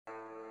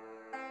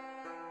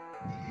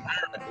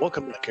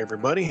Welcome back,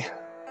 everybody.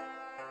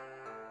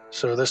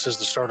 So this is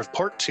the start of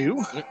part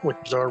 2, which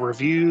is our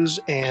reviews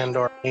and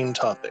our main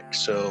topic.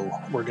 So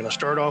we're going to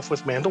start off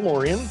with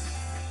Mandalorian.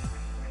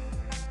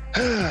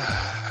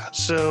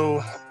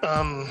 So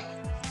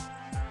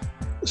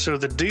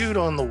the dude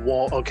on the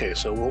wall. Okay,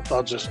 so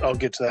I'll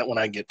get to that when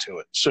I get to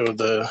it. So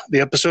the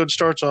episode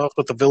starts off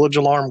with the village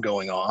alarm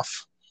going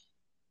off,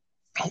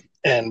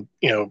 and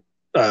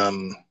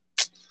I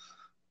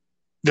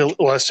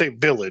say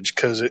village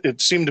because it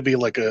seemed to be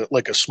like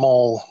a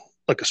small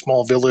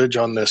village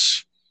on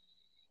this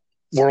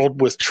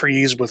world with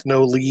trees with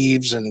no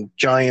leaves and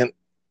giant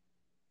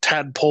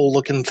tadpole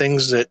looking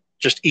things that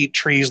just eat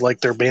trees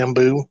like they're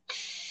bamboo.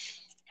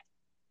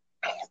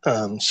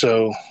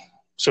 So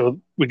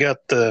we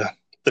got the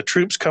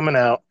troops coming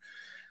out.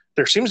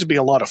 There seems to be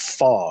a lot of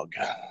fog,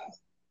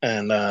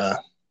 and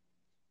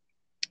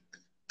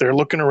they're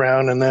looking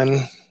around, and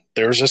then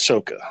there's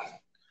Ahsoka.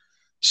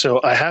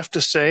 So I have to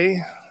say,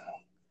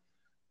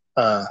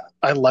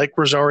 I like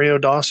Rosario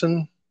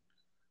Dawson.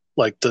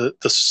 Like the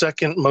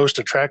second most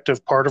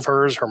attractive part of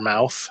her is her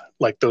mouth.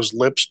 Like those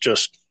lips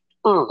just,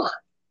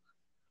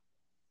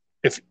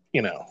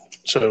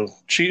 so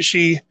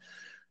she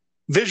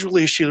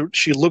visually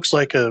she looks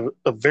like a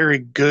very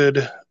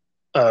good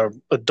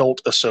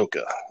adult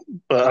Ahsoka.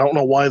 But I don't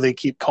know why they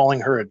keep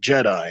calling her a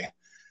Jedi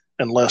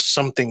unless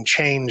something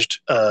changed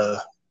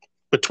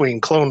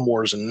between Clone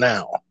Wars and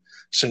now,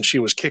 since she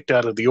was kicked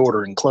out of the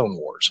Order in Clone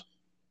Wars.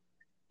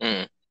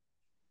 Mm.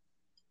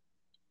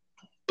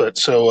 But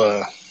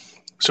so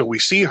we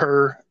see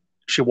her.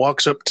 She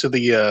walks up to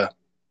the. At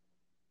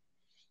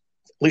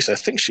least I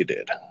think she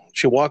did.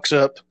 She walks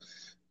up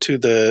to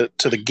the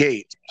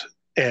gate,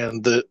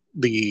 and the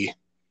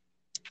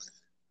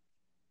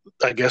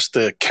I guess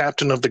the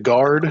captain of the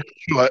guard,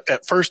 who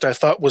at first I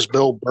thought was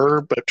Bill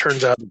Burr, but it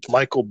turns out it's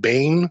Michael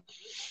Biehn.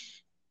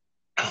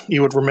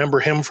 You would remember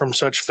him from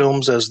such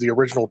films as the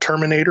original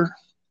Terminator.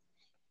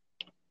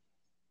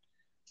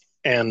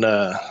 And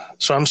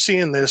so I'm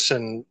seeing this,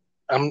 and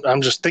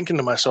I'm just thinking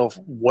to myself,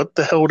 what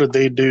the hell did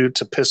they do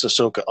to piss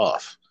Ahsoka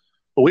off?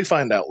 Well, we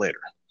find out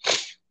later.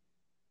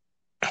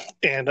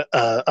 And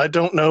I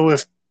don't know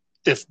if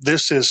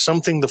this is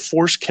something the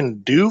Force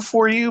can do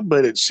for you,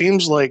 but it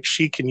seems like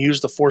she can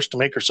use the Force to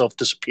make herself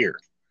disappear.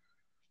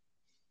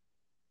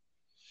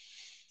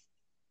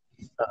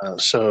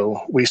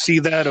 So we see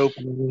that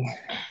opening,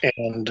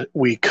 and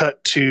we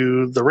cut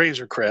to the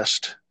Razor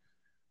Crest,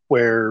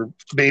 where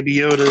Baby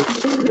Yoda.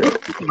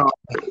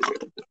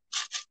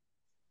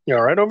 You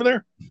all right over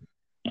there?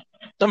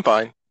 I'm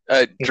fine.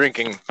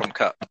 Drinking from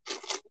cup.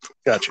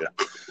 Gotcha.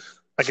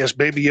 I guess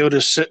Baby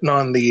Yoda's sitting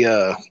on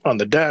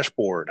the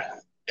dashboard,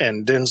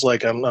 and Din's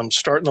like, "I'm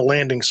starting the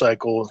landing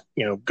cycle.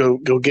 Go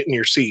get in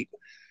your seat."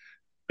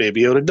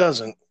 Baby Yoda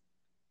doesn't,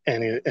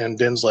 and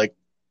Din's like,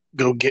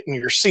 "Go get in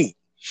your seat."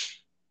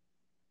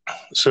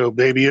 So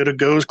Baby Yoda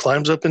goes,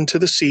 climbs up into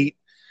the seat,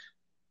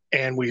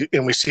 and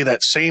we see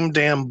that same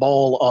damn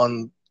ball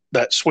on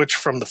that switch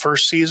from the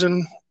first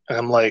season. And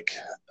I'm like,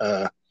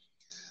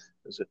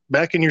 is it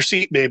back in your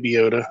seat, Baby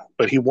Yoda?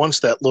 But he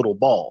wants that little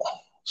ball,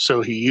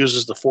 so he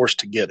uses the Force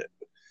to get it.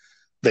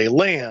 They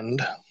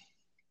land,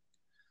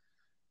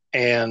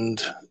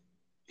 and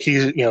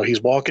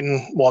he's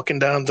walking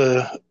down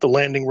the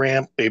landing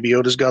ramp. Baby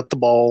Yoda's got the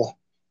ball,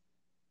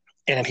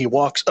 and he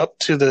walks up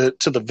to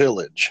the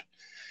village.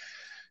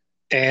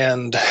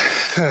 And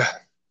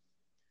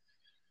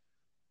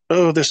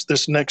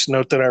this next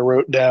note that I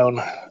wrote down,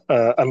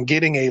 I'm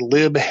getting a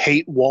lib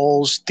hate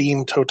walls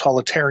themed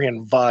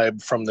totalitarian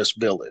vibe from this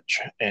village.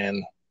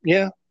 And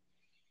yeah,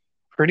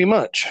 pretty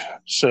much.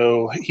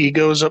 So he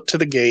goes up to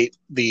the gate.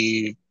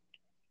 The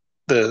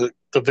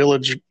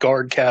village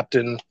guard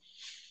captain,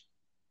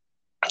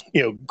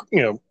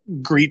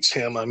 greets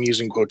him. I'm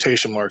using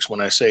quotation marks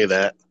when I say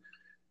that.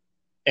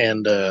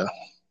 And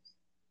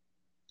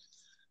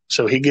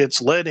so he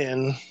gets let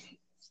in,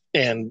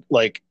 and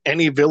like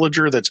any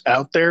villager that's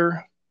out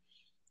there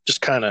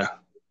just kind of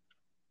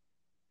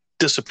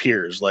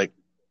disappears. Like,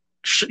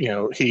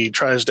 he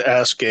tries to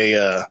ask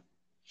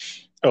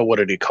what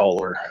did he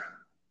call her?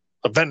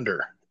 A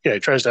vendor. Yeah,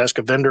 he tries to ask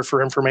a vendor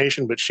for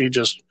information, but she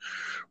just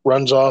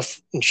runs off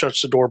and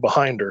shuts the door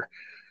behind her.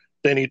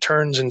 Then he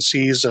turns and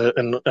sees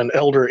an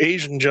elder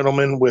Asian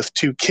gentleman with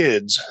 2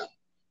 kids.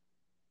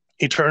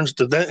 He turns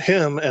to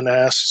him and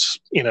asks,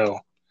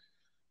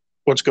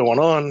 what's going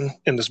on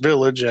in this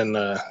village? And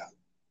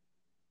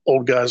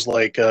old guy's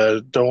like,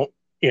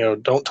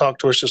 don't talk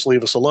to us, just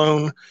leave us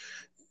alone.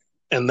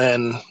 And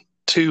then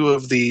 2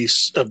 of the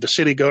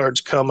city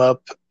guards come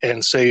up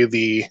and say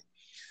the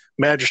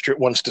magistrate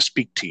wants to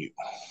speak to you.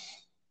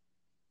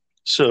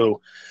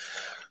 So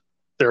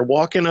they're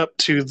walking up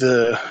to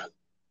the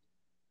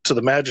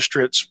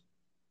magistrate's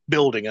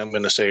building, I'm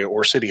going to say,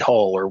 or city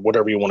hall, or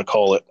whatever you want to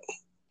call it.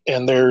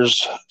 And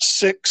there's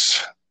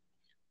 6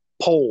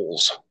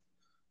 poles,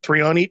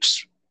 3 on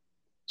each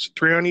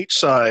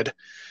side,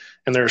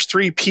 and there's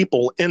 3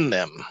 people in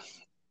them.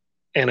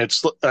 And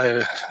it's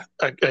I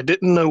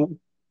didn't know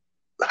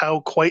how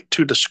quite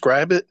to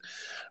describe it,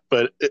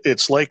 but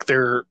it's like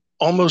they're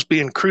almost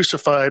being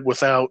crucified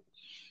without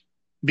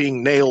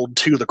being nailed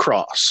to the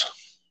cross.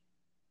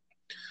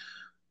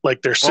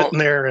 Like they're sitting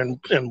there, and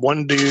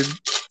one dude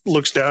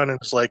looks down and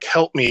is like,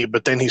 "Help me!"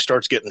 But then he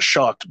starts getting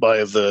shocked by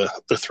the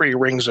three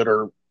rings that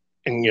are,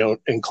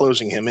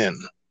 enclosing him in.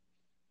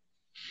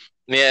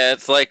 Yeah,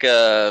 it's like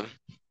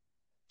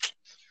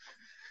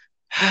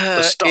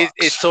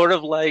it's sort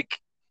of like,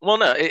 well,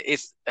 no,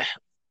 it's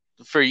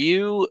for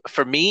you.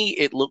 For me,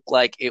 it looked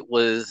like it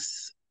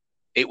was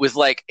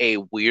like a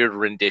weird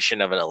rendition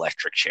of an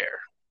electric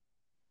chair.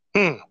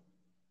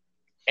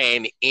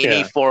 And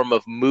any form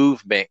of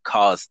movement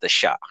caused the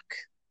shock.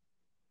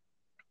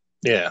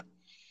 Yeah.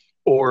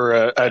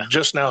 Or I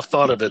just now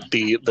thought of it,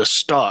 the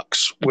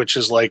stocks, which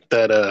is like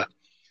that.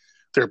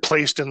 They're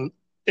placed in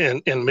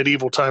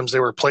medieval times. They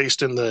were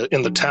placed in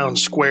the town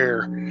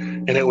square,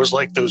 and it was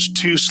like those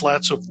two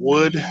slats of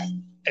wood,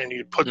 and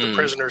you'd put the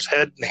prisoner's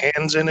head and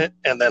hands in it,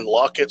 and then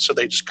lock it, so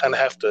they just kind of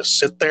have to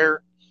sit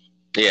there.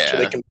 Yeah. So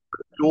they can be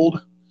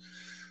fueled.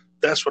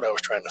 That's what I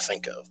was trying to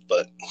think of.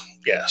 But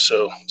yeah,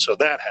 so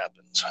that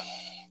happens.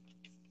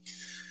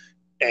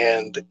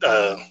 And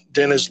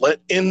Den is let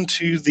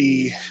into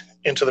the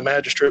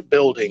magistrate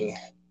building,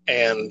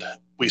 and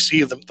we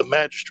see the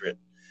magistrate.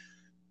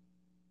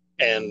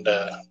 And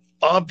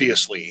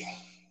obviously,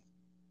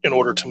 in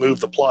order to move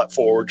the plot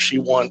forward, she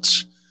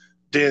wants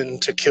Din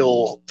to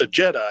kill the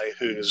Jedi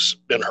who's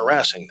been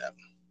harassing them.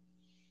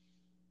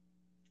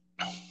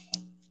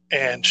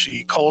 And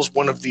she calls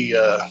one of the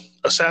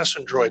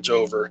assassin droids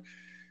over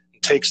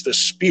and takes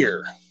this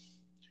spear,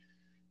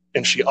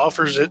 and she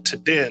offers it to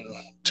Din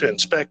to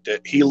inspect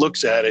it. He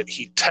looks at it.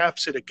 He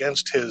taps it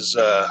against his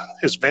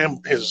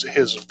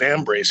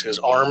vambrace, his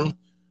arm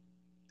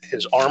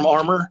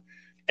armor,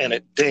 and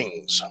it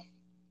dings.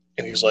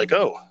 And he's like,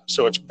 "Oh,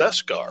 so it's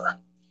Beskar."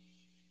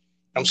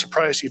 I'm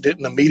surprised he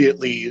didn't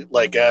immediately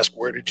ask,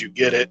 "Where did you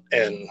get it?"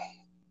 And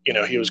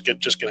he was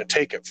just going to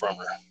take it from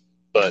her.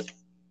 But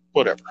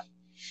whatever.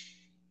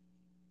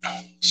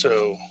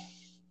 So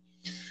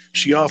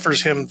she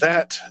offers him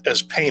that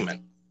as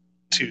payment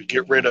to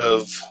get rid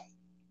of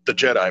the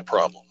Jedi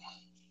problem.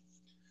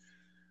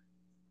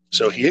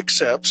 So he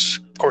accepts.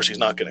 Of course, he's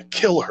not going to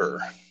kill her.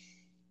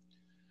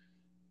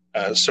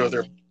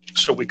 So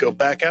we go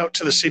back out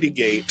to the city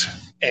gate,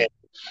 and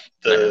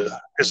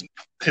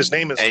his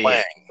name is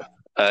Lang.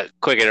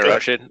 Quick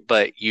interruption,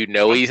 but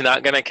he's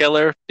not going to kill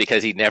her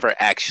because he never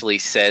actually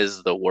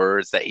says the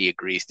words that he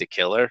agrees to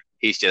kill her.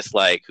 He's just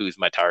like, "Who's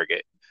my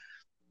target?"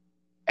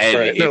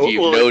 And if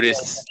you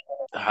notice,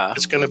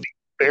 it's going to be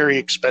very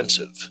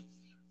expensive.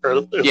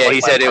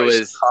 He said it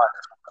was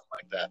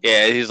like that.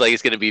 Yeah, he's like,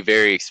 it's going to be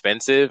very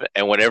expensive.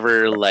 And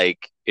whenever,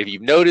 if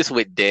you've noticed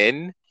with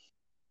Din,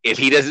 if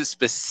he doesn't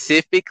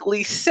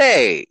specifically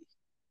say,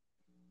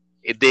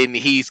 then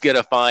he's going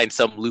to find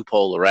some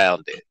loophole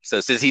around it. So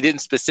since he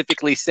didn't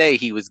specifically say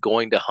he was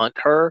going to hunt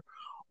her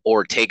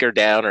or take her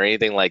down or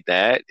anything like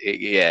that,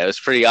 it was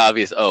pretty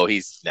obvious. Oh,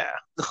 he's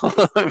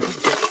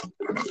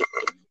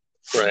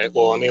Right.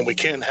 Well, I mean, we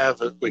can't have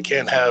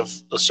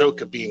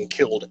Ahsoka being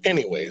killed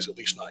anyways, at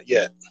least not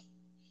yet.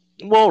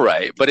 Well,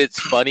 right, but it's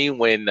funny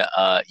when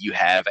you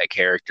have a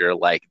character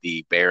like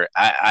the Baron.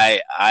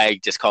 I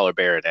just call her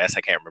Baroness.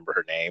 I can't remember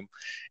her name.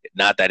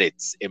 Not that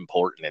it's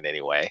important in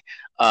any way.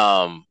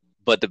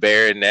 But the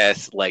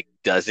Baroness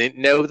doesn't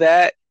know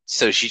that,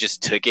 so she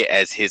just took it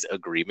as his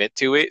agreement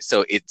to it.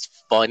 So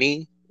it's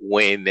funny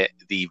when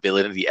the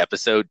villain of the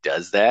episode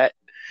does that.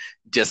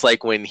 Just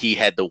like when he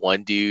had the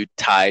one dude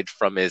tied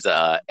from his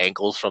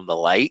ankles from the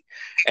light,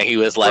 and he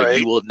was like,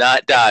 "You will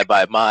not die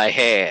by my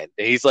hand."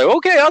 And he's like,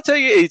 "Okay, I'll tell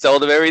you." He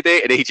told him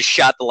everything, and then he just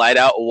shot the light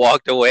out and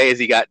walked away as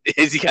he got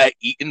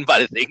eaten by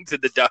the things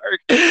in the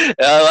dark. And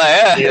I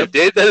was like, if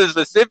Din doesn't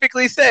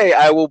specifically say,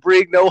 "I will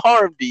bring no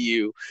harm to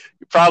you,"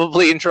 you're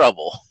probably in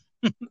trouble.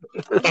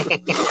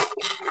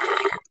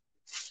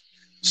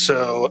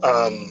 So,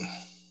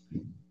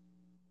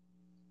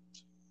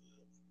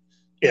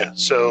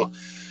 so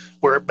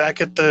we're back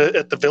at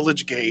the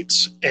village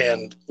gates,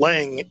 and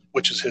Lang,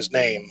 which is his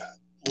name,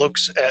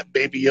 looks at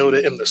Baby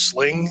Yoda in the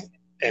sling,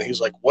 and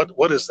he's like,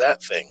 "What is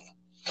that thing?"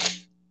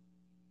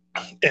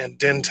 And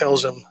Din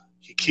tells him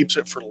he keeps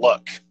it for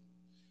luck.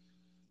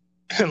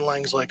 And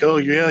Lang's like, "Oh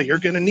yeah, you're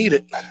gonna need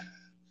it."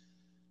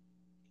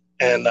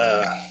 And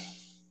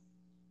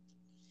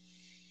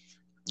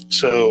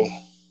so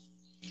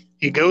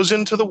he goes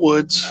into the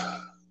woods,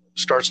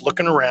 starts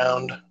looking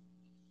around.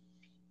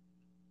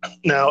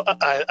 Now,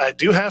 I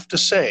do have to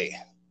say,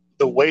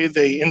 the way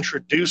they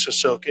introduce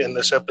Ahsoka in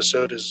this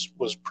episode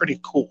was pretty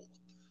cool.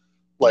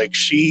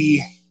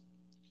 She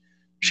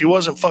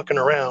wasn't fucking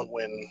around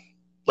when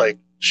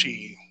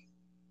she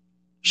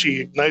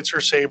ignites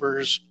her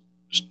sabers,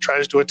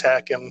 tries to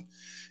attack him,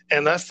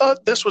 and I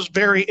thought this was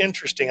very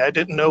interesting. I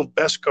didn't know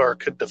Beskar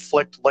could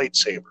deflect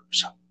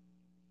lightsabers.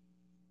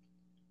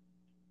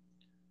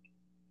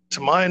 To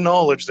my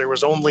knowledge, there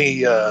was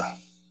only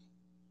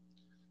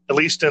at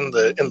least in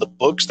the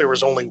books, there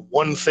was only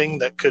one thing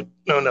that could.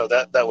 No,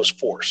 that was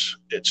Force.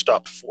 It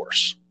stopped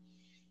Force.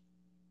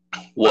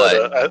 but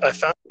What? I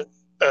found it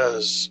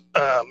as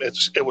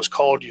it was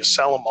called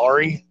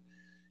Ysalamari.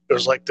 It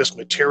was like this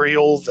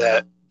material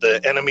that the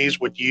enemies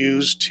would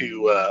use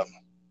to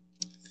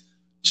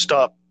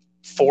stop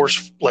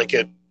force. Like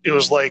it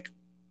was like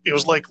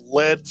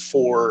lead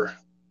for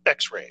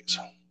X-rays.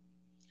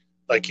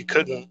 Like you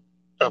couldn't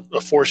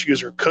a force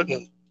user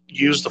couldn't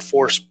use the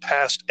force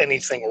past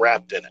anything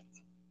wrapped in it.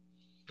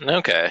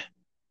 Okay.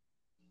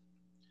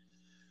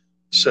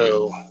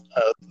 So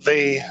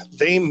they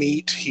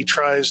meet. He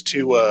tries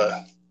to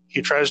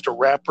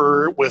wrap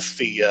her with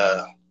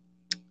the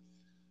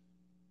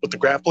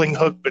grappling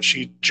hook, but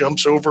she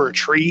jumps over a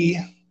tree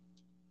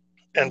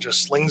and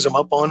just slings him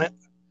up on it.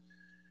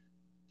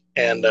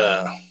 And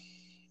the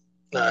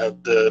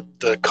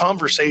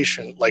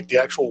conversation, like the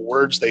actual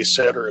words they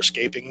said, are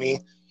escaping me.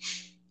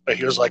 But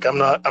he was like, I'm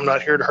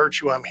not here to hurt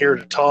you. I'm here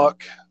to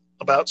talk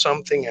about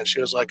something." And she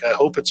was like, "I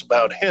hope it's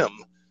about him,"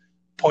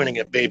 pointing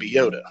at Baby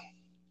Yoda.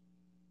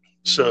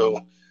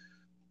 So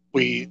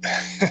we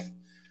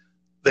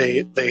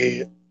they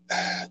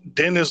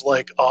Din is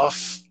like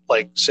off,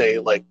 like say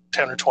like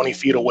 10 or 20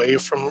 feet away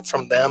from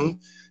them,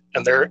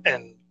 and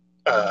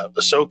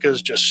Ahsoka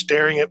is just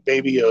staring at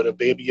Baby Yoda.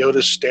 Baby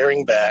Yoda's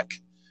staring back.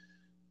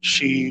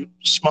 She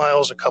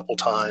smiles a couple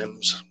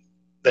times,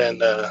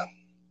 then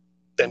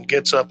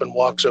gets up and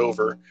walks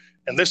over.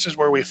 And this is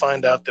where we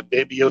find out that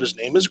Baby Yoda's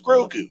name is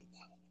Grogu.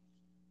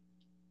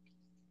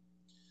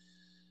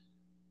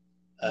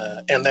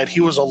 And that he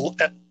was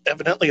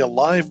evidently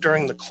alive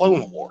during the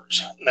Clone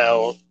Wars.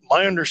 Now,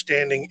 my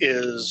understanding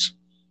is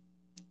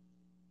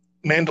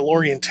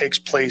Mandalorian takes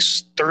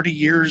place 30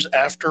 years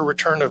after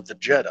Return of the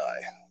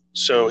Jedi.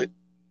 So it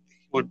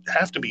would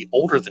have to be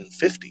older than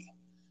 50.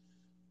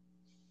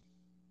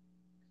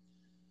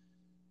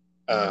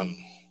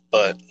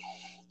 But,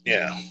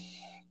 yeah.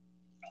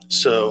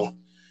 So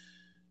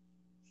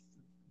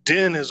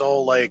Din is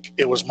all like,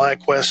 "It was my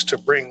quest to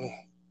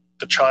bring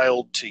the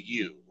child to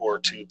you, or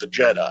to the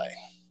Jedi."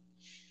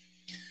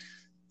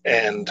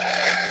 And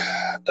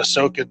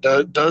Ahsoka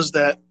does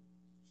that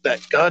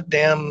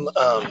goddamn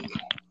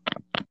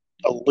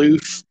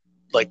aloof,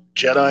 like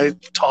Jedi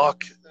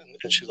talk,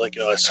 and she's like,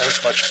 "I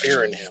sense much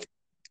fear in him.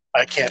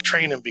 I can't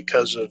train him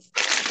because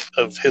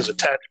of his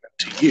attachment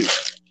to you."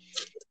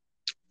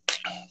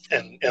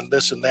 And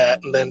this and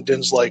that. And then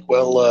Din's like,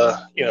 "Well,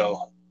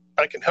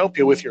 I can help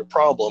you with your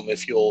problem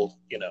if you'll,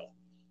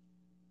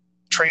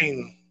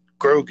 train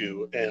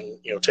Grogu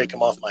and, take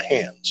him off my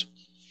hands."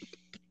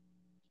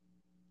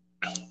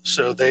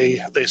 So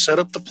they set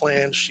up the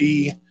plan.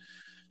 She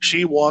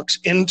walks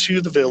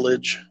into the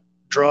village,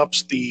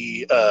 drops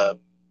the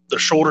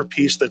shoulder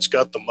piece that's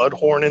got the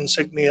Mudhorn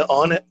insignia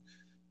on it,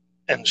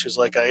 and she's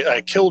like,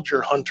 I killed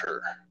your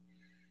hunter.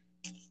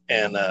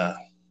 And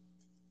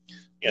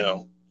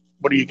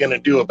what are you going to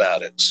do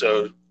about it?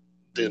 So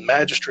the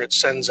magistrate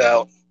sends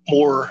out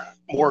more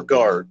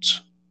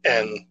guards,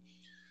 and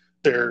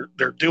they're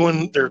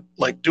doing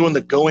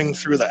the going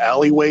through the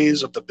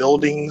alleyways of the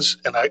buildings,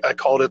 and I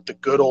called it the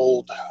good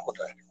old what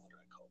did I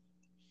call it?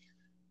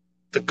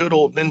 The good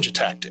old ninja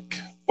tactic,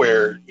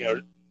 where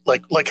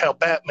like how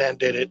Batman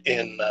did it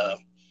in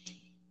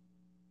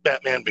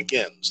Batman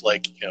Begins.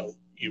 Like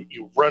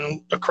you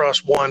run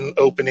across one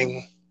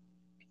opening,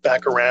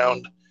 back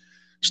around,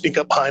 sneak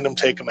up behind them,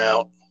 take them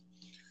out.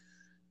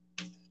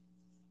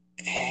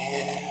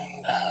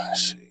 And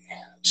let's see.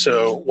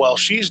 So while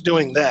she's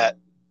doing that,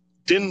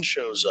 Din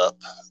shows up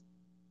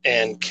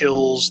and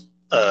kills.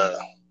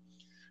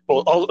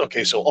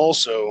 So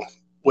also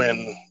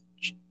when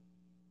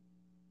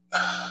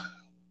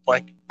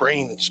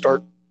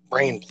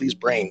please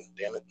brain,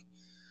 damn it.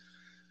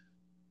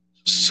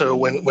 So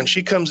when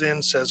she comes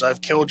in, says, "I've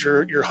killed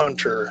your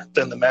hunter,"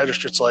 then the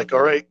magistrate's like,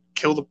 "All right,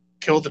 kill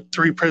the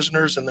 3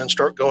 prisoners and then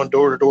start going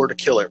door to door to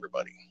kill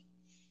everybody."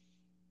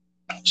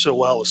 So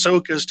while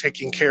Ahsoka's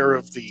taking care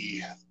of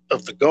the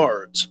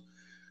guards,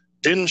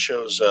 Din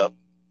shows up,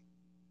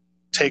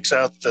 takes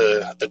out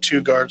the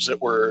 2 guards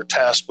that were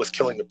tasked with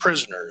killing the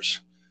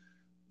prisoners.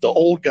 The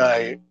old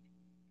guy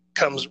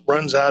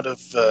runs out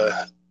of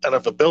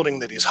a building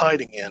that he's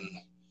hiding in,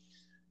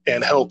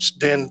 and helps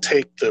Din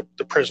take the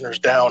prisoners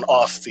down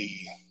off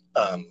the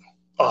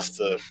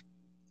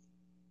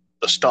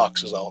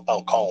stocks, as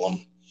I'll call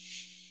them.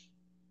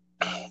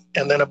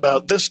 And then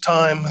about this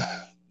time,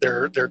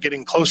 they're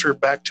getting closer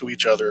back to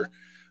each other.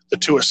 The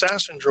 2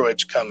 assassin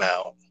droids come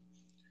out.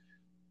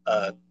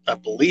 I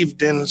believe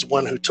Din's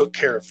one who took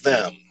care of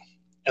them.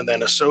 And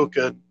then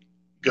Ahsoka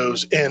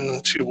goes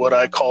into what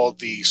I call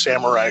the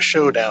samurai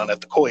showdown at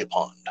the koi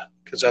pond,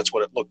 because that's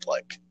what it looked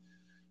like.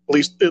 At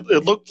least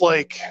it looked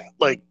like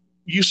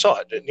you saw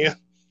it, didn't you?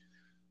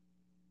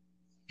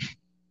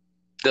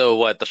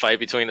 The fight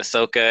between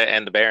Ahsoka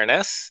and the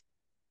Baroness?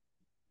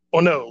 Oh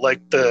no,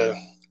 like the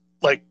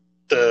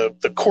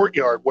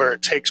courtyard where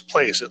it takes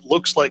place. It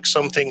looks like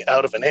something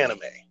out of an anime.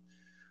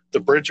 The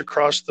bridge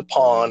across the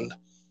pond,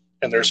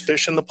 and there's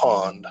fish in the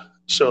pond.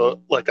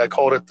 So, like I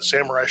called it, the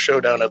samurai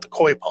showdown at the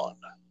koi pond.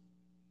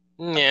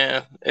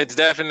 Yeah, it's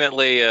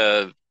definitely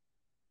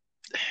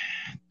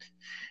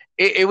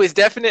it was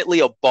definitely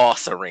a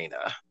boss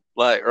arena.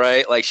 Like,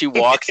 right? Like she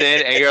walks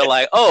in and you're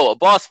like, oh, a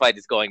boss fight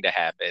is going to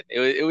happen.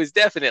 It was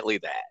definitely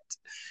that.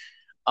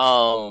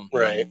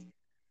 Right.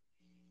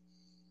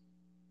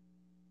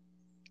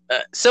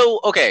 So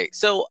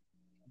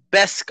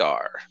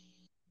Beskar.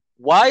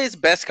 Why is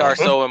Beskar Mhm.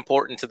 so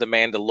important to the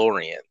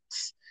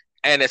Mandalorians?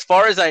 And as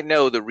far as I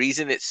know, the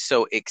reason it's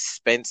so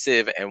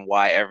expensive and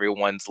why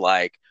everyone's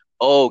like,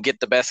 "Oh, get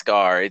the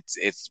Beskar.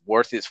 It's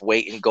worth its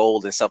weight in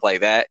gold and stuff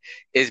like that,"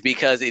 is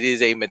because it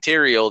is a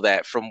material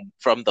that from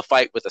the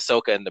fight with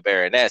Ahsoka and the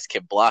Baroness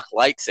can block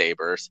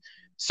lightsabers.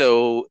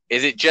 So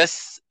is it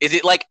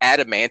like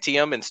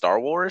adamantium in Star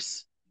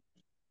Wars?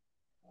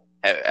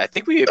 I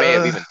think we may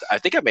have even I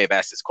think I may have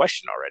asked this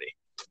question already.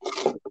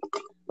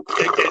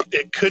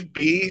 It could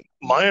be.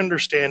 My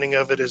understanding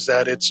of it is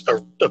that it's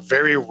a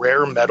very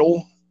rare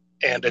metal,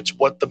 and it's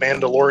what the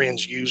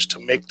Mandalorians use to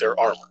make their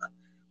armor.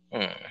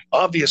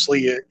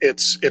 Obviously,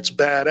 it's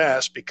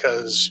badass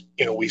because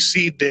we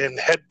see Din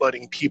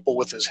headbutting people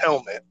with his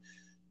helmet.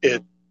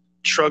 It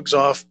shrugs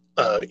off,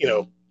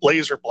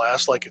 laser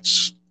blast like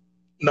it's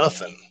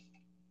nothing.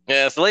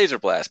 Yeah, it's the laser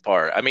blast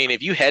part. I mean,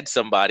 if you head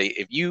somebody,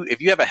 if you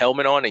have a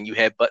helmet on and you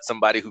headbutt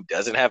somebody who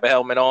doesn't have a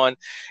helmet on,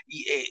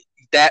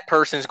 that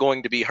person's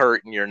going to be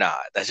hurt and you're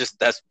not.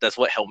 That's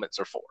what helmets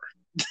are for.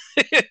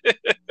 But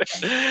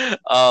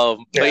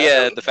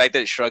yeah, the fact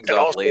that it shrugs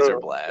off also, laser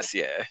blast,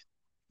 yeah.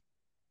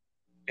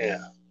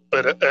 Yeah,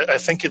 but I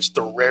think it's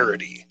the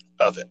rarity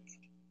of it.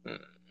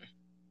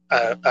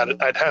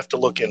 I'd have to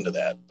look into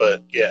that,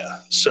 but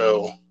yeah.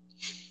 So,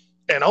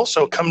 and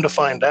also come to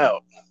find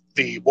out,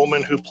 the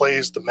woman who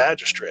plays the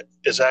magistrate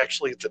is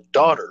actually the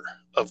daughter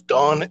of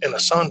Don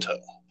Inosanto.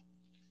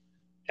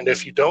 And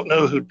if you don't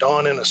know who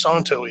Don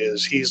Inosanto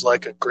is, he's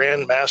like a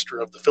grand master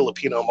of the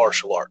Filipino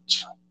martial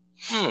arts.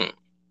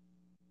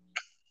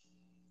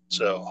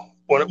 So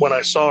when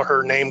I saw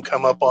her name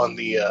come up on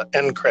the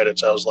end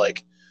credits, I was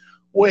like,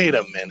 wait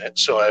a minute.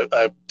 So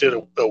I did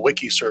a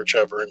wiki search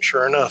of her, and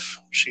sure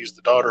enough, she's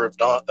the daughter of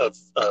Dan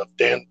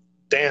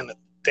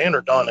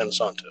or Don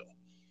Inosanto.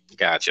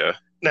 Gotcha.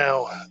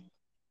 Now,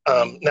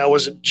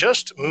 was it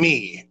just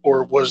me,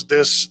 or was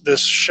this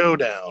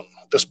showdown,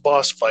 this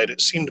boss fight?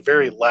 It seemed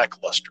very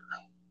lackluster.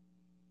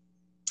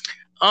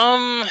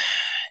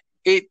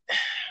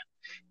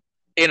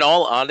 In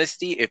all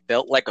honesty, it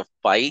felt like a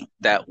fight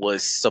that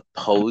was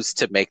supposed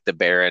to make the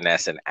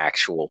Baroness an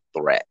actual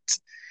threat,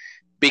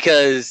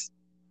 because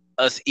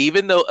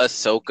even though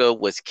Ahsoka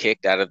was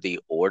kicked out of the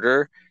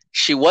Order,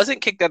 she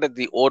wasn't kicked out of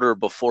the Order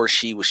before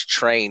she was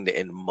trained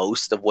in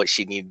most of what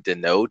she needed to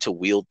know to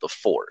wield the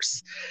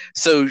Force.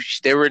 So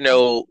there were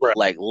no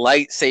like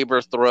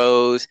lightsaber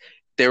throws,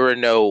 there were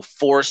no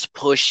Force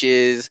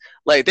pushes.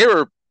 Like there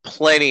were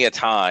plenty of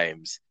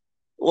times,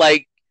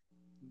 like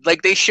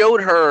they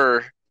showed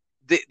her.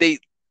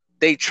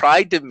 They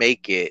tried to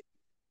make it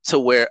to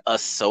where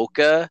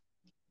Ahsoka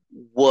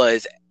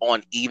was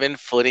on even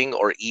footing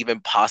or even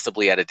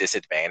possibly at a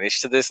disadvantage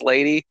to this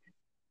lady.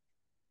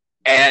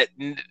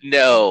 And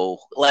no,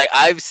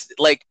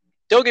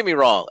 don't get me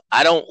wrong,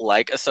 I don't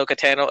like Ahsoka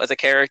Tano as a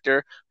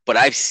character, but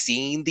I've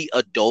seen the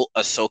adult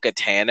Ahsoka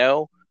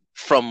Tano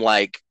from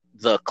like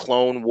the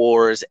Clone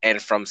Wars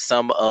and from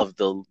some of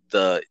the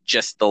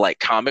like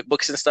comic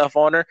books and stuff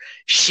on her.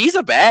 She's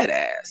a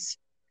badass.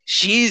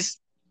 She is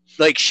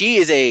like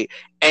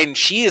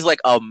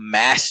a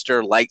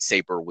master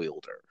lightsaber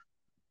wielder.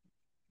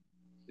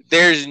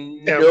 There's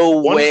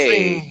no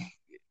way.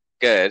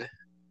 Good.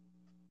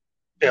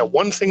 Yeah,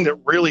 one thing that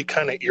really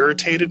kind of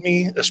irritated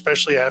me,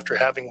 especially after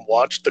having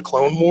watched the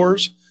Clone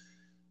Wars,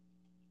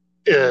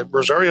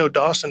 Rosario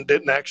Dawson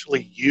didn't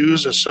actually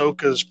use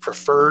Ahsoka's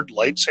preferred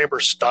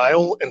lightsaber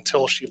style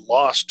until she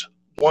lost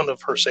one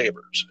of her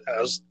sabers.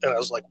 And I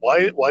was like,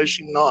 why is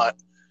she not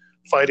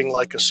fighting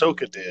like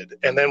Ahsoka did?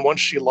 And then once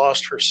she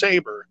lost her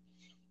saber,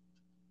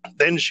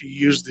 then she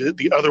used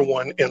the other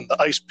one in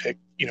the ice pick,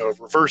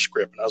 reverse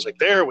grip. And I was like,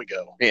 there we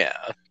go. Yeah.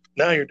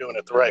 Now you're doing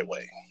it the right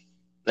way.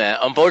 Yeah,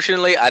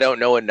 unfortunately, I don't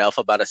know enough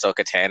about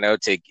Ahsoka Tano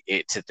to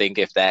think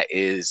if that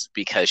is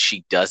because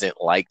she doesn't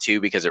like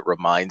to, because it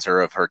reminds her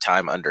of her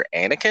time under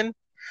Anakin.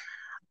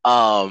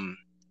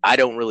 I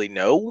don't really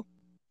know,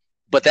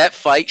 but that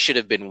fight should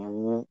have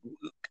been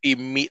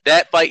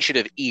immediately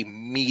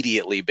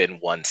been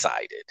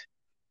one-sided.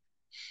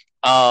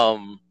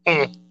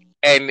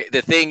 And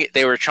the thing,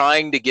 they were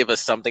trying to give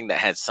us something that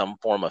had some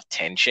form of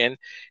tension,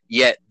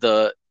 yet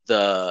the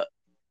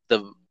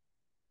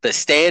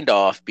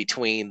standoff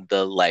between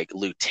the like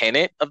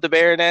lieutenant of the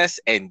Baroness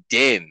and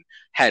Din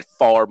had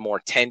far more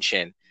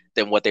tension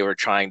than what they were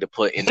trying to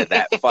put into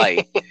that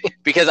fight.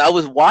 Because I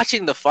was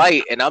watching the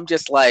fight and I'm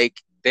just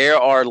like, there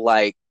are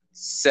like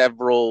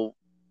several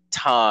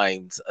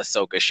times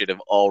Ahsoka should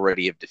have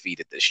already have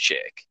defeated this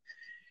chick.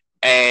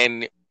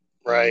 And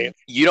right,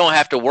 you don't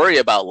have to worry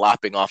about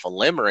lopping off a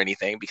limb or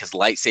anything because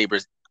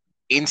lightsabers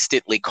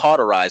instantly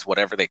cauterize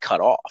whatever they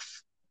cut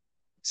off.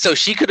 So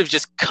she could have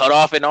just cut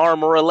off an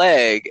arm or a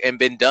leg and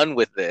been done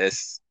with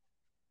this.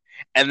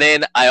 And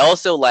then I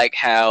also like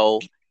how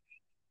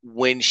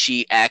when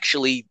she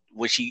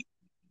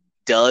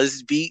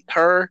does beat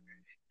her,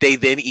 they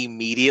then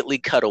immediately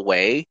cut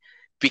away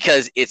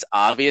because it's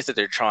obvious that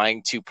they're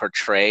trying to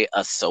portray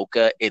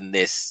Ahsoka in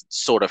this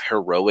sort of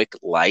heroic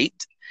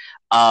light.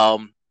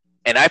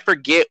 And I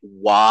forget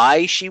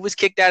why she was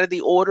kicked out of the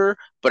order,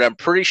 but I'm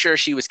pretty sure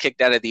she was kicked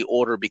out of the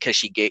order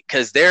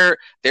because there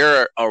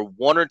are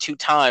one or two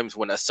times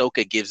when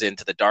Ahsoka gives in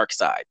to the dark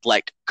side,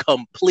 like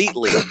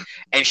completely,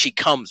 and she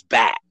comes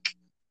back.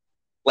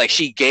 Like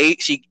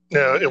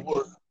No, it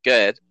was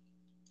good.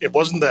 It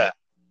wasn't that.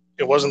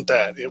 It wasn't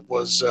that. It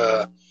was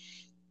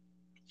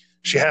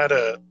she had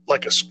a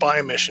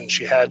spy mission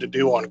she had to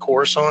do on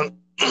Coruscant.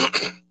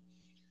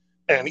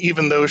 And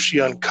even though she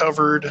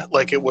uncovered,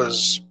 like, it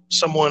was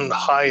someone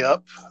high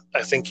up,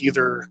 I think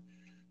either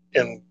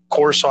in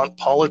Coruscant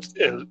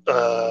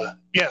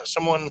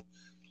someone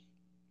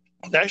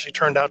that actually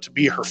turned out to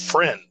be her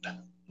friend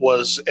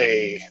was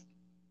an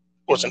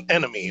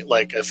enemy.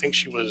 Like, I think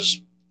I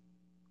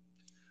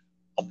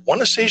want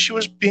to say she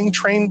was being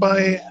trained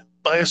by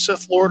a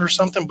Sith Lord or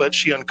something, but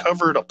she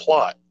uncovered a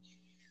plot.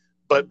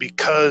 But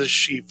because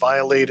she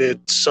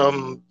violated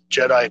some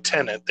Jedi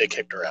tenet, they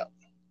kicked her out.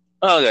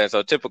 Okay,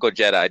 so typical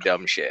Jedi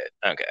dumb shit.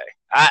 Okay.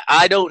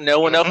 I don't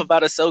know enough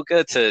about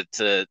Ahsoka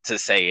to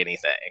say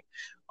anything.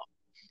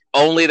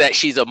 Only that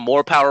she's a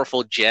more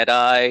powerful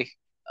Jedi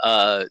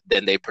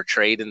than they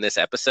portrayed in this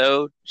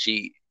episode.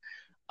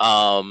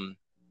 And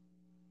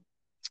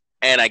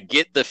I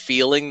get the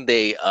feeling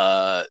they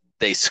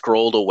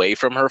scrolled away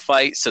from her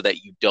fight so that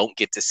you don't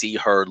get to see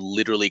her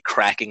literally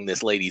cracking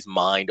this lady's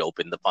mind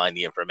open to find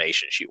the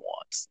information she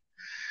wants.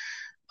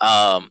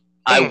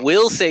 I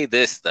will say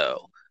this,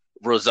 though.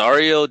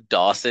 Rosario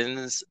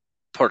Dawson's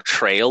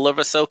portrayal of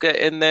Ahsoka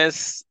in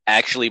this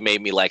actually made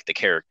me like the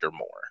character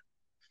more.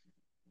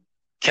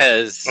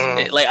 Because,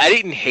 I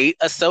didn't hate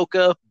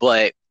Ahsoka,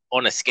 but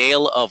on a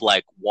scale of,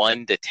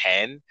 1 to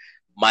 10,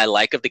 my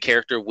like of the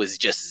character was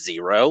just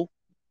 0.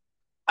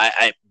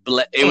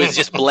 It was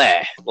just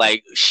blah.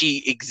 Like,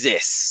 she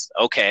exists.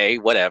 Okay,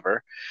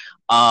 whatever.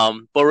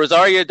 But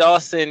Rosario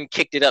Dawson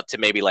kicked it up to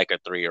maybe a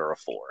 3 or a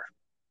 4.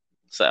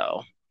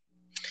 So,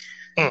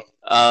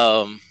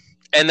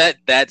 and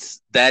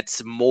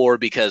that's more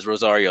because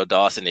Rosario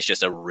Dawson is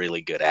just a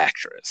really good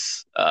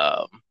actress.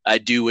 I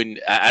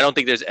don't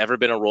think there's ever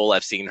been a role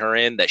I've seen her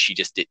in that she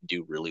just didn't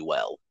do really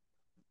well.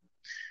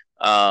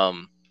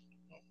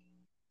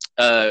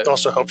 It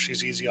also helps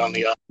she's easy on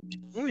the eye.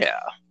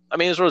 Yeah. I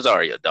mean, it's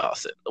Rosario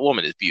Dawson. The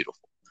woman is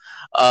beautiful.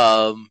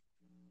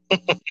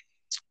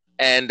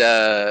 And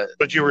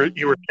but you were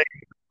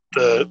taking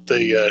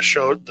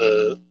the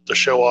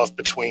show off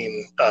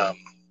between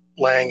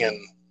Lang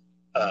and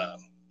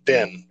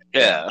Din.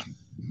 Yeah.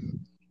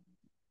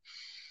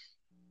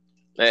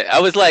 I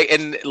was like,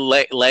 and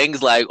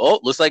Lang's like, oh,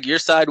 looks like your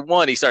side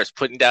won. He starts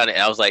putting down it.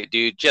 And I was like,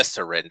 dude, just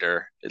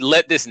surrender.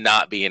 Let this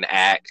not be an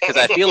act. Because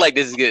I feel like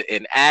this is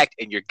an act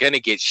and you're going to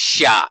get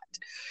shot.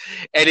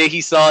 And then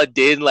he saw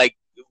Din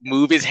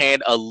move his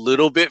hand a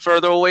little bit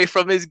further away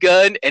from his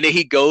gun, and then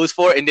he goes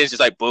for it, and then it's just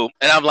like boom.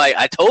 And I'm like,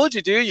 I told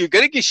you, dude, you're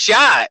gonna get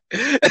shot.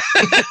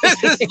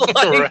 It's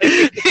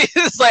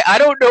like I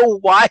don't know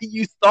why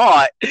you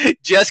thought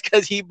just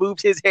because he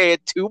moved his hand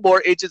 2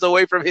 more inches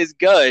away from his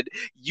gun,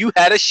 you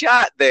had a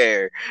shot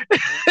there.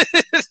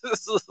 It's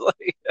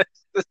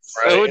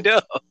so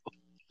dumb.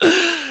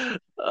 I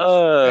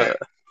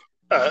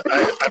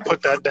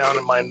put that down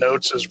in my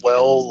notes as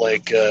well.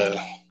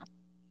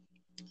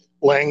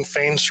 Lang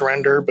feigns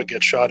surrender but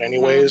gets shot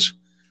anyways.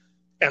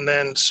 And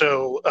then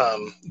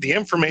the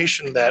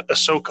information that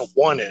Ahsoka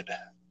wanted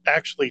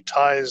actually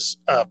ties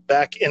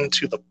back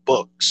into the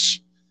books.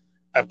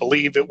 I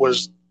believe it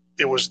was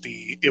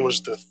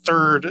the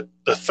third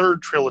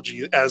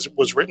trilogy as it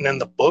was written in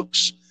the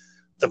books.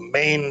 The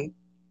main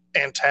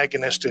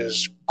antagonist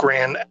is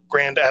Grand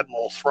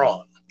Admiral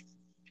Thrawn.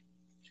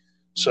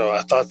 So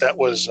I thought that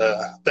was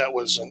a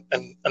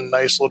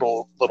nice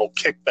little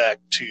kickback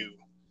to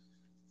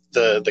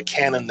the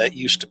canon that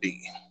used to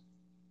be.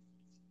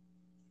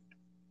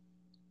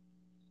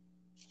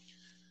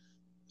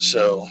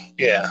 So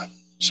yeah,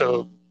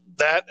 so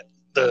that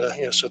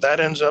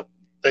ends up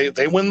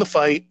they win the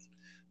fight.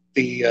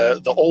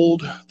 The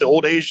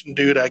old Asian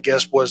dude, I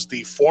guess, was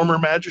the former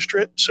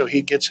magistrate, so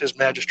he gets his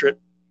magistrate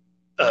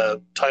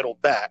title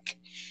back.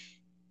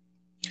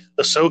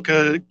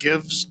 Ahsoka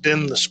gives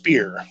Din the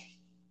spear,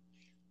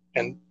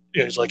 and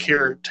he's like,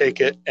 "Here, take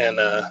it." And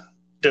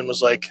Din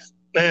was like,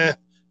 "Nah,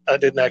 I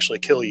didn't actually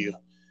kill you."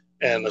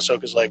 And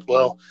Ahsoka's like,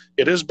 "Well,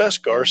 it is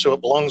Beskar, so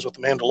it belongs with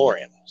the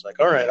Mandalorian." It's like,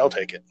 "All right, I'll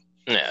take it."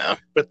 Yeah.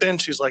 But then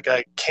she's like,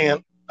 I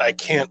can't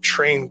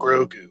train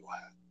Grogu."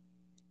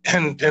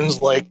 And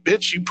Din's like,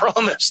 "Bitch, you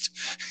promised."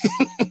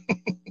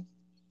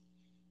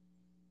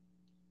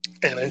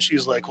 And then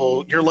she's like,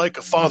 "Well, you're like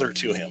a father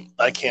to him.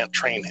 I can't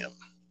train him.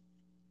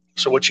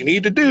 So what you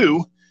need to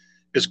do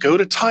is go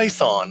to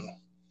Tython,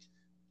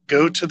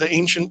 go to the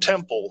ancient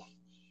temple,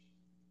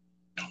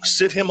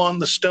 sit him on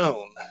the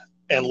stone,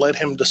 and let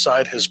him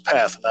decide his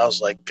path." And I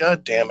was like,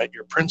 "God damn it,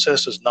 your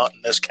princess is not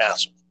in this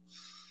castle."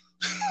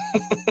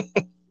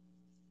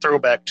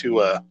 Throwback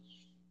to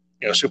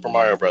Super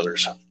Mario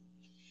Brothers.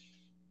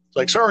 It's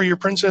like, sorry, your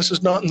princess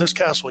is not in this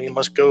castle. You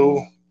must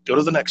go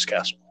to the next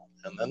castle,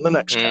 and then the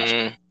next castle,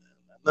 and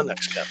the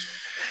next castle.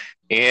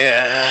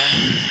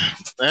 Yeah,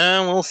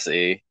 we'll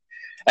see.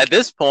 At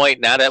this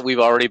point, now that we've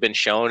already been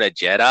shown a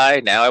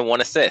Jedi, now I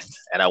want a Sith,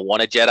 and I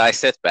want a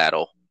Jedi-Sith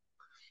battle.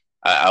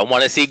 I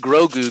want to see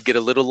Grogu get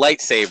a little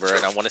lightsaber,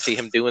 and I want to see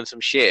him doing some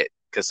shit.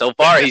 Because so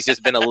far, he's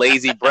just been a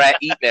lazy brat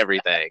eating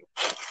everything.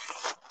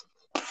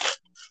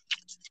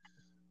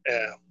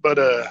 Yeah, but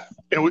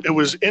it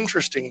was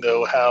interesting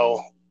though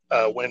how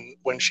when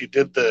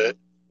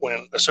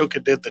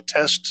Ahsoka did the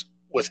test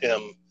with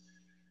him,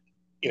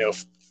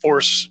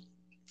 force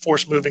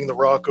moving the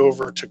rock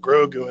over to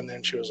Grogu, and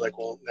then she was like,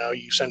 "Well, now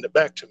you send it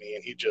back to me,"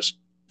 and he just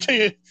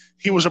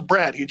he was a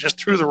brat. He just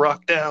threw the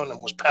rock down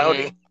and was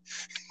pouting.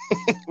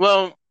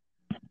 Well,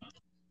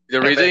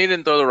 the reason he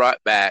didn't throw the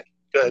rock back,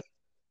 good,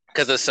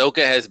 because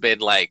Ahsoka has been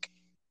like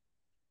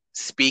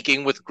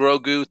speaking with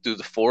Grogu through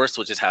the Force,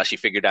 which is how she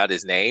figured out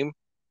his name.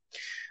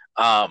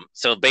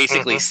 So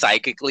basically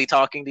psychically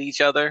talking to each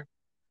other,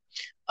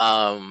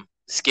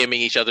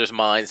 skimming each other's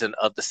minds and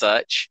of the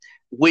such,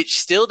 which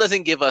still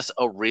doesn't give us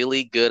a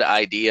really good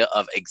idea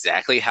of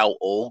exactly how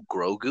old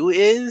Grogu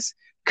is,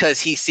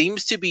 because he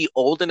seems to be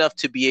old enough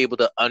to be able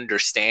to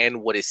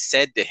understand what is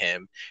said to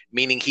him,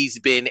 meaning he's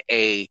been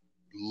a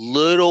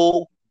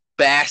little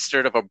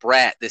bastard of a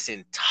brat this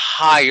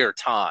entire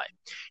time.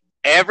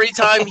 Every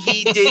time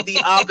he did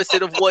the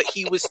opposite of what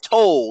he was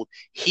told,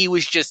 he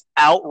was just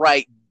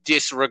outright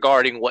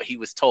disregarding what he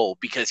was told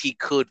because he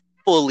could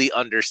fully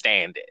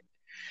understand it.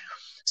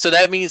 So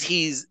that means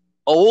he's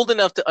old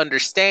enough to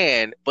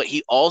understand, but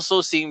he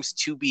also seems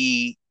to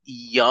be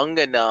young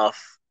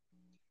enough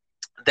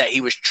that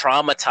he was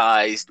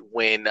traumatized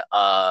when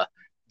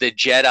the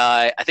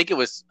Jedi, I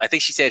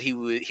think she said he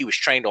was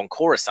trained on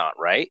Coruscant,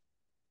 right?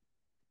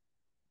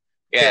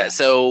 Yeah,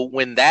 so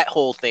when that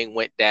whole thing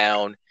went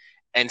down,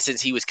 and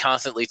since he was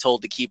constantly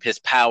told to keep his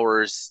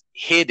powers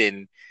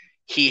hidden,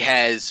 he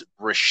has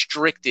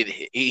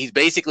he's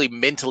basically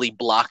mentally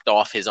blocked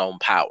off his own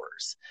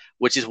powers,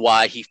 which is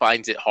why he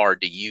finds it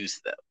hard to use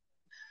them.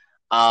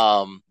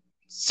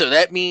 So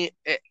that means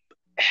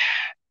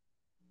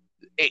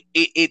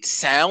it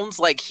sounds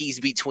like he's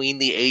between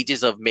the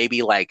ages of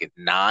maybe like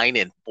 9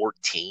 and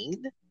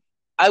 14,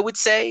 I would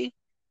say.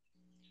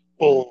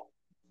 Well,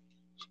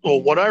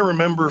 what I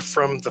remember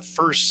from the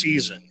first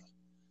season,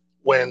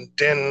 when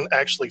Din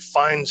actually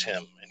finds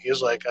him, and he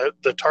was like,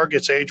 the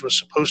target's age was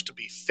supposed to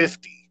be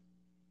 50.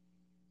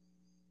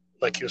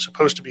 Like, he was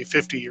supposed to be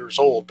 50 years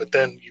old. But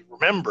then you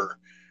remember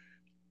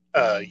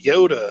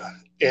Yoda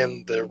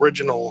in the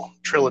original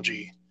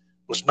trilogy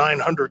was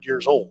 900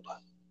 years old.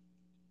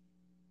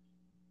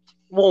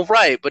 Well,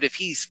 right, but if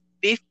he's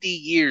 50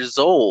 years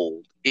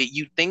old,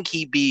 you'd think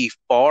he'd be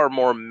far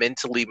more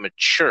mentally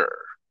mature.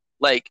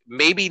 Like,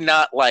 maybe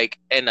not like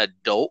an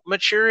adult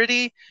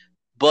maturity,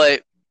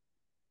 but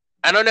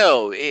I don't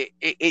know.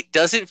 It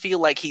doesn't feel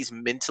like he's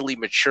mentally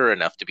mature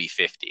enough to be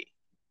 50.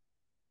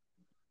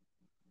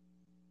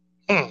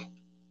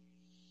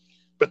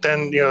 But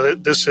then,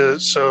 this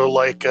is so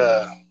like,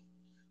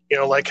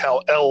 like how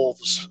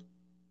elves,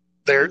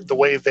 the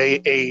way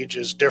they age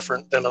is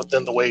different than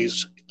the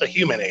ways a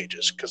human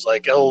ages. Because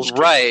like elves,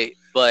 right?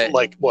 But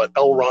like what,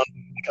 Elrond,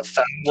 like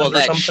 1,000 well,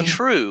 that's or something?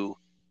 true.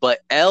 But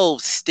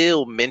elves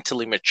still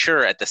mentally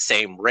mature at the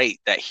same rate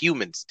that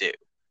humans do.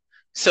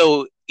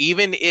 So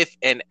even if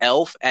an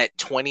elf at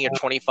 20 or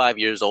 25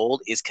 years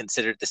old is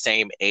considered the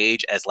same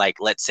age as,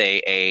 like, let's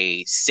say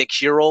a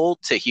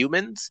 6-year-old to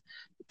humans,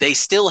 they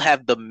still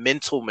have the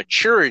mental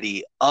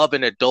maturity of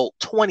an adult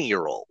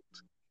 20-year-old.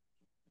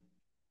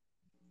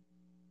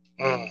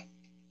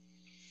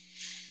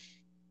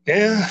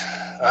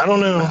 Yeah, I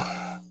don't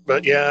know.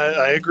 But yeah,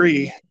 I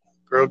agree.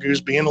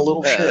 Grogu's being a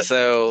little shit.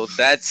 So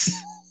that's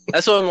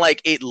what I'm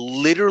like. It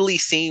literally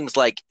seems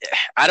like,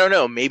 I don't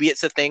know, maybe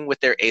it's a thing with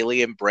their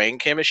alien brain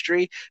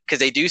chemistry, because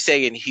they do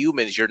say in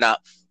humans your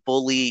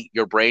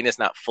brain is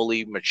not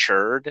fully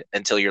matured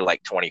until you're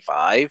like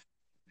 25.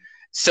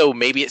 So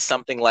maybe it's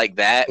something like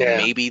that. Yeah.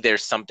 Maybe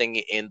there's something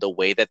in the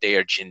way that they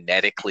are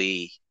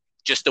genetically,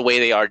 just the way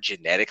they are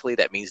genetically,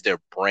 that means their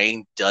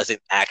brain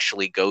doesn't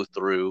actually go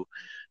through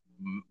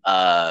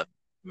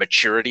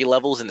maturity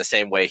levels in the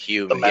same way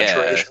the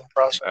maturation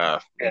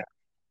process.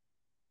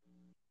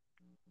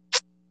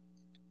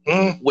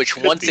 Which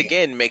once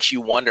again makes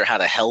you wonder how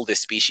the hell this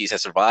species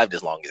has survived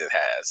as long as it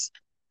has.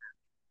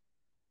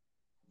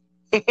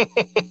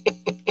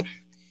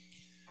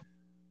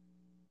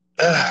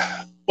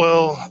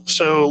 Well,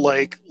 so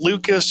like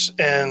Lucas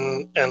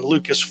and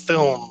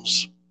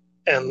Lucasfilms,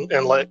 and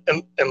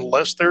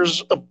unless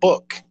there's a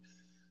book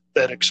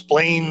that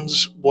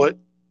explains what,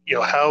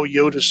 how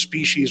Yoda's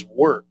species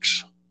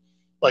works,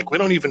 like we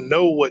don't even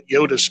know what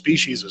Yoda's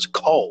species is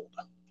called.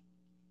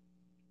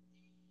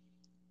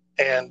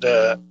 And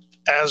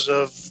as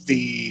of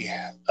the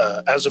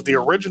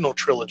original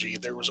trilogy,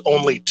 there was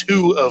only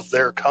 2 of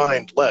their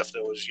kind left.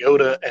 It was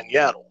Yoda and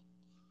Yaddle,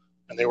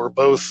 and they were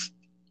both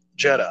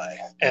Jedi.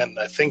 And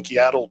I think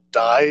Yaddle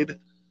died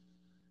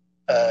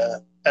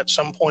at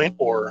some point,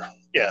 or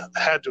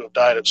had to have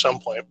died at some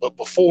point, but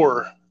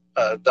before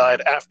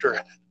died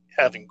after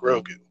having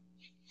Grogu.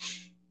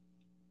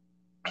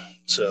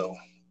 So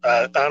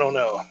I don't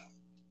know.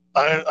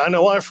 I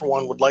know I, for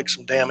one, would like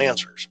some damn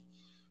answers.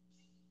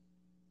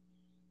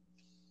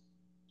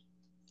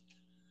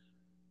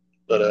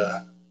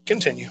 But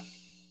continue.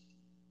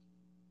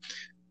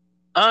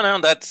 Oh no,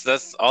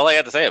 that's all I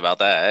had to say about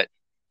that.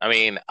 I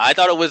mean, I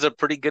thought it was a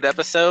pretty good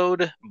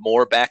episode,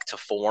 more back to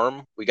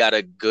form. We got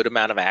a good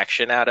amount of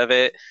action out of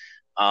it.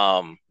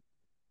 Um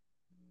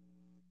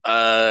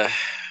uh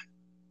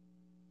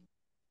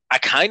I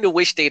kind of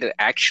wish they'd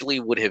actually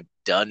would have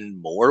done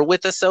more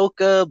with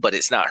Ahsoka, but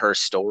it's not her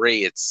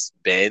story. It's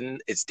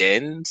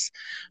Din's.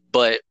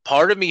 But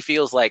part of me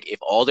feels like if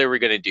all they were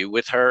going to do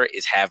with her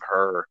is have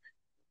her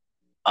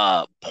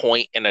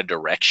point in a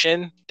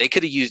direction, they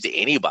could have used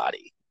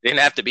anybody. It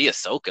didn't have to be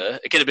Ahsoka.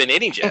 It could have been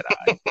any Jedi.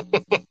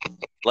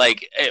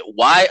 Like,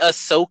 why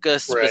Ahsoka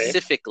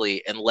specifically,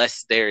 right,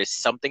 unless there is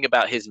something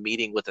about his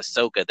meeting with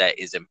Ahsoka that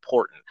is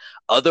important?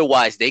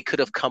 Otherwise, they could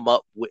have come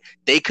up with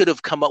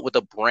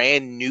a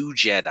brand new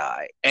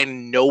Jedi,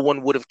 and no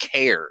one would have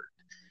cared.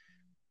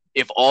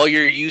 If all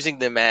you're using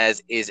them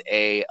as is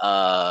a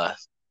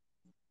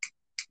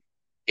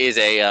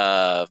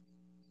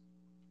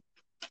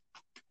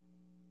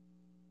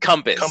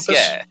compass,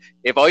 yeah.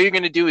 If all you're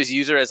going to do is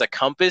use her as a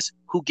compass,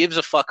 who gives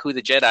a fuck who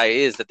the Jedi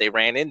is that they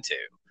ran into?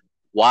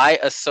 Why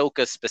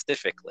Ahsoka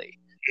specifically?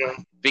 Yeah.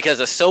 Because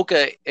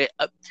Ahsoka,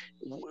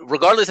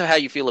 regardless of how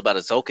you feel about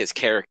Ahsoka's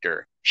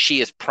character, she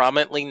is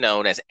prominently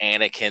known as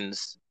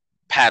Anakin's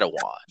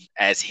Padawan,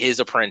 as his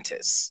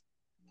apprentice.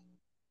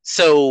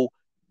 So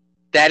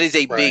that is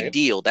a big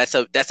deal. That's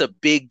a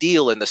big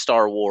deal in the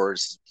Star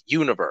Wars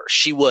universe.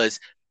 She was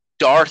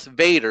Darth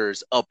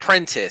Vader's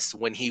apprentice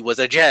when he was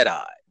a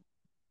Jedi.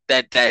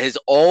 That has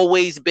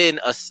always been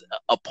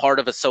a part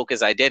of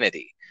Ahsoka's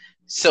identity.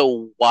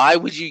 So why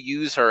would you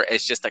use her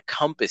as just a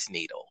compass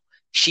needle?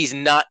 She's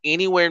not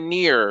anywhere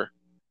near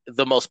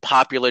the most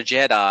popular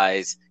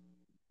Jedis,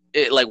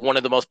 like one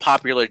of the most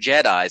popular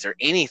Jedis or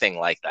anything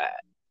like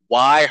that.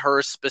 Why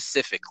her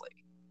specifically?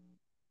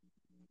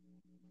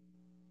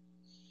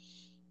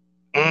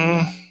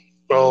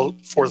 Well,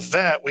 for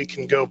that, we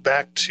can go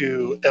back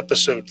to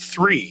episode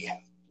 3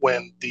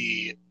 when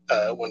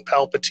when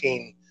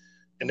Palpatine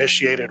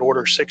initiated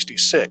Order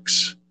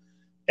 66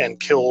 and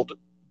killed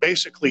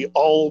basically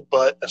all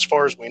but, as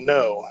far as we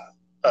know,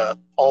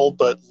 all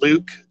but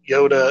Luke,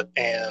 Yoda,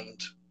 and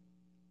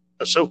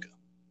Ahsoka.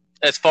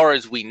 As far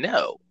as we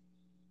know.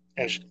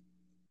 And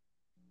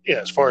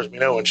as far as we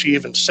know. And she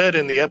even said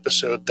in the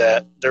episode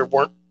that there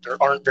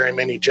aren't very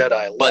many Jedi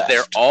left. But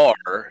there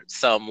are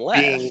some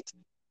left.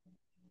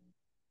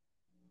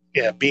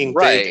 Being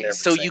right. big and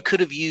so you could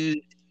have used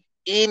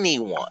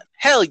anyone.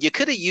 Hell, you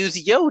could have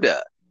used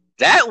Yoda.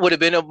 That would have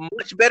been a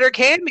much beter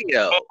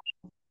cameo.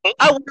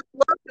 I would have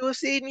loved to have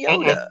seen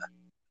Yoda.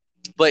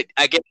 But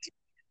I guess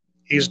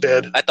he's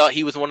dead. I thought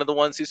he was one of the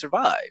ones who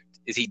survived.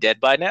 Is he dead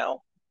by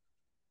now?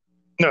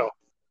 No.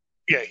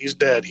 Yeah, he's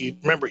dead. He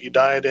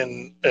died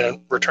in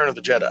Return of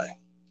the Jedi.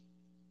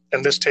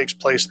 And this takes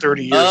place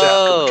 30 years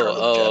after Return of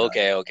the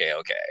Jedi.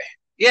 Okay.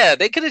 Yeah,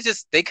 they could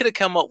have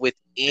come up with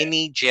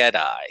any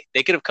Jedi.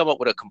 They could have come up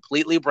with a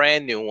completely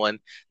brand new one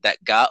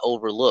that got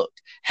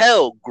overlooked.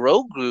 Hell,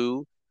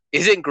 Grogu,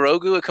 isn't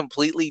Grogu a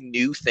completely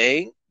new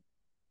thing?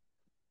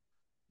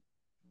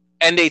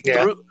 And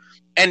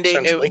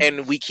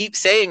and we keep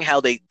saying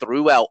how they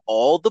threw out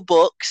all the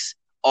books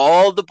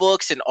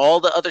and all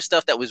the other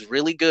stuff that was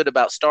really good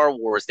about Star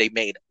Wars. They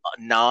made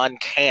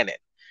non-canon.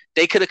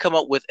 They could have come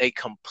up with a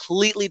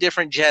completely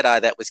different Jedi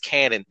that was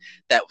canon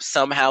that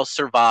somehow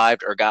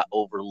survived or got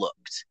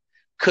overlooked.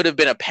 Could have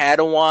been a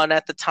Padawan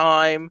at the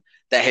time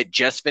that had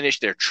just finished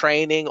their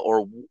training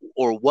or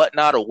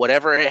whatnot or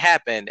whatever had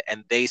happened,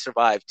 and they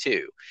survived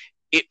too.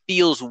 It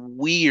feels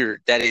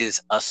weird that it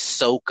is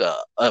Ahsoka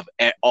of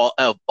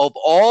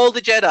all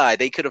the Jedi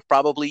they could have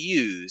probably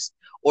used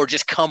or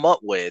just come up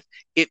with.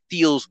 It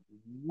feels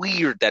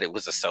weird that it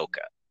was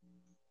Ahsoka.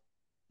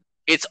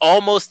 It's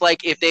almost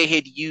like if they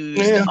had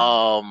used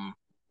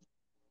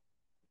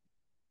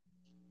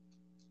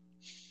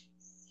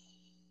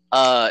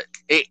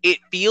it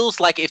feels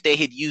like if they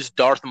had used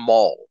Darth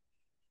Maul.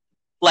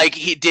 Like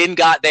Din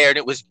got there and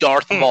it was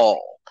Darth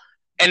Maul.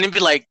 And then be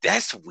like,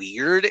 that's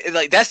weird.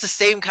 Like that's the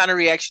same kind of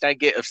reaction I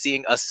get of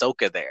seeing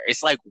Ahsoka there.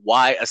 It's like,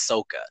 why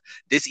Ahsoka?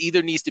 This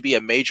either needs to be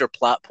a major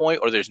plot point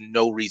or there's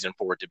no reason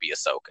for it to be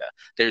Ahsoka.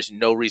 There's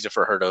no reason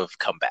for her to have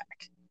come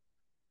back.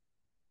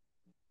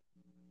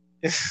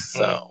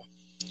 So,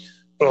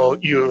 well,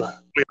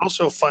 we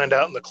also find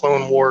out in the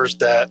Clone Wars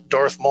that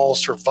Darth Maul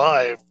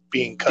survived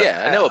being cut.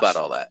 Yeah, I know about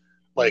all that.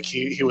 Like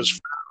he was,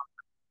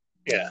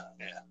 yeah,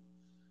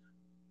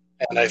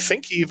 and I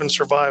think he even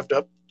survived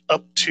up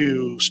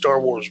to Star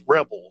Wars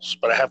Rebels,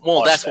 but I haven't.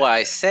 Well, that's why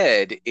I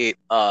said it.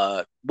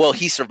 Well,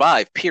 he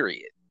survived.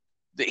 Period.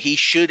 He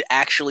should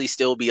actually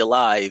still be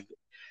alive.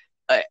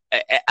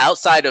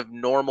 Outside of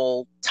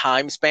normal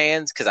time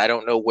spans, because I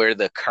don't know where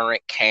the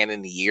current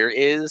canon year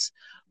is,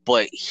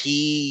 but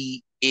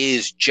he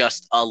is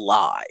just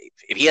alive.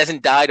 If he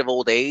hasn't died of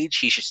old age,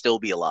 he should still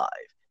be alive.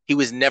 He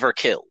was never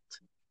killed.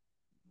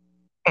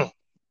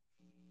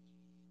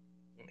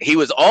 He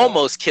was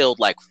almost killed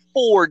like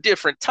 4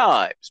 different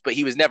times, but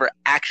he was never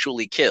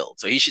actually killed.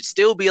 So he should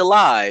still be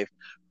alive,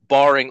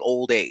 barring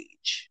old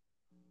age.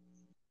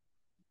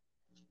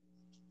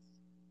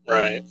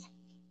 Right.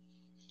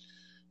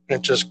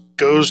 It just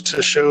goes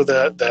to show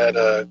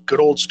that good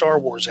old Star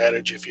Wars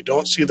adage: if you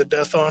don't see the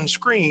death on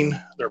screen,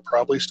 they're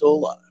probably still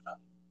alive.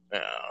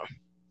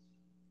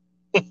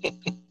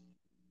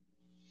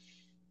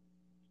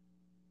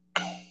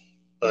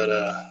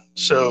 But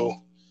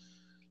so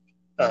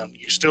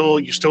you still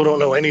don't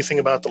know anything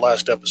about the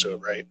last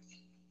episode, right?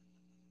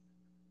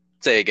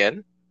 Say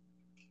again.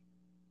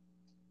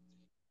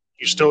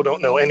 You still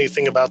don't know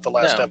anything about the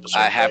last episode.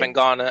 I haven't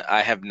gone.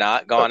 I have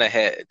not gone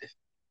ahead.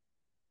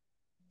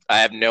 I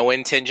have no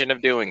intention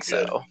of doing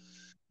so.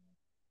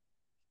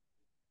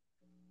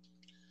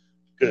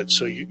 Good.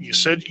 So you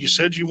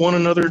said you want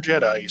another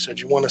Jedi. You said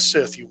you want a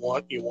Sith. You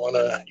want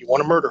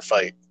a murder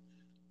fight.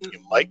 You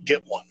might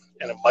get one,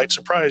 and it might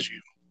surprise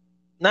you.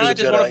 No, I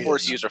just want a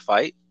Force user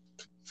fight.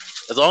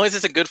 As long as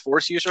it's a good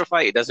Force user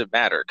fight, it doesn't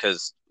matter,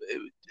 because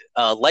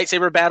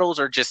lightsaber battles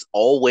are just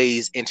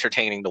always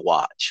entertaining to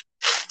watch.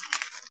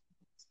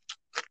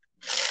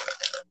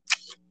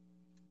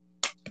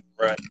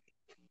 Right.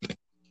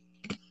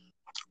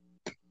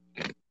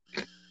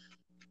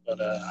 But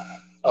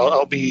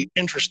I'll be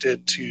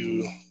interested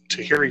to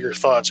hear your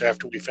thoughts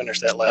after we finish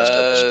that last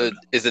episode.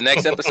 Is the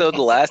next episode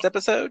the last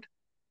episode?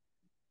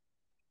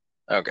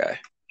 Okay.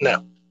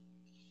 No.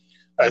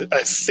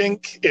 I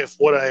think if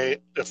what I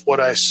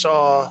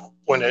saw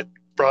when it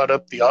brought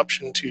up the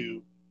option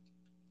to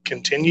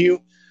continue,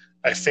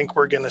 I think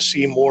we're going to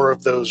see more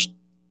of those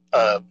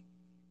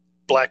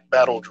black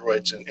battle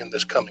droids in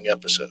this coming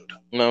episode.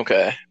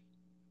 Okay.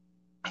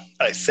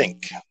 I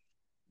think.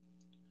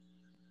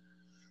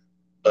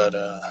 But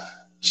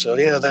so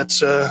yeah,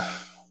 that's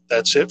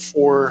it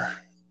for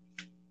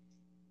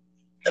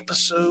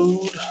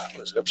episode.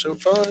 What is it, episode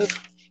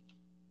 5?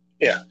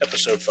 Yeah,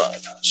 episode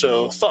 5.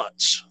 So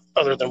thoughts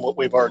other than what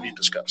we've already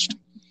discussed?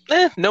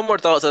 No more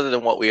thoughts other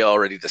than what we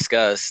already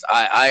discussed.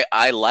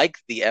 I like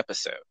the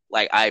episode.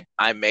 Like I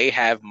may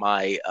have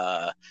my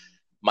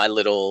my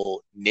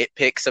little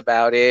nitpicks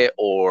about it,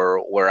 or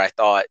where I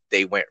thought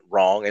they went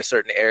wrong in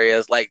certain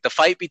areas. Like the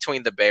fight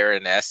between the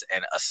Baroness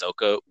and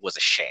Ahsoka was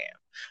a sham.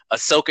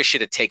 Ahsoka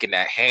should have taken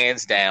that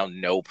hands down,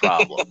 no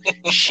problem.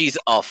 She's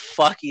a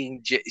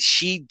fucking...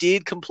 She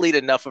did complete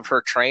enough of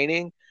her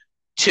training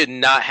to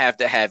not have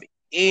to have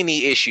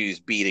any issues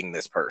beating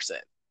this person.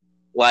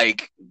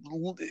 Like,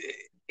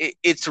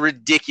 it's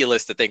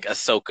ridiculous to think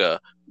Ahsoka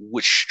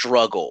would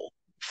struggle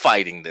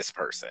fighting this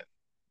person.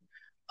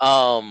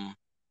 Right.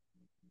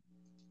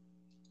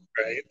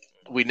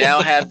 We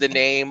now have the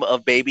name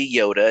of Baby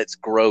Yoda. It's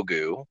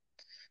Grogu.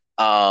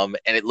 And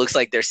it looks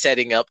like they're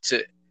setting up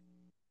to...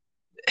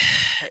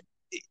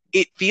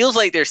 It feels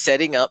like they're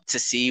setting up to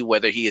see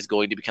whether he is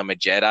going to become a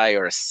Jedi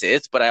or a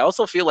Sith, but I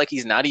also feel like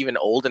he's not even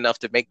old enough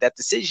to make that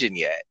decision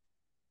yet.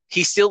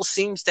 He still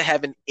seems to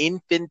have an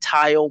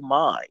infantile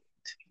mind.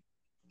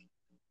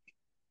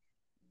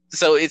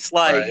 So it's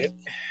like...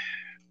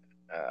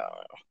 Right.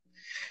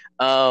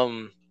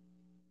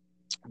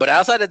 But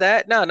outside of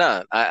that, no.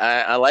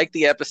 I liked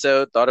the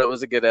episode. Thought it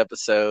was a good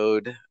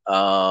episode.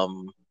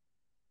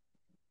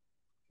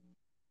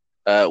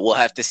 We'll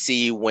have to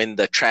see when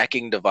the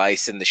tracking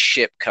device in the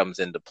ship comes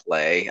into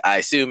play. I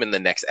assume in the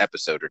next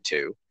episode or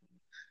two.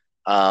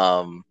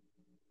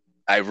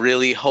 I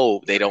really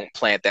hope they don't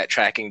plant that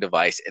tracking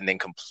device and then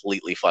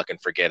completely fucking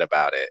forget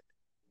about it.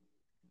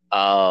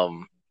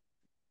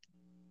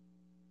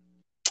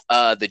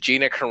 The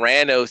Gina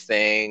Carano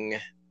thing,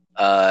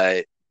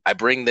 I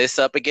bring this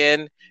up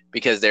again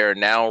because there are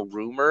now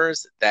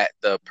rumors that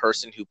the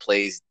person who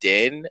plays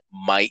Din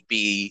might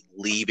be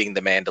leaving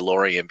The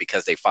Mandalorian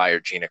because they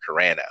fired Gina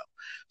Carano.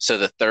 So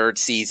the 3rd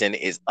season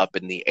is up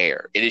in the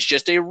air. It is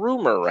just a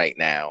rumor right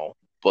now,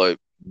 but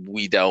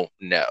we don't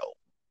know.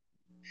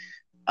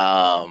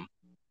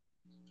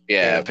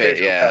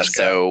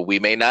 So we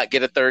may not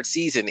get a 3rd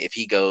season if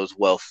he goes,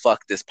 well,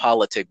 fuck this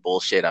politic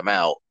bullshit, I'm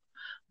out.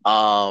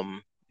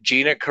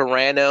 Gina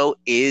Carano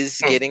is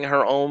getting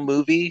her own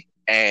movie,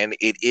 and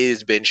it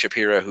is Ben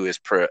Shapiro who is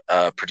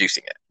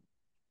producing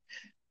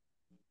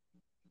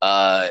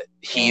it.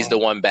 He's the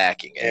one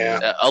backing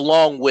it,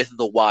 along with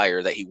The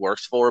Wire that he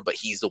works for, but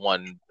he's the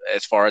one,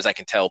 as far as I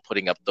can tell,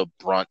 putting up the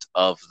brunt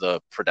of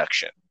the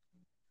production.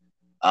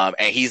 And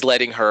he's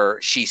letting her...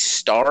 She's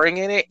starring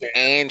in it,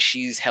 and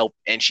she's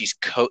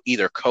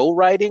either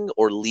co-writing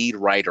or lead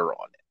writer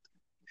on it.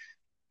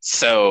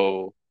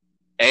 So...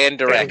 And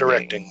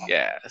directing.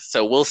 Yeah.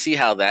 So we'll see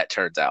how that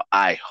turns out.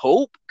 I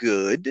hope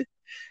good.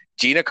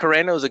 Gina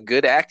Carano is a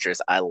good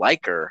actress. I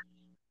like her.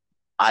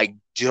 I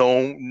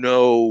don't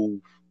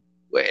know.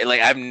 Like,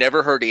 I've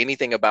never heard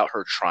anything about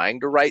her trying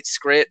to write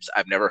scripts.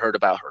 I've never heard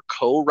about her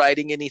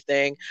co-writing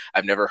anything.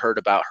 I've never heard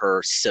about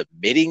her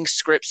submitting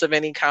scripts of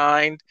any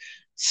kind.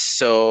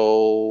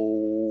 So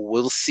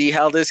we'll see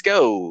how this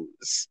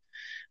goes.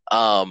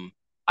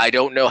 I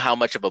don't know how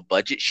much of a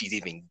budget she's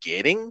even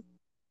getting,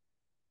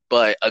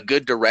 but a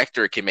good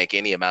director can make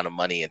any amount of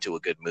money into a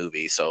good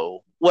movie.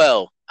 So,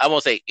 well, I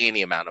won't say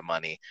any amount of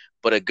money,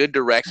 but a good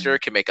director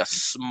can make a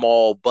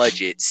small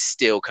budget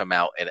still come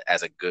out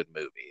as a good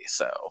movie.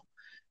 So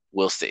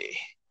we'll see.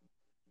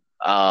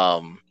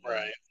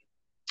 Right.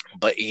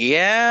 But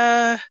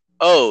yeah.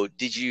 Oh,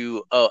 did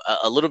you? Oh,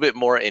 a little bit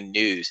more in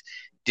news.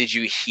 Did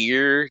you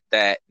hear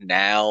that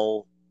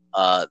now?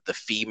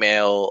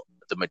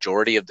 The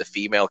majority of the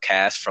female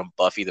cast from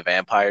Buffy the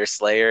Vampire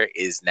Slayer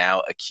is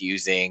now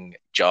accusing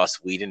Joss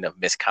Whedon of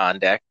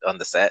misconduct on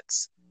the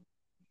sets.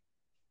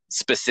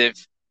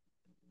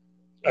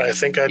 I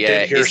think I Yeah,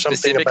 did hear it's something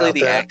specifically about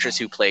the that. actress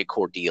who played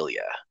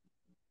Cordelia.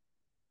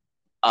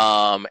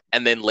 And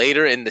then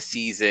later in the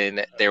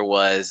season, there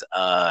was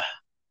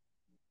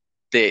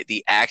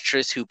the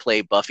actress who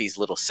played Buffy's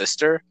little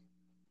sister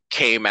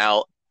came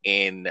out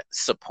in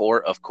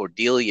support of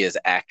Cordelia's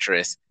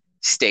actress,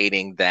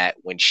 stating that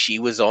when she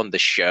was on the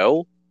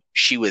show,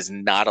 she was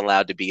not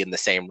allowed to be in the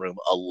same room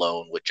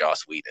alone with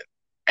Joss Whedon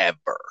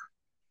ever.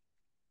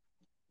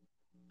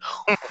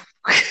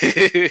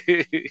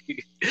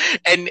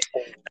 And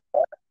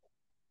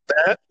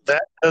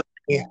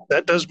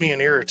that does me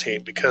an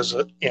irritate because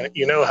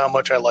you know how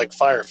much I like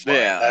Firefly.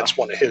 yeah, That's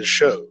one of his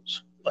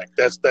shows. Like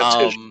that's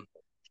his.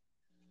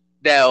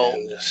 Now,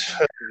 And,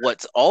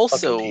 what's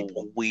also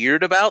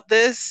weird about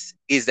this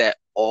is that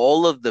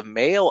all of the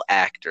male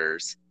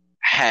actors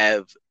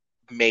have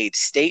made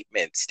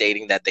statements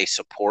stating that they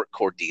support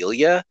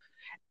Cordelia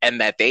and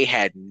that they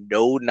had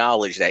no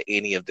knowledge that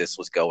any of this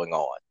was going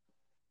on.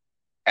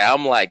 And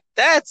I'm like,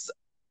 that's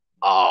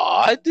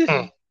odd.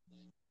 Hmm.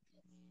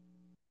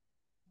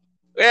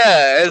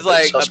 Yeah, it's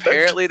like suspect.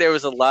 Apparently there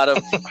was a lot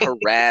of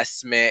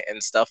harassment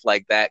and stuff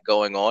like that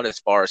going on as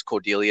far as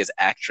Cordelia's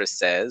actress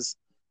says.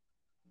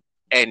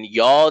 And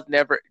y'all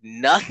never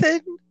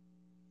nothing.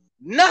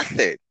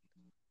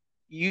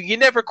 You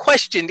never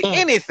questioned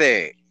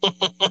anything.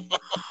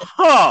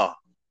 Huh.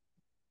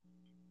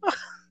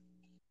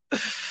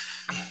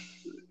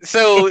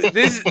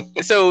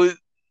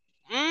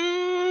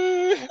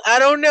 I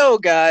don't know,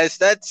 guys.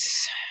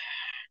 That's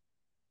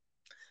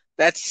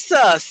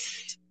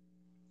sus.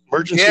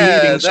 Emergency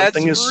meeting.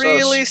 Something is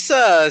really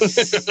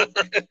sus.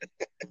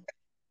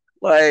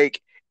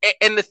 Like,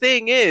 and the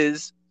thing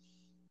is,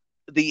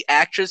 the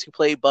actress who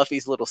played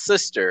Buffy's little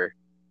sister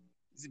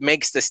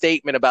makes the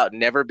statement about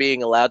never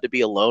being allowed to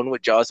be alone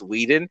with Joss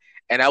Whedon,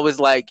 and I was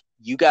like,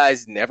 you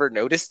guys never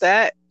noticed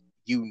that?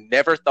 You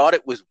never thought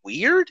it was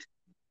weird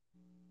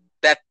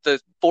that the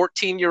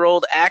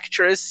 14-year-old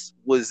actress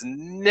was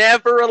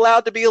never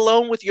allowed to be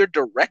alone with your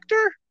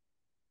director?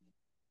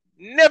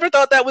 Never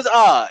thought that was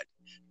odd.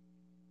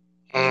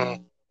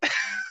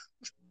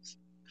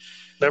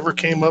 Never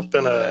came up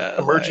in an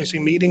emergency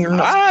meeting or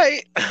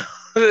nothing.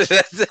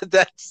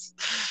 That's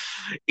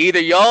either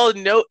y'all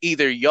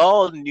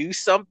knew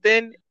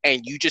something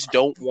and you just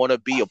don't want to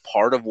be a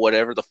part of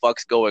whatever the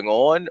fuck's going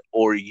on,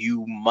 or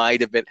you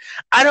might have been,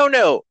 I don't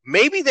know,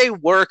 maybe they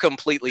were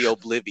completely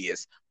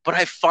oblivious, but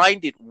I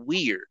find it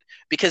weird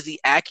because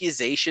the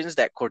accusations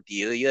that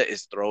Cordelia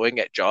is throwing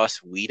at Joss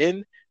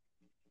Whedon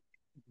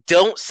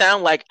don't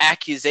sound like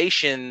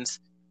accusations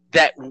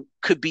that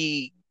could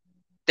be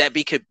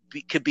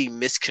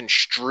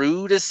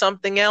misconstrued as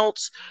something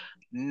else,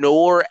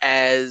 nor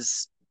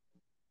as,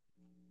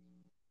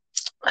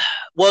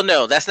 well,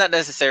 no, that's not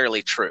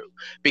necessarily true,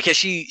 because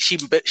she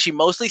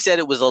mostly said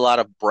it was a lot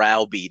of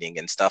browbeating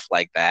and stuff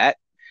like that.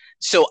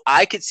 So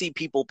I could see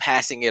people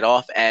passing it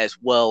off as,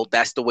 well,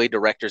 that's the way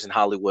directors in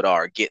Hollywood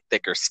are, get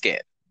thicker skin.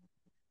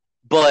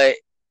 But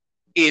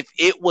if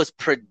it was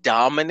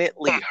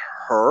predominantly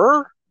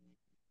her,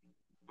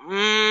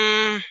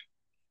 I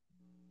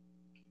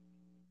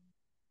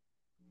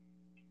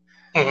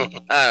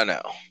don't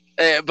know.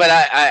 But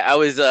I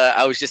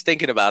was just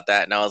thinking about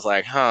that, and I was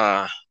like,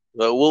 huh.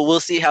 But we'll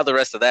see how the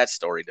rest of that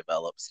story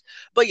develops.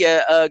 But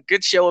yeah,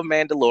 good show of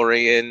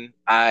Mandalorian.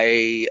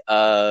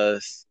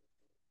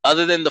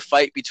 Other than the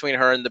fight between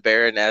her and the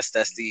Baroness,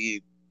 that's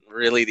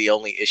really the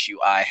only issue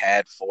I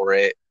had for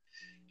it.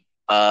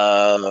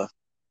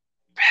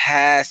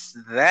 Past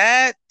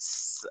that,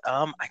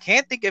 I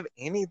can't think of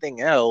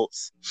anything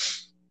else.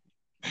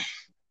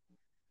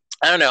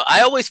 I don't know. I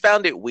always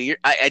found it weird.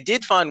 I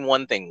did find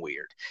one thing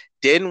weird.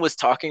 Din was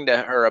talking to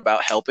her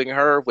about helping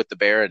her with the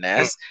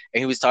Baroness, and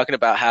he was talking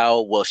about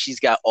how, well, she's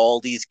got all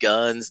these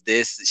guns.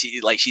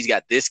 She's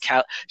got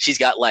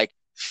like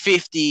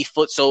 50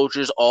 foot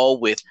soldiers, all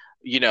with,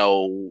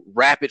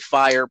 rapid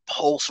fire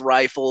pulse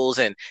rifles,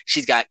 and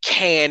she's got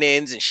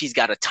cannons, and she's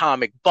got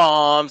atomic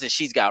bombs, and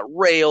she's got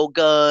rail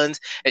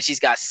guns, and she's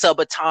got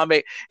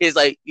subatomic. It's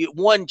like,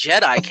 one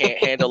Jedi can't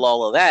handle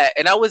all of that.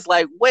 And I was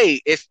like,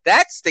 wait, if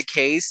that's the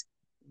case,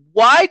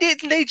 why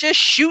didn't they just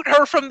shoot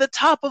her from the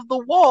top of the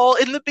wall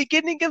in the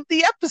beginning of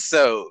the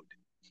episode?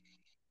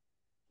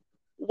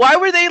 Why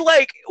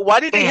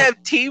did they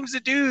have teams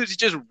of dudes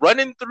just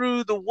running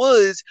through the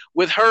woods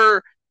with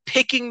her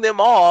picking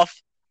them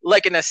off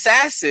like an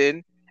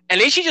assassin,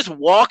 and then she just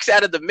walks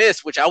out of the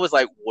mist, which I was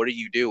like, what are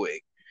you doing?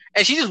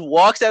 And she just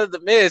walks out of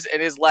the mist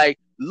and is like,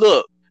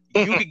 look,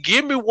 you can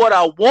give me what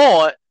I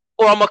want,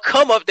 or I'm gonna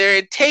come up there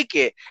and take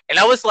it. And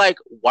I was like,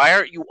 why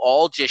aren't you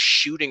all just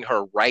shooting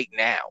her right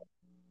now?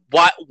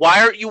 Why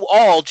aren't you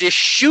all just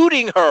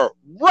shooting her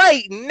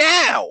right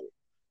now?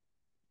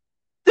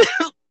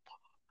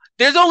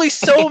 There's only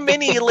so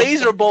many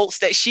laser bolts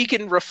that she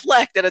can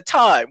reflect at a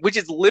time, which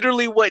is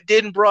literally what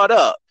Din brought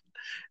up.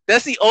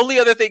 That's the only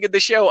other thing in the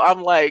show.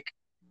 I'm like,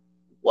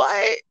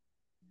 why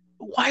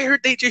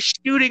aren't they just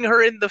shooting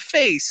her in the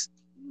face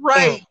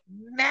right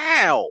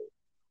now?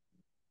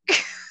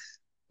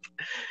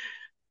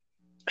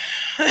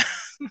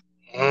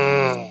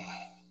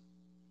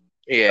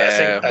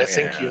 Yeah, I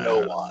think you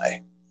know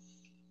why.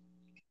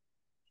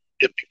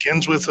 It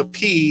begins with a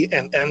P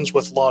and ends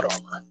with lot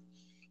armor.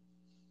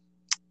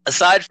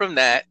 Aside from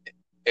that,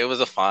 it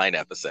was a fine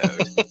episode.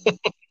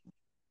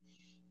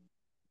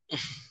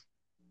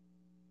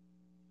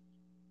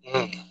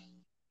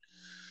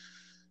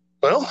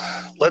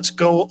 Well, let's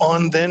go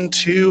on then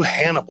to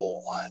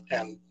Hannibal.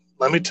 And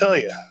let me tell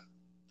you,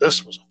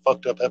 this was a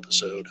fucked up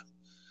episode.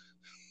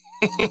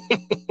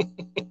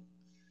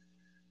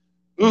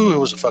 Ooh, it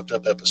was a fucked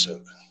up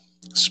episode.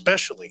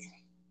 Especially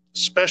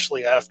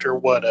after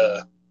what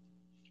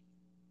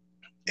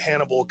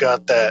Hannibal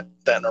got that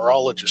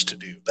neurologist to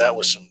do. That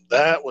was some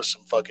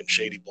fucking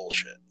shady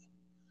bullshit.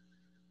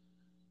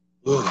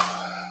 Ooh.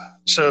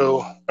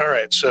 So, all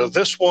right. So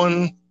this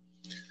one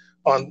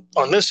on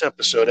this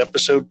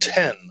episode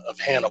 10 of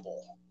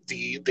Hannibal,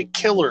 the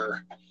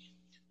killer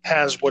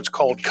has what's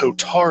called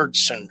Cotard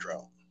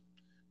syndrome,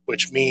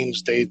 which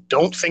means they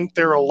don't think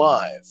they're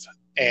alive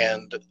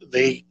and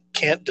they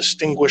can't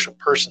distinguish a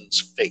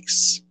person's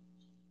face.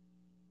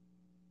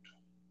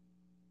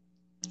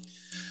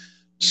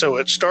 So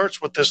it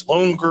starts with this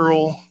lone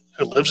girl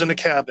who lives in a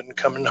cabin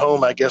coming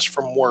home, I guess,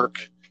 from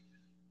work,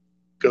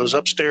 goes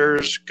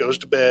upstairs, goes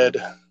to bed,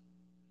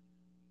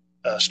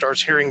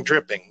 starts hearing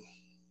dripping.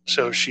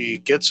 So she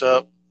gets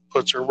up,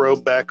 puts her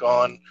robe back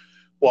on,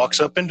 walks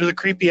up into the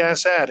creepy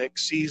ass attic,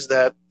 sees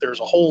that there's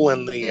a hole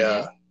in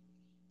the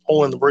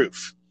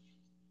roof.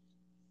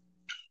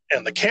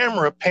 And the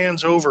camera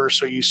pans over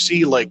so you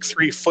see like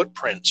 3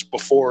 footprints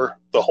before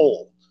the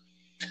hole.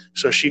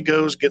 So she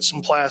goes, gets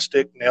some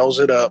plastic, nails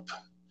it up,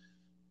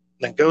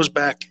 then goes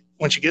back.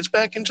 When she gets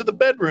back into the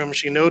bedroom,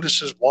 she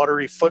notices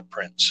watery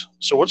footprints.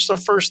 So what's the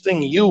first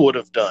thing you would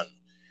have done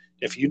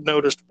if you'd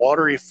noticed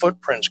watery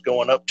footprints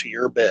going up to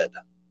your bed?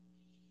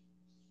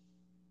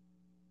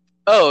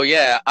 Oh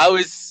yeah,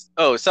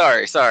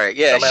 sorry.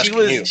 Yeah,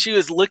 she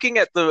was looking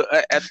at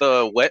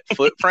the wet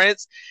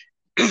footprints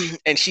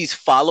and she's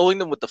following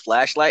them with the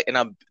flashlight, and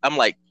I'm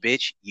like,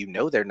 bitch, you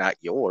know they're not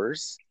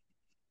yours.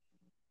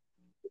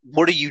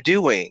 What are you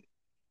doing?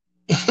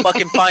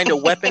 Fucking find a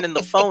weapon in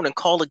the phone and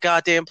call the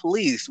goddamn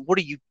police. What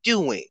are you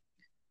doing?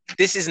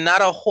 This is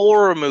not a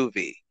horror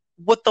movie.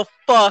 What the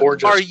fuck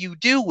are you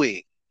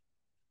doing?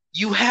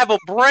 You have a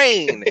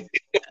brain.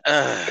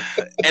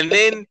 And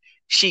then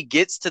she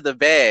gets to the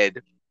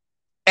bed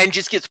and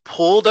just gets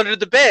pulled under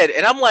the bed.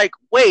 And I'm like,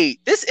 wait,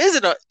 this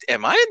isn't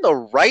am I in the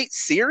right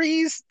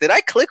series? Did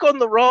I click on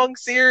the wrong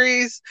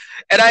series?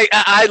 And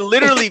I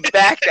literally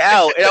backed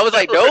out. And I was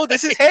like, no,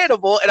 this is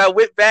Hannibal. And I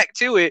went back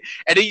to it.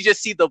 And then you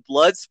just see the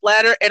blood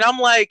splatter. And I'm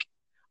like,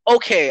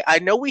 okay, I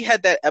know we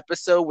had that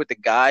episode with the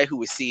guy who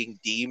was seeing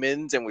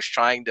demons and was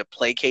trying to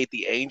placate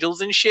the angels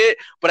and shit.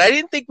 But I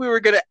didn't think we were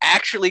going to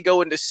actually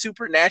go into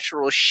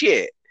supernatural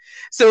shit.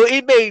 So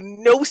it made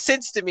no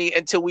sense to me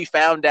until we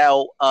found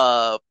out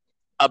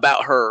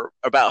about her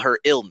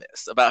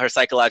illness, about her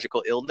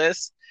psychological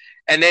illness.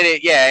 And then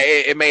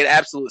it made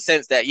absolute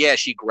sense that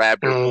she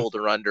grabbed her, pulled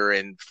her under,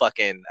 and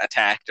fucking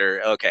attacked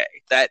her. Okay.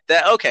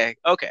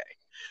 Okay.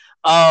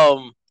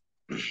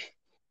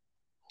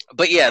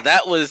 But yeah,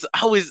 I was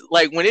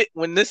like,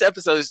 when this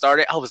episode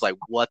started, I was like,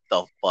 what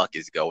the fuck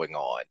is going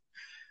on?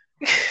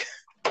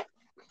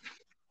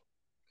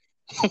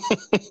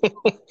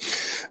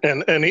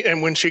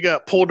 and when she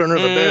got pulled under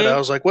the bed, I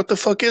was like, what the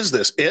fuck is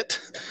this? It?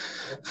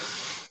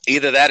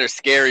 Either that or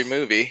Scary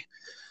Movie.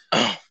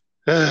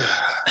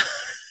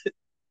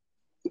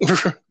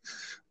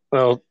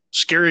 Well,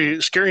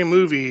 scary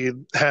Movie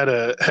had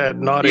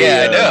not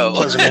a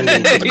pleasant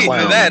ending for the clown.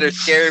 Either that or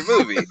Scary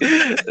Movie.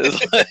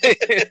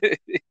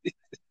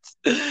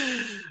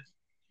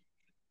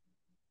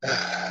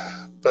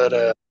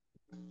 But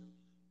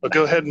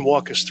go ahead and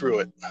walk us through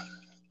it,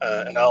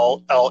 and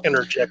I'll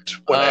interject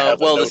when I have.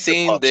 Well, the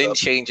scene then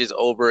changes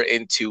over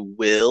into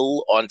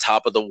Will on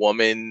top of the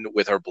woman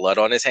with her blood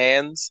on his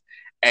hands,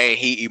 and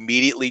he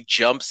immediately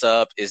jumps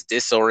up, is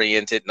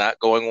disoriented, not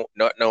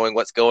knowing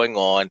what's going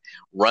on,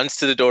 runs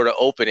to the door to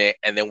open it,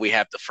 and then we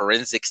have the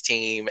forensics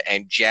team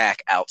and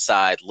Jack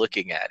outside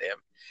looking at him.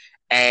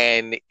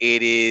 And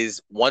it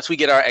is, once we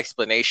get our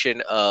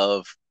explanation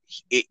of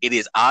it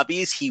is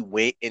obvious he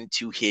went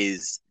into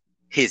his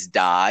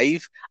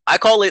dive. I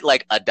call it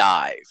like a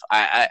dive.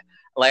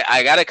 like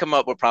I gotta come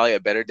up with probably a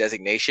better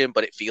designation,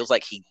 but it feels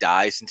like he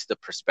dives into the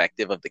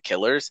perspective of the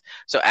killers.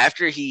 So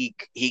after he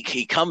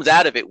comes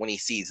out of it when he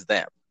sees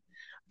them,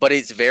 but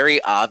it's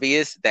very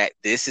obvious that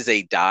this is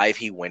a dive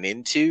he went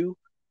into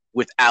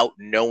without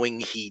knowing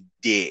he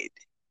did,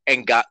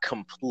 and got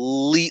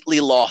completely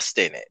lost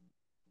in it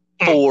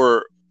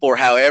for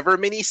however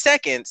many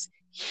seconds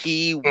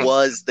he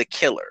was the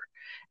killer.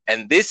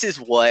 And this is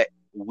what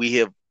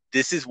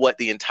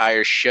the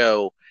entire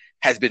show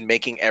has been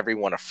making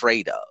everyone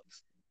afraid of.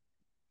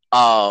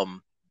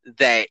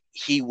 That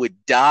he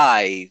would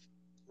dive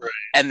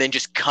and then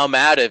just come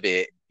out of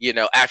it,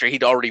 after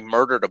he'd already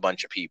murdered a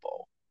bunch of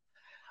people.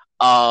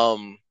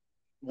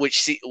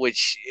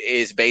 Which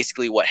is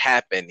basically what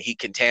happened. He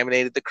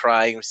contaminated the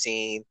crime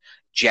scene.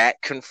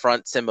 Jack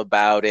confronts him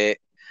about it.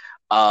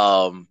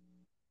 But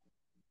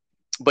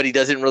he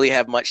doesn't really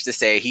have much to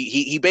say.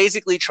 He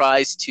basically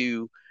tries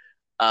to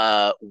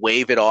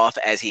wave it off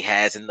as he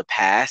has in the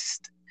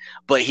past,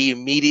 but he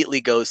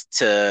immediately goes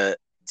to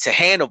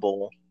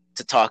Hannibal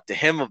to talk to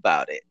him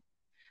about it.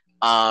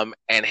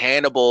 And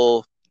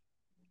Hannibal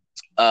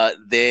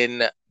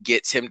then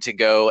gets him to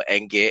go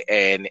and get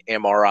an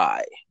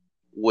MRI,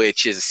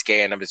 which is a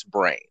scan of his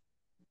brain.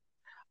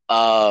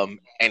 And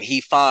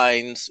he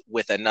finds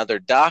with another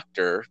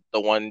doctor,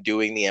 the one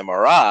doing the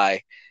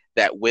MRI,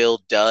 that Will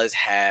does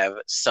have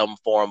some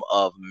form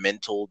of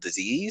mental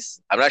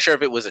disease. I'm not sure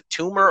if it was a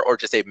tumor or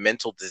just a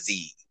mental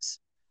disease.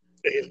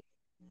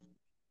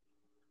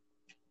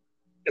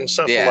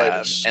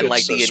 Encephalitis. Yeah, and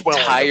like the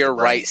entire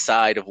right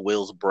side of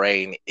Will's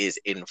brain is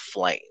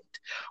inflamed,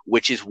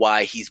 which is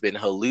why he's been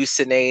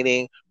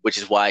hallucinating, which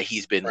is why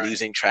he's been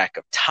losing track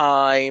of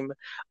time.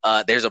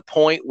 There's a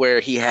point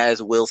where he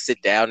has Will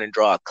sit down and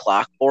draw a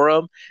clock for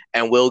him,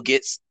 and Will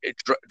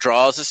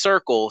draws a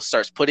circle,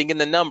 starts putting in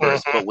the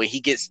numbers, but when he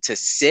gets to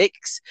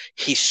 6,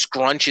 he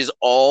scrunches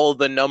all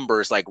the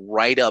numbers like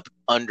right up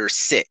under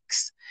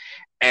 6.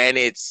 And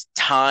it's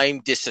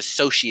time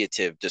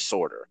dissociative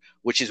disorder,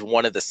 which is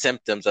one of the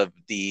symptoms of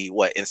the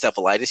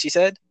encephalitis, you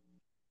said?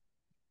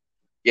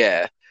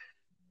 Yeah.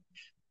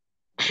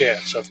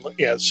 Yeah.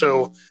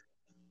 So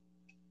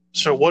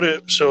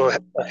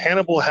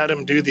Hannibal had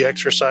him do the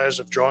exercise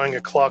of drawing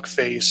a clock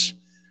face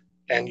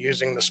and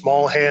using the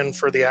small hand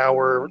for the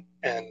hour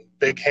and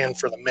big hand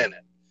for the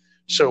minute.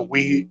 So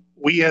we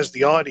as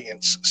the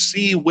audience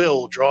see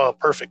Will draw a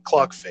perfect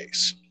clock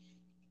face.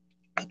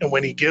 And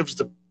when he gives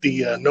the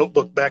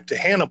notebook back to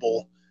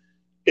Hannibal,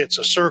 it's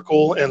a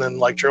circle, and then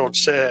like Gerald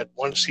said,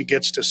 once he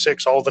gets to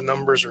 6, all the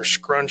numbers are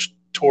scrunched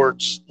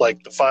towards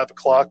like the 5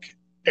 o'clock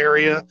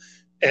area,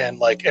 and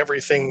like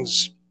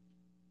everything's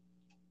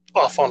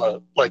off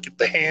on like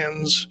the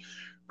hands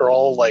are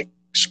all like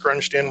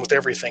scrunched in with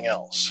everything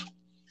else.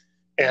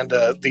 And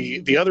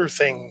the other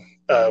thing,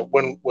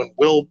 when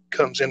Will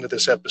comes into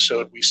this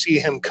episode, we see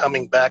him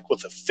coming back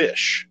with a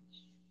fish,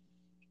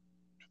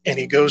 and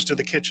he goes to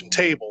the kitchen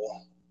table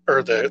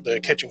or the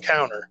kitchen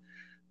counter,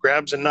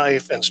 grabs a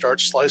knife and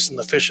starts slicing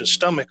the fish's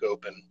stomach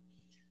open.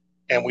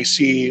 And we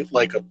see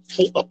like a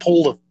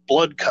pool of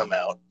blood come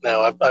out.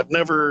 Now, I've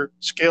never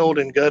scaled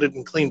and gutted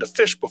and cleaned a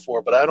fish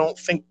before, but I don't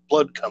think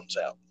blood comes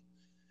out.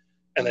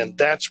 And then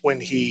that's when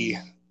the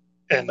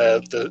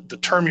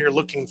term you're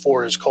looking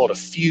for is called a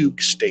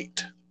fugue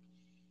state,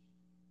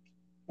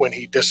 when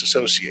he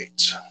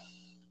disassociates.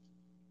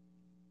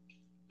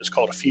 It's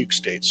called a fugue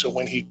state. So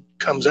when he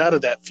comes out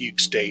of that fugue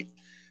state,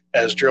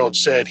 as Gerald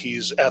said,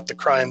 he's at the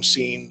crime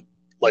scene,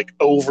 like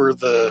over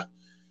the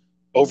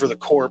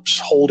corpse,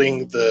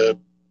 holding the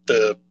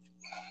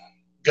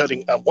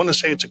gutting. I want to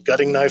say it's a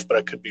gutting knife, but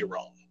I could be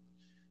wrong.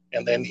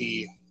 And then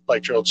he,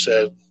 like Gerald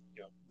said,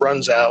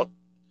 runs out,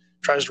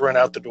 tries to run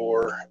out the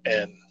door,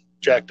 and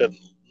Jack does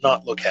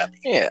not look happy.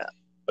 Yeah.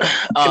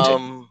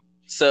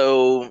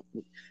 So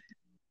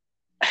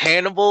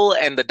Hannibal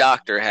and the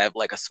doctor have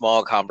like a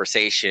small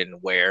conversation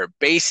where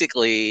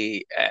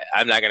basically,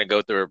 I'm not going to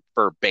go through it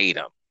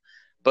verbatim,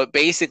 but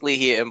basically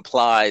he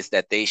implies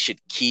that they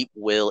should keep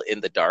Will in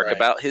the dark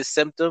about his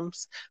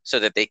symptoms so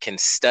that they can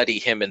study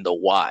him in the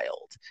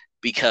wild,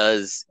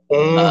 because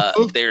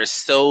there's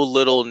so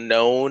little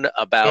known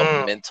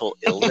about mental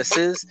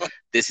illnesses.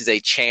 This is a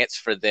chance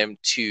for them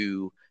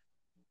to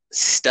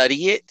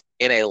study it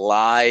in a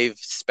live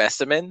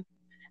specimen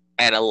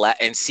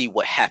and see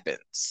what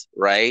happens,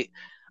 right?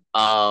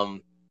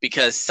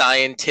 Because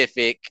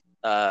scientific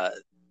what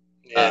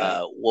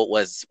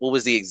was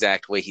the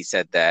exact way he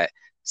said that?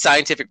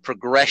 Scientific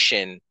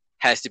progression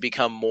has to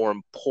become more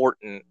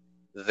important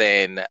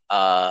than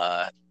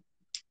the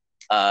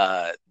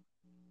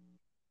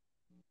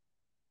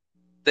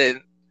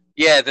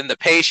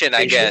patient,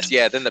 I guess.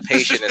 Yeah, than the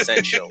patient,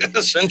 essentially.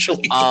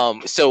 Essentially.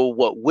 So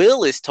what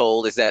Will is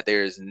told is that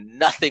there's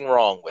nothing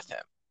wrong with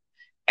him.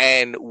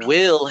 And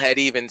Will had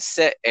even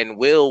said,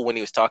 when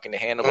he was talking to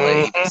Hannibal,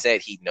 had even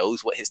said he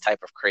knows what his type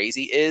of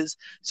crazy is.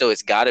 So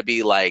it's got to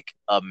be like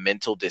a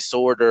mental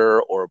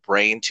disorder or a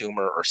brain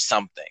tumor or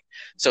something.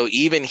 So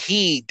even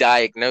he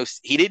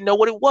didn't know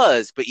what it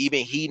was, but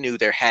even he knew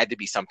there had to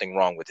be something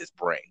wrong with his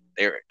brain.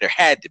 There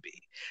had to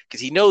be.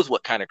 because he knows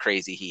what kind of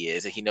crazy he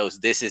is, and he knows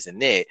this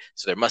isn't it,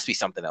 so there must be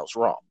something else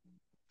wrong.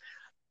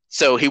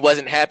 So he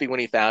wasn't happy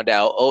when he found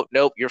out, oh,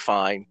 nope, you're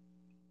fine.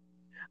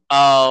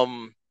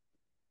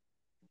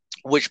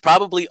 Which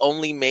probably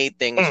only made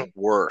things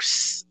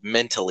worse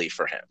mentally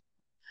for him.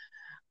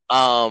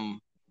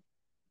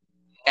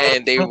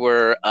 And they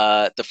were,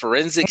 the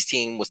forensics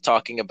team was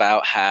talking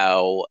about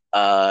how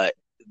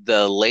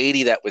the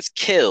lady that was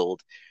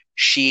killed,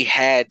 she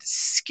had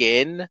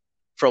skin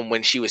from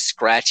when she was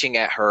scratching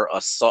at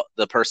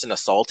the person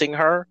assaulting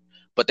her,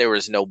 but there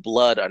was no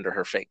blood under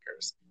her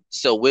fingers.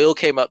 So Will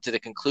came up to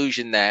the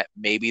conclusion that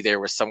maybe there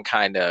was some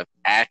kind of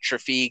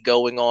atrophy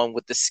going on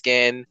with the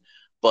skin,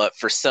 but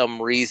for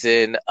some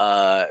reason,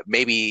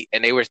 maybe,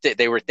 and they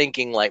were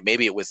thinking like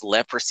maybe it was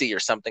leprosy or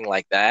something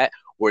like that,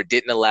 where it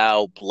didn't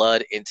allow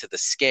blood into the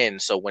skin.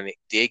 So when it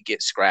did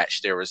get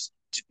scratched, there was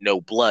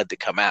no blood to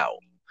come out.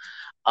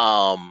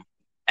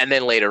 And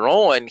then later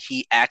on,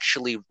 he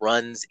actually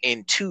runs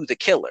into the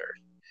killer,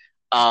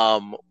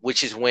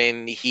 which is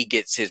when he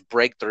gets his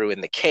breakthrough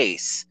in the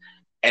case.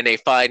 And they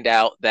find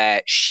out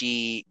that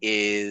she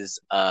is,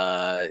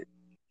 I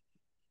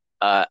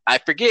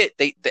forget,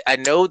 I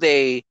know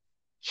they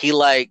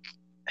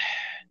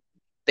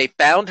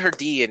found her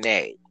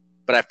DNA,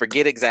 but I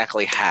forget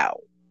exactly how.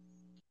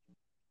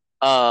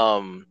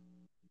 But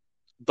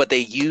they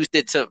used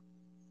it to,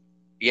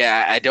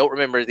 I don't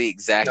remember the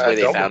exact way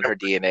they found her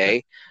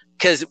DNA.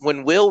 Because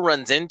when Will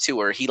runs into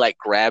her, he like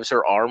grabs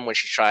her arm when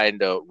she's trying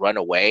to run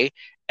away,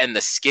 and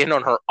the skin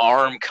on her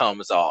arm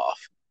comes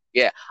off.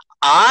 Yeah.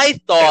 I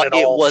thought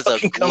it was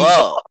a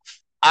glove.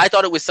 I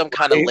thought it was some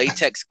kind of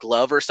latex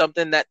glove or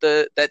something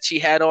that she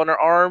had on her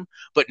arm,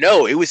 but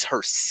no, it was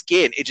her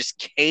skin. It just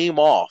came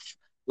off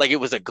like it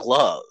was a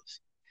glove.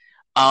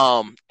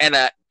 And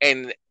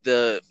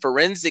the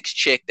forensics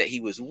chick that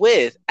he was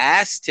with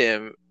asked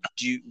him,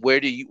 where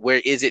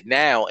is it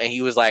now? And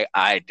he was like,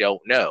 I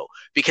don't know,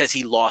 because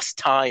he lost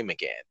time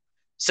again,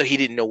 so he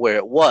didn't know where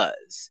it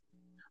was.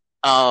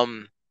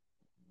 And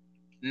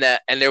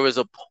there was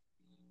a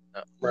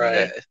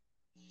right.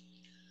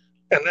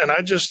 And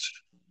I just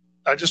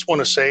want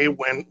to say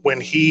when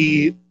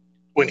he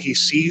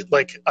see,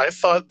 like, I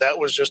thought that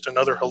was just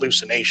another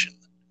hallucination,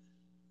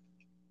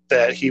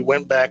 that he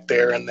went back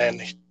there and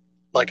then,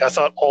 like, I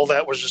thought all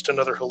that was just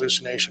another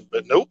hallucination,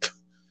 but nope,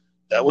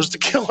 that was the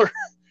killer.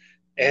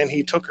 And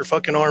he took her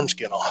fucking arm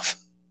skin off.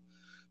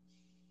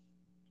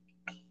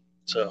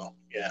 So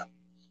yeah,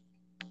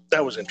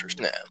 that was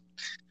interesting.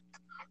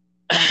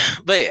 Yeah.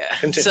 But yeah,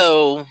 continue.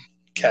 So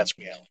cat's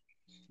meow.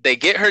 They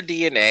get her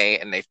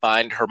DNA and they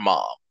find her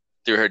mom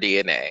through her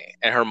DNA.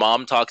 And her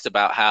mom talks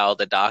about how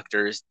the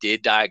doctors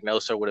did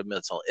diagnose her with a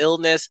mental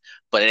illness,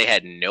 but they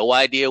had no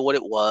idea what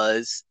it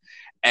was.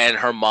 And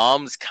her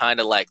mom's kind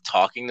of like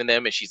talking to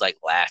them, and she's like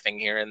laughing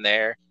here and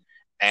there.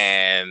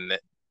 And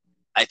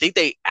I think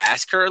they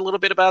ask her a little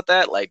bit about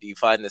that. Like, do you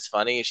find this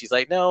funny? And she's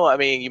like, no, I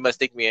mean, you must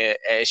think me.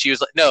 And she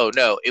was like, no,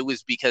 it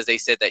was because they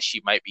said that she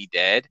might be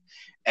dead.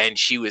 And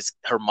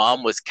her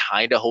mom was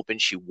kind of hoping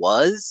she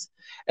was.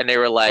 And they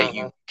were like,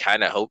 you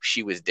kind of hope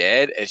she was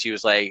dead? And she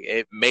was like,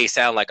 it may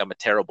sound like I'm a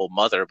terrible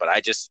mother, but I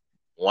just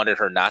wanted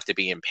her not to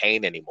be in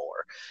pain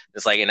anymore.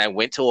 It's like, and I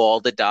went to all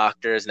the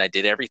doctors and I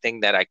did everything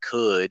that I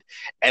could.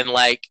 And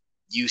like,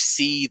 you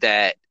see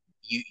that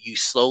you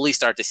slowly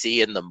start to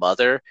see in the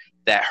mother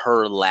that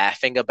her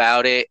laughing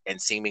about it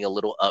and seeming a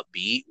little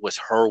upbeat was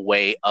her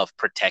way of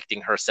protecting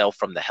herself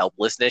from the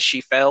helplessness she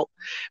felt.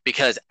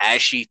 Because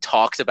as she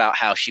talks about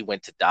how she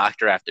went to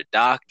doctor after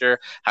doctor,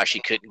 how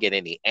she couldn't get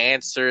any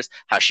answers,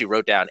 how she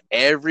wrote down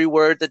every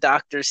word the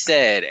doctor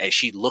said, and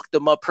she looked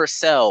them up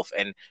herself,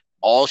 and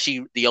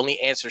the only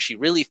answer she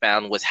really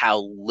found was how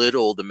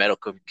little the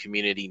medical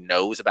community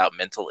knows about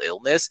mental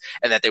illness,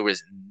 and that there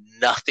was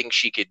nothing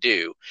she could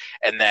do,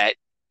 and that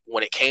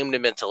when it came to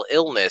mental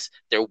illness,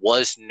 there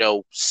was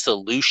no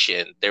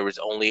solution. There was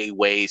only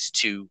ways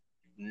to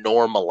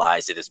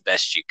normalize it as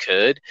best you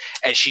could.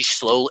 And she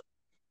slowly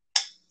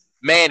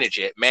manage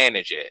it.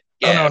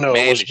 Yeah, no.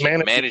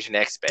 Managing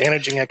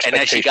expectations. And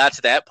as she got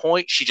to that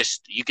point,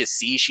 you could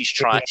see she's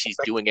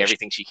doing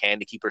everything she can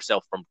to keep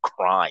herself from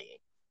crying.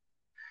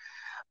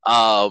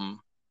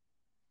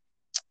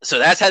 So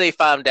that's how they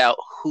found out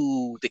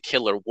who the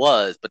killer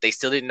was, but they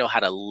still didn't know how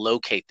to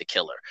locate the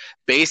killer.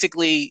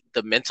 Basically,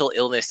 the mental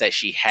illness that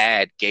she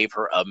had gave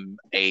her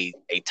a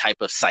type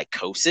of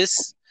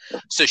psychosis.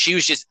 So she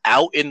was just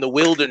out in the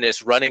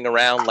wilderness running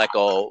around like a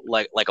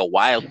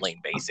wildling,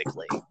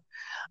 basically.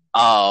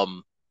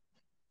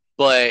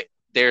 But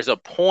there's a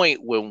point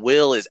when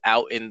Will is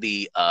out in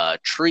the out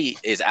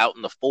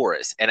in the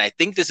forest. And I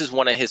think this is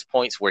one of his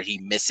points where he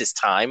misses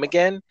time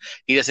again.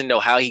 He doesn't know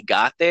how he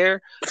got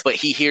there, but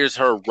he hears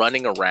her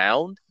running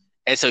around.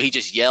 And so he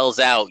just yells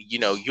out,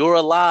 you're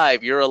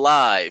alive,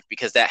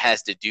 because that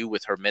has to do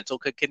with her mental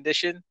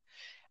condition.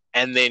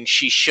 And then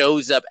she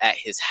shows up at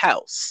his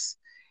house.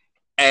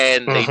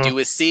 And they do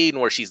a scene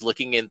where she's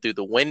looking in through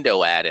the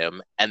window at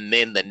him. And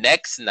then the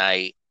next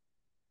night,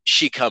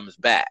 she comes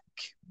back.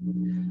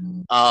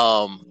 And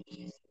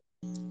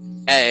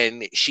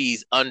and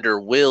she's under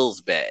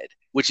Will's bed,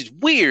 which is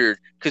weird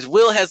because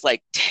Will has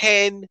like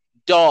 10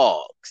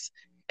 dogs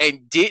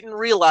and didn't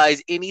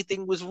realize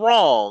anything was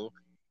wrong.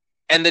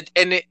 And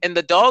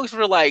the dogs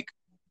were like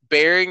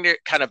baring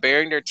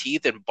their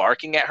teeth and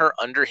barking at her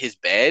under his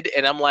bed.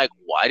 And I'm like,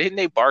 why didn't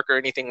they bark or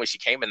anything when she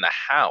came in the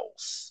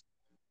house?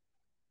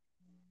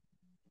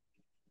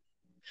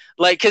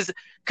 Like, because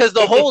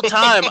the whole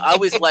time I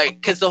was like,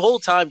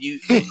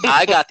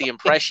 I got the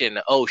impression,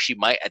 oh, she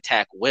might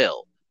attack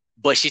Will,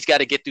 but she's got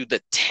to get through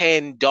the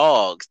 10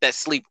 dogs that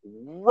sleep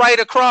right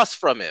across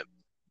from him.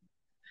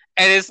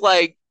 And it's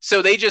like,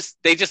 so they just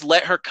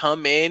let her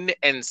come in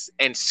and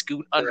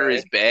scoot under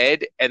his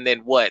bed. And then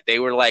what? They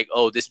were like,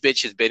 oh, this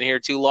bitch has been here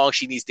too long.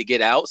 She needs to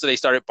get out. So they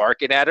started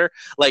barking at her.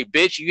 Like,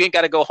 bitch, you ain't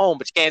got to go home,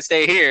 but you can't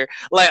stay here.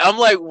 Like, I'm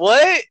like,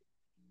 what?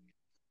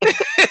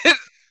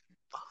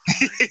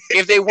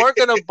 If they weren't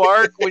going to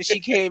bark when she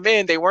came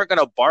in, they weren't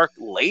going to bark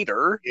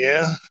later.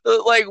 Yeah.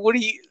 Like, what do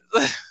you...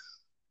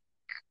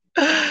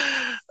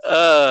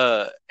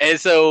 and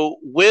so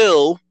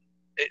Will...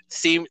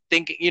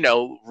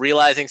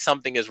 realizing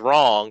something is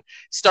wrong,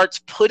 starts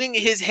putting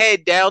his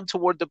head down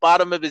toward the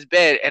bottom of his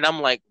bed. And I'm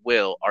like,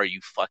 Will, are you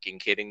fucking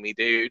kidding me,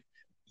 dude?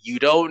 You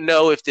don't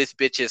know if this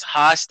bitch is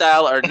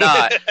hostile or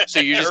not. So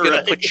you're just going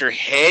to put your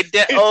head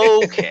down?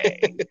 Okay.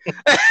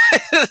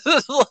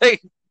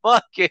 Like,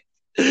 fuck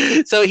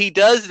it. So he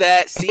does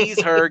that,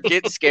 sees her,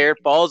 gets scared,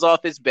 falls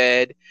off his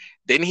bed.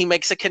 Then he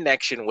makes a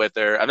connection with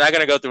her. I'm not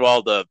going to go through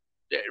all the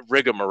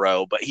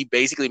rigmarole, but he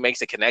basically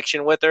makes a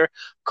connection with her,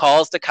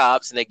 calls the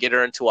cops, and they get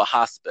her into a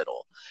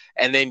hospital.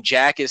 And then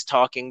Jack is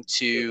talking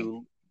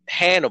to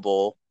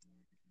Hannibal,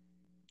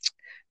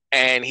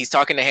 and he's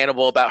talking to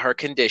Hannibal about her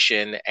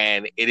condition,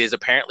 and it is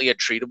apparently a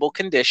treatable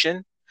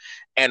condition,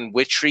 and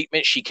with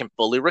treatment she can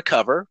fully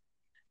recover.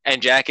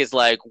 And Jack is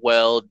like,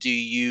 well, do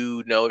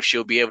you know if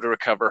she'll be able to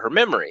recover her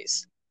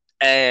memories?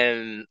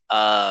 And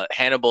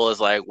Hannibal is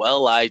like,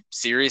 well, I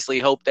seriously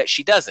hope that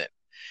she doesn't.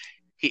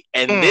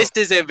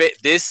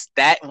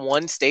 That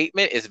one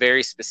statement is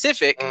very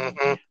specific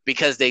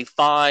because they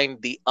find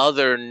the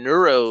other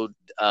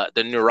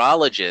the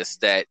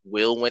neurologist that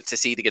Will went to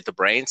see to get the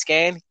brain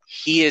scan.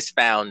 He is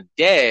found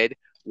dead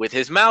with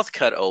his mouth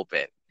cut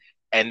open,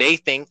 and they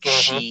think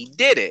she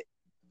did it.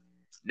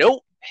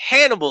 Nope,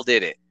 Hannibal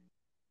did it,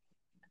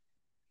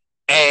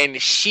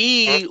 and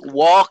she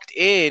walked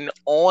in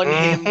on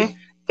him.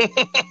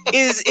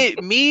 Is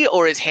it me,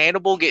 or is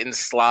Hannibal getting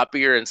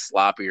sloppier and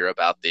sloppier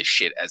about this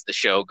shit as the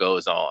show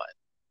goes on?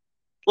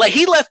 Like,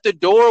 he left the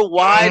door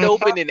wide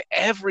open and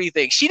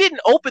everything. She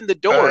didn't open the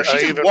door. She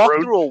just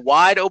walked through a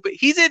wide open.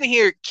 He's in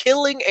here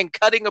killing and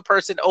cutting a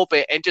person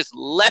open and just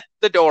left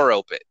the door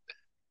open.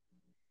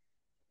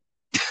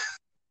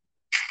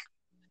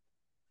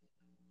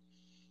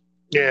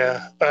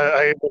 Yeah,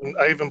 I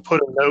even put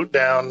a note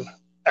down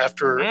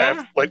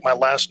after like my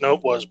last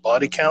note was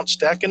body count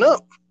stacking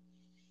up.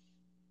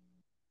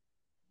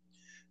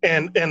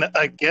 And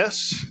I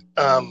guess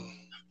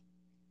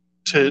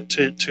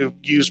to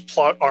use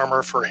plot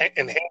armor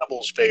in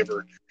Hannibal's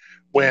favor,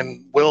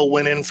 when Will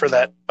went in for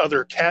that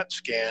other CAT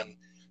scan,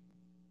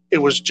 it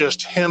was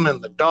just him and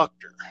the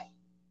doctor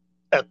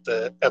at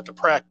the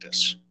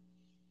practice.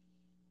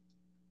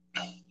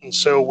 And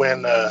so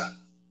when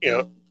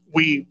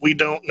we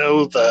don't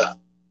know the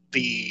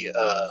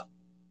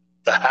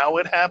how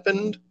it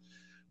happened,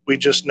 we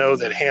just know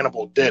that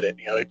Hannibal did it.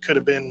 It could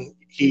have been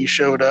he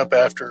showed up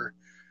after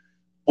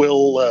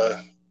Will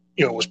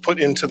was put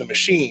into the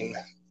machine,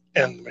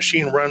 and the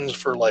machine runs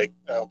for like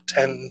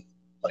 10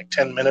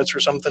 minutes or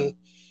something,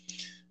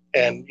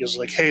 and he was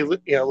like, hey,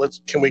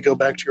 can we go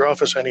back to your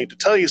office? I need to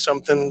tell you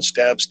something.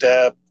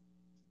 Stab,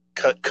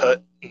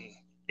 cut,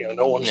 and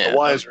no one's the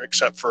wiser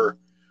except for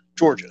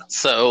Georgia.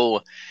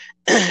 So,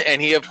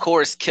 and he of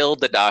course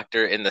killed the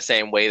doctor in the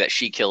same way that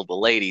she killed the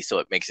lady, so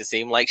it makes it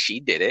seem like she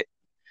did it.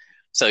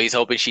 So he's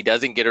hoping she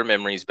doesn't get her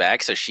memories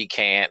back, so she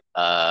can't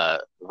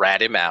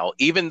rat him out.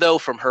 Even though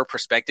from her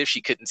perspective,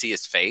 she couldn't see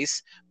his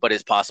face, but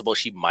it's possible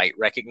she might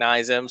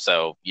recognize him.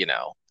 So,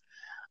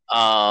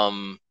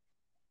 I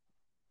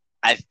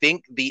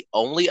think the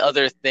only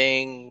other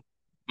thing...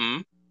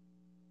 That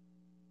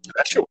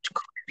shit was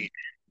creepy.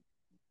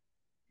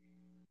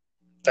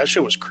 That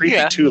shit was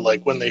creepy, too.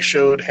 Like, when they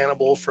showed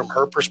Hannibal from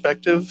her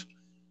perspective,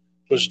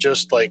 it was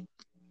just like...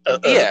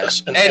 and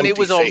it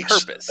was on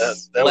purpose.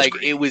 That like,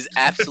 it was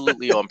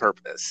absolutely on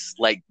purpose.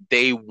 Like,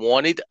 they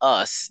wanted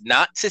us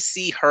not to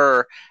see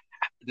her.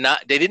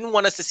 They didn't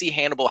want us to see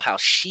Hannibal how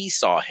she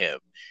saw him.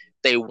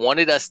 They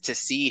wanted us to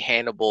see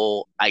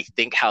Hannibal, I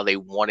think, how they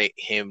wanted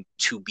him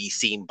to be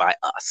seen by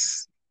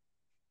us.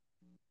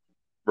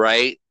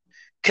 Right?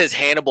 Because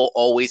Hannibal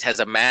always has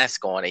a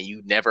mask on, and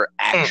you never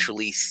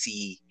actually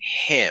see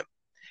him.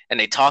 And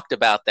they talked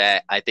about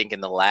that, I think,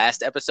 in the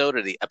last episode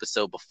or the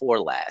episode before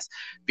last,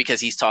 because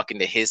he's talking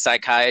to his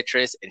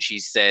psychiatrist, and she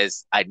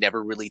says, I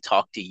never really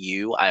talked to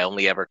you. I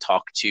only ever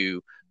talked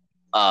to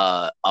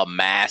a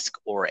mask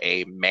or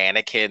a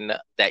mannequin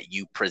that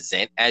you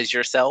present as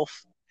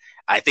yourself.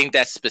 I think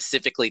that's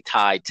specifically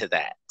tied to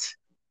that.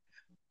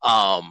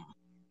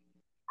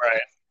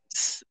 Right.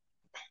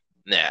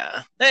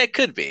 Nah, it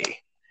could be.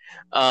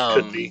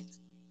 Could be.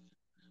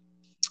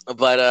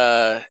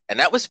 But and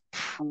that was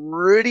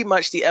pretty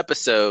much the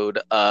episode.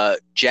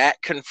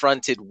 Jack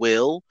confronted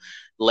Will,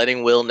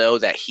 letting Will know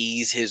that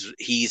he's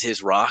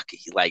his rock.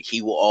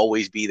 He will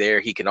always be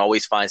there. He can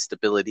always find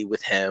stability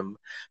with him,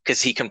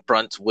 because he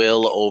confronts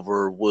Will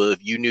over, well,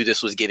 if you knew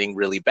this was getting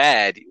really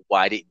bad,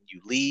 why didn't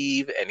you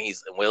leave? And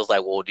Will's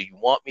like, well, do you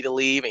want me to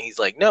leave? And he's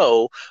like,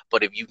 no,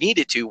 but if you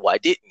needed to, why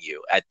didn't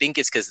you? I think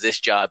it's because this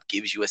job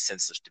gives you a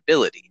sense of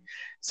stability.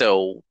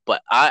 So,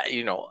 but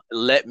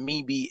let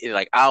me be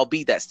like, I'll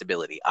be that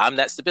stability. I'm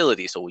that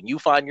stability. So when you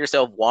find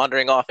yourself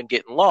wandering off and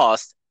getting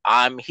lost,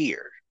 I'm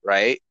here,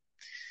 right?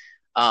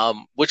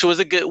 Which was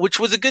a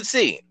good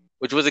scene.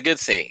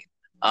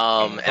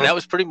 And that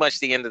was pretty much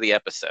the end of the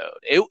episode.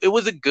 It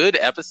was a good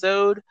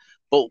episode,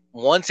 but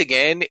once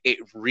again, it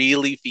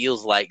really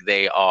feels like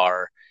they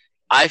are.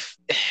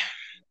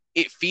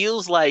 It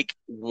feels like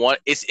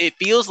it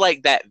feels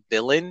like that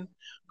villain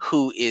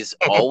who is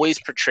always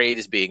portrayed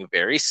as being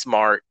very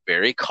smart,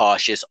 very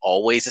cautious,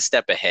 always a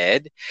step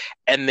ahead.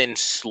 And then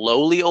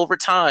slowly over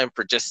time,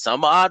 for just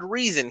some odd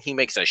reason, he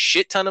makes a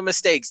shit ton of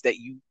mistakes that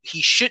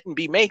he shouldn't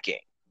be making.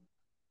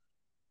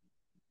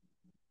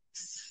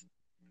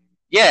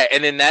 Yeah,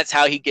 and then that's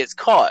how he gets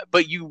caught.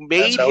 But you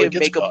made him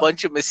make a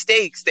bunch of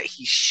mistakes that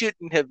he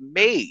shouldn't have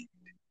made.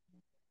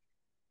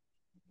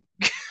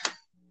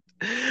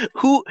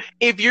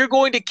 If you're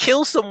going to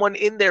kill someone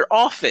in their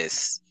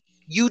office,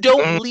 you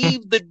don't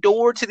leave the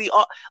door to the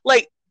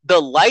like the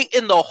light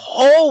in the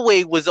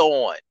hallway was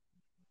on,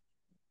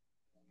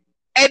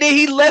 and then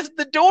he left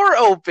the door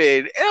open,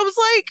 and I was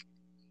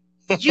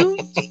like,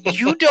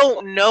 you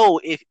don't know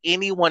if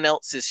anyone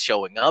else is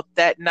showing up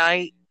that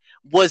night.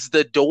 Was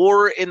the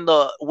door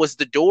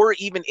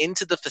even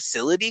into the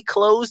facility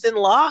closed and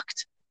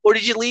locked, or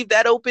did you leave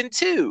that open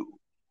too?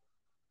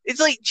 It's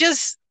like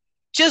just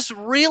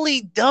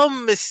really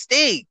dumb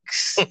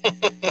mistakes.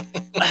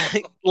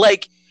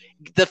 Like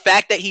the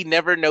fact that he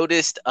never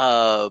noticed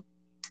what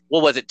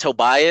was it,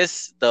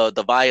 Tobias,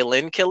 the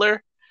violin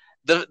killer?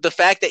 The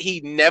fact that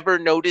he never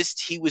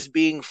noticed he was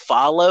being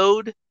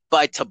followed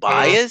by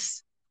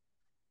Tobias.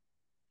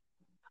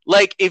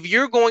 Like, if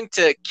you're going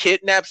to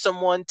kidnap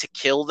someone to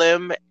kill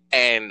them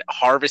and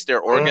harvest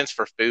their organs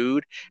for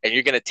food, and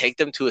you're going to take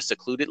them to a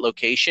secluded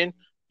location,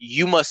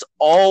 you must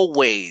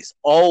always,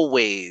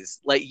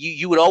 like,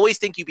 you would always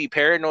think you'd be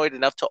paranoid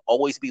enough to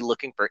always be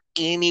looking for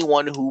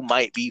anyone who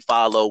might be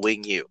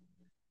following you.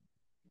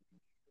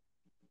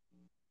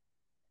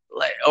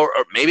 Like, or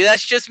maybe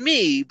that's just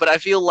me, but I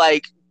feel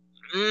like,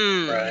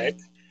 right.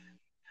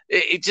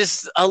 It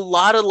just a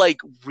lot of like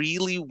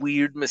really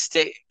weird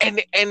mistakes,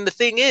 and the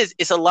thing is,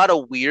 it's a lot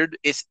of weird,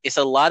 it's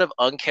a lot of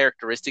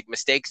uncharacteristic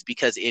mistakes,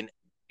 because in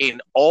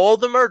all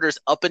the murders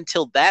up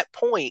until that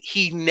point,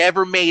 he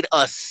never made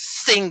a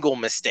single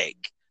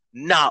mistake,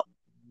 not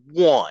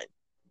one.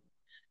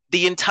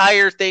 The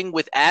entire thing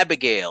with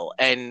Abigail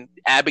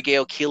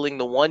killing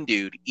the one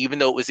dude, even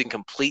though it was in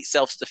complete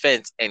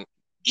self-defense and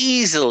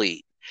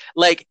easily,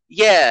 like,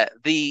 yeah,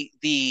 the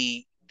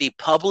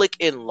public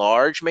in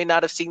large may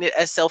not have seen it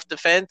as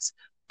self-defense,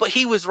 but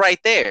he was right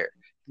there.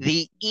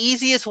 The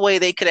easiest way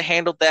they could have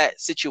handled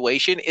that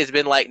situation is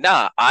been like,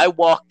 nah, I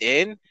walked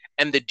in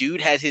and the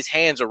dude had his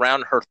hands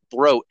around her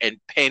throat and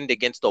pinned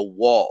against a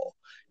wall.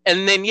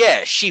 And then,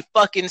 yeah, she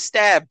fucking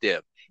stabbed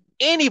him.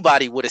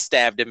 Anybody would have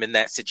stabbed him in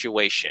that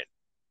situation.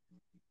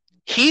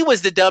 He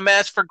was the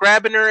dumbass for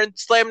grabbing her and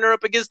slamming her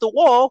up against the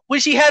wall when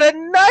she had a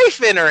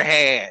knife in her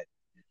hand.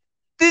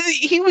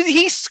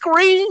 He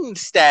screamed,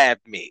 "Stab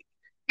me."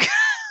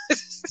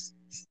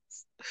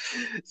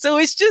 So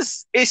it's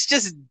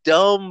just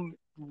dumb,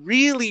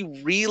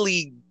 really,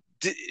 really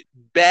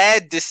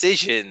bad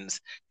decisions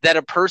that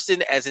a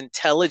person as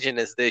intelligent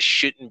as this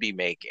shouldn't be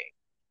making.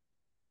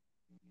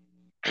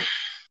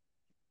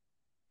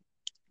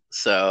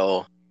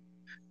 So,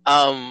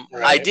 right.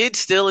 I did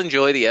still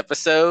enjoy the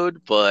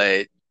episode,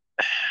 but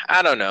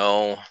I don't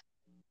know.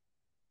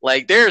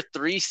 Like, there are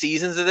 3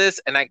 seasons of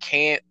this, and I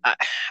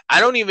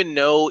don't even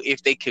know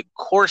if they could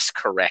course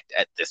correct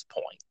at this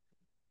point.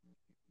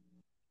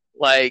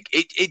 Like,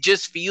 it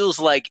just feels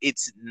like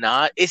it's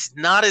not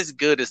as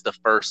good as the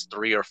first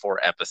 3 or 4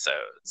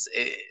 episodes.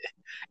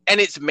 And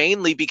it's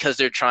mainly because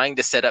they're trying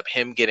to set up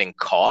him getting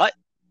caught.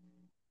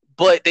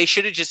 But they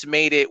should have just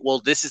made it, well,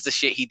 this is the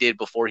shit he did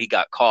before he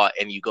got caught,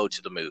 and you go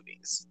to the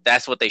movies.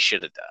 That's what they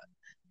should have done.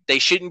 They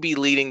shouldn't be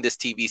leading this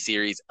TV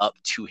series up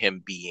to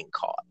him being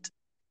caught.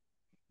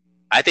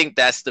 I think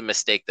that's the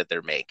mistake that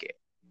they're making.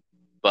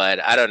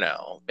 But I don't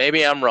know.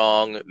 Maybe I'm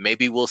wrong.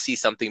 Maybe we'll see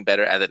something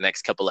better at the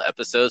next couple of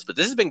episodes. But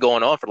this has been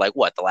going on for like,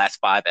 what, the last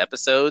 5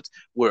 episodes,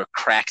 where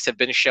cracks have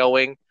been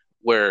showing,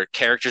 where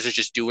characters are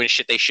just doing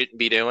shit they shouldn't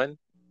be doing.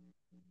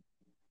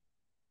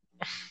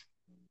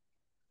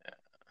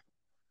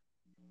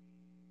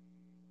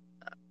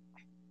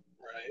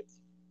 Right.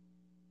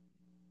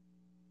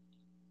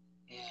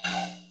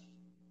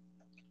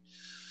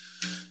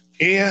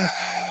 Yeah,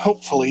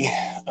 hopefully.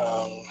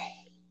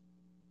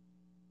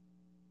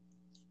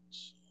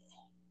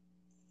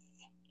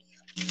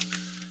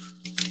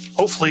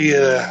 hopefully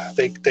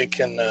they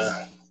can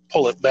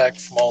pull it back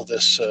from all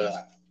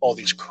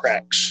these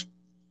cracks.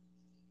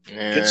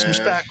 Get some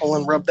spackle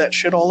and rub that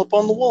shit all up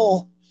on the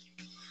wall.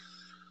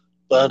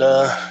 But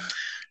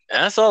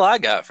that's all I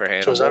got for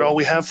Hannibal. So is that all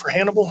we have for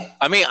Hannibal?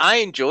 I mean, I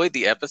enjoyed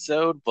the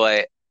episode,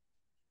 but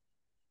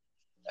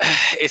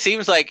it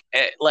seems like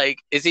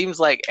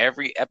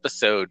every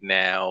episode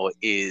now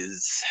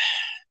is,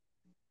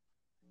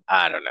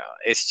 I don't know.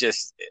 It's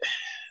just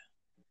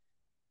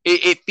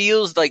it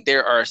feels like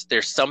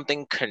there's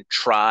something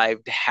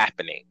contrived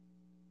happening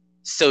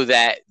so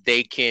that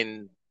they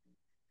can.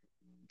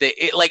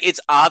 It's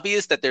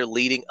obvious that they're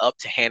leading up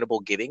to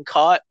Hannibal getting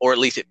caught, or at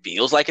least it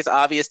feels like it's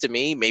obvious to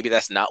me. Maybe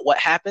that's not what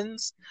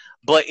happens,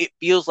 but it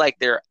feels like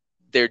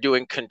they're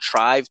doing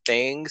contrived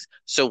things.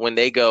 So when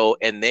they go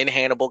and then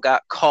Hannibal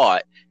got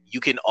caught, you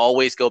can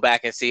always go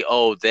back and see,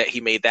 oh, that he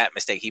made that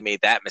mistake, he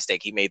made that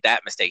mistake, he made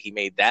that mistake, he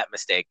made that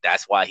mistake.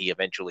 That's why he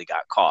eventually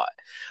got caught.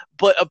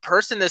 But a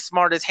person as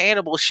smart as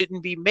Hannibal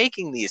shouldn't be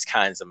making these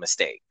kinds of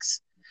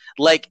mistakes.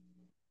 Like,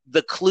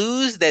 the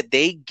clues that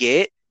they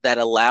get that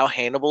allow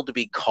Hannibal to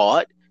be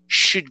caught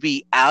should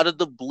be out of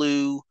the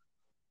blue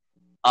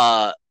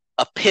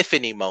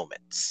epiphany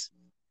moments,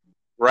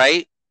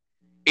 right?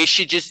 It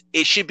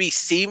should be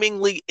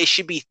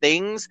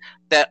things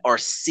that are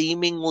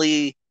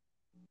seemingly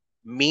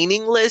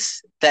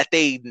meaningless that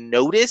they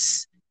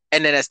notice,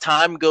 and then as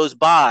time goes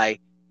by,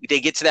 they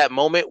get to that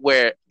moment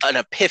where an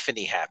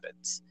epiphany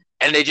happens,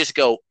 and they just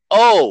go,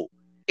 oh,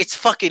 it's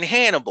fucking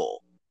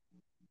Hannibal.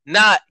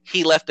 Not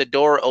he left the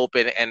door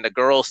open and the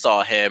girl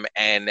saw him,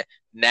 and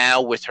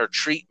now with her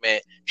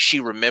treatment,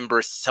 she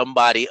remembers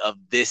somebody of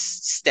this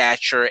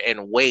stature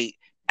and weight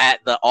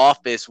at the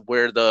office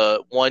where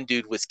the one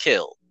dude was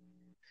killed.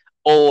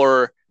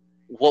 Or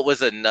what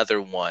was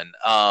another one?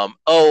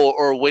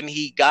 Or when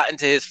he got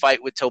into his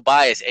fight with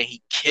Tobias and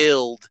he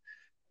killed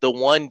the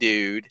one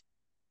dude.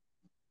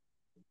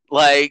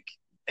 Like,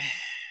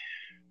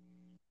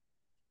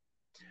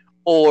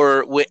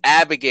 or with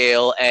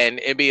Abigail and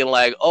it being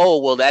like, oh,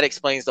 well, that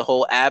explains the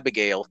whole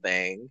Abigail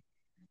thing.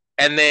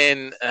 And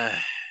then I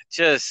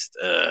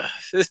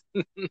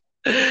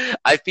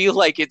feel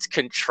like it's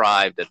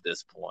contrived at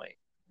this point.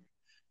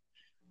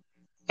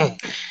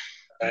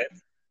 Right.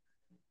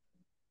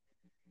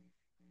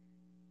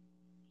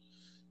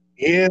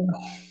 Yeah.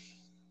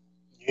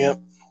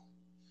 Yep.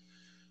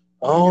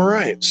 All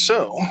right.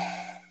 So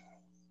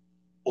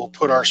we'll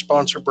put our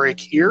sponsor break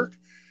here.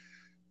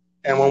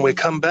 And when we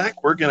come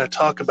back, we're going to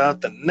talk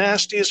about the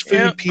nastiest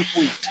food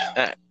people eat.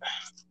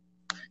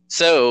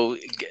 So,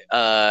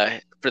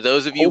 for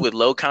those of you with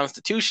low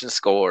constitution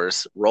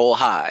scores, roll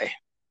high.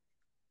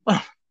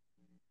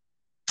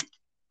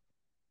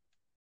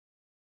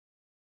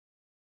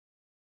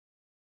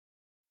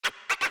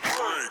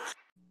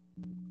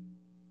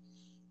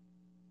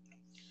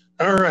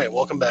 All right,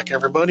 welcome back,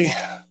 everybody.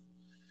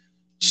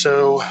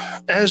 So,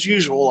 as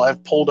usual,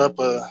 I've pulled up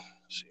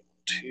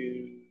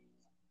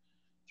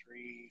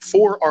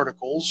 4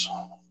 articles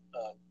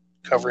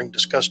covering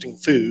disgusting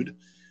food.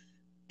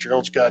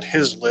 Gerald's got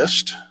his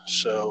list,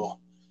 so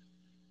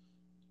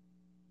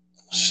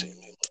let's see. Let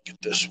me look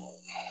at this one.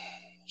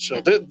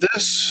 So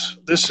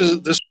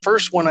this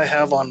first one I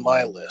have on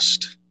my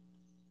list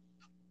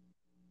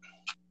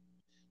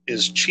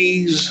is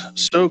cheese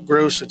so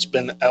gross it's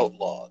been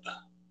outlawed.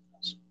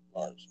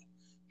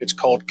 It's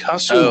called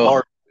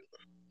Casu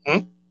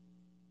Marzu.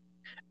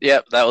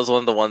 Yep, that was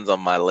one of the ones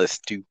on my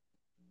list too.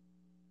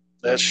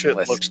 That shit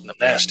looks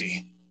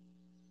nasty.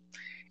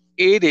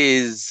 It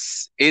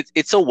is.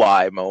 It's a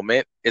why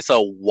moment. It's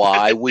a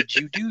why would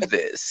you do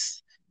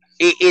this?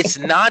 It's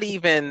not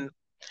even.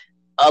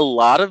 A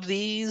lot of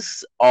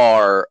these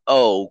are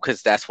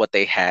because that's what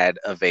they had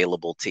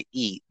available to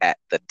eat at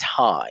the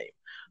time,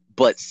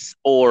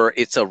 or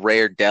it's a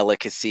rare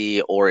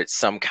delicacy, or it's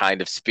some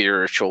kind of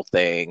spiritual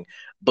thing.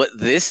 But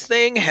this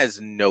thing has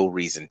no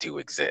reason to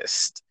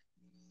exist.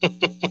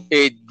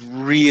 It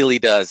really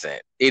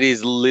doesn't. It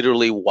is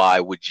literally, why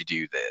would you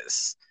do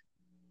this?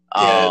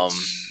 Yeah,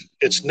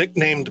 it's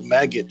nicknamed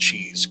maggot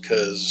cheese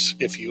because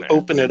if you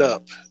open it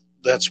up,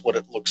 that's what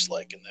it looks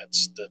like, and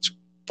that's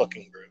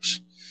fucking gross.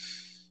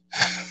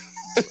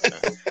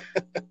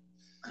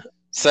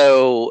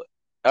 So,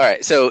 all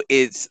right. So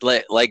it's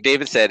like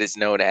David said, it's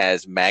known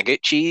as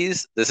maggot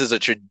cheese. This is a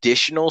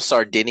traditional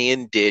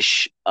Sardinian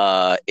dish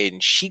in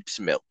sheep's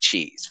milk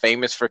cheese,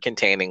 famous for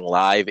containing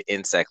live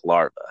insect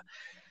larvae.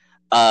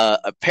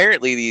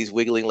 Apparently, these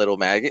wiggling little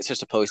maggots are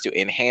supposed to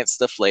enhance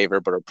the flavor,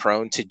 but are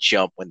prone to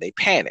jump when they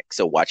panic.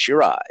 So watch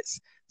your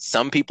eyes.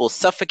 Some people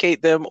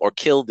suffocate them or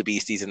kill the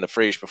beasties in the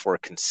fridge before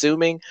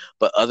consuming,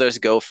 but others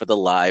go for the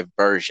live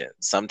version.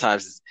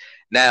 Sometimes.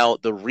 Now,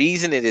 the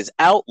reason it is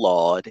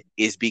outlawed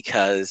is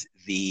because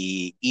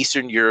the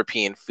Eastern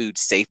European Food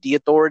Safety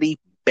Authority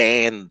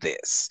banned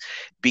this.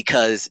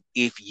 Because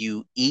if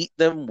you eat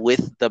them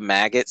with the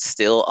maggots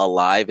still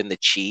alive in the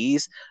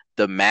cheese,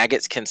 the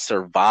maggots can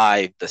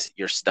survive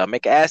your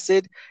stomach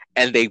acid,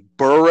 and they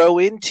burrow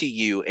into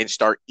you and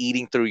start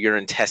eating through your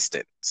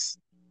intestines.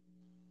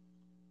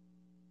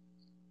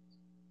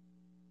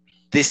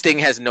 This thing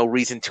has no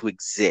reason to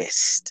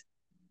exist.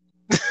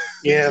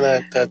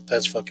 Yeah,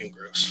 that's fucking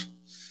gross.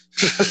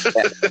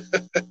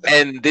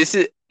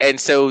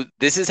 So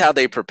this is how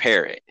they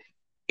prepare it.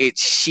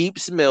 It's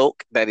sheep's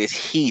milk that is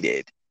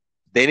heated.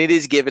 Then it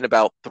is given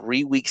about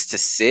 3 weeks to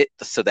sit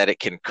so that it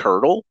can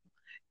curdle.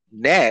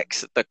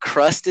 Next, the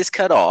crust is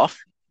cut off.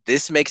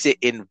 This makes it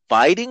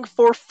inviting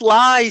for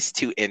flies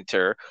to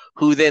enter,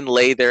 who then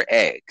lay their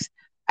eggs.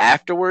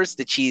 Afterwards,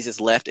 the cheese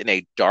is left in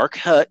a dark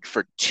hut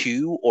for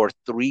 2 or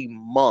 3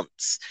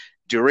 months.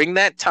 During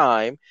that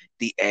time,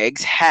 the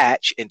eggs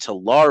hatch into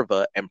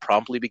larvae and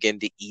promptly begin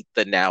to eat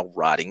the now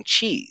rotting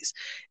cheese.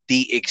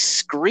 The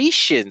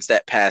excretions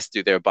that pass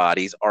through their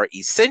bodies are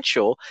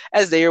essential,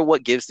 as they are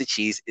what gives the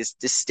cheese its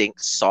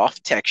distinct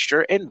soft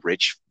texture and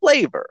rich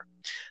flavor.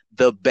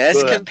 The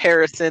best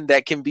comparison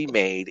that can be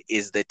made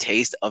is the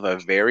taste of a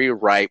very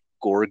ripe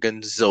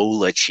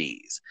gorgonzola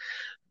cheese.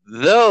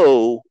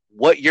 Though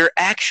what you're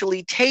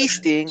actually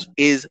tasting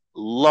is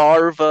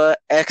larva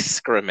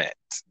excrement.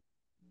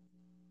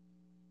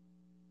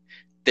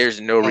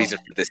 There's no reason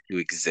for this to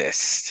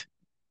exist.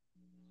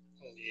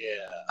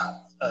 Yeah.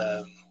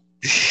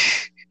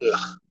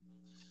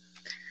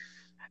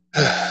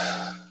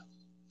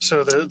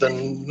 So the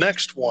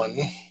next one.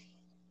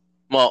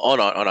 Well, hold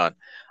on.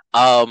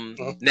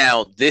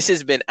 Now, this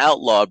has been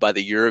outlawed by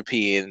the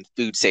European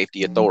Food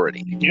Safety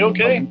Authority. You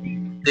okay?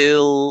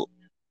 Still,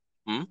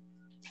 I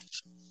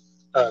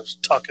was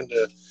talking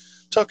to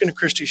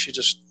Christy. She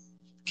just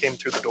came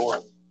through the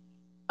door.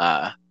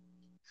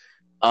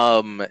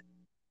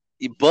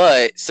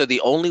 But so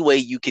the only way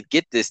you could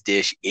get this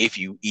dish, if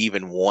you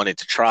even wanted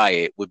to try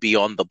it, would be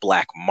on the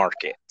black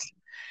market.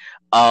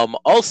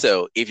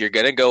 Also, if you're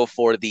gonna go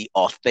for the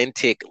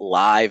authentic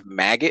live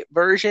maggot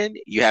version,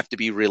 you have to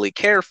be really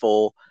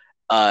careful.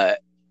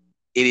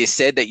 It is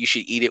said that you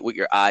should eat it with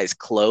your eyes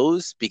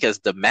closed because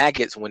the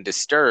maggots, when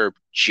disturbed,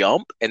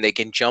 jump, and they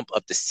can jump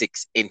up to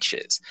 6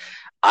 inches.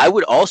 I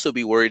would also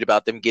be worried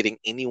about them getting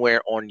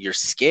anywhere on your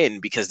skin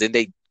because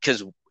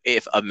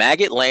if a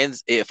maggot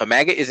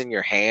is in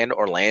your hand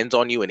or lands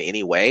on you in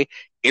any way,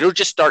 it'll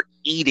just start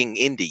eating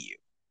into you.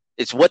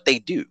 It's what they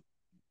do.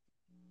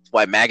 That's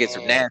why maggots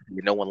are nasty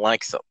and no one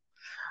likes them.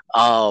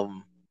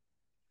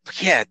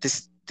 Yeah,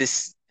 this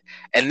is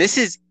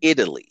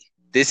Italy.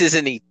 This is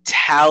an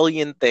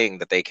Italian thing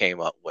that they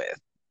came up with.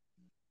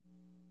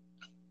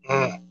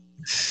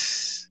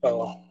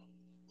 So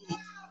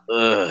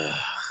we're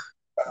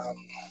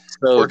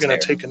gonna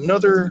take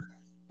another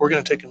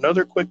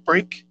quick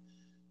break,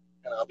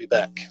 and I'll be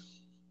back.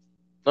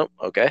 Oh,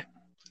 okay.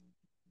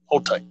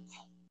 Hold tight.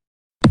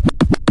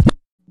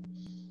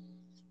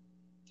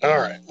 All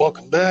right,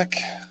 welcome back.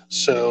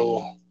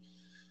 So,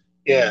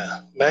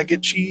 yeah,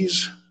 maggot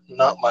cheese,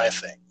 not my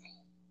thing.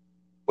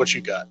 What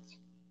you got?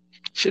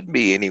 Shouldn't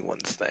be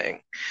anyone's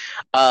thing.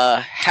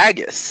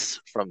 Haggis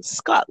from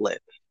Scotland.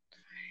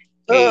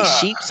 A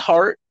sheep's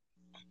heart.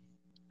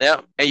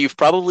 Yeah, and you've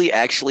probably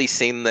actually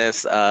seen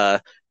this.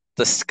 The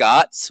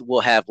Scots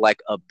will have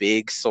like a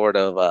big sort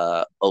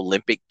of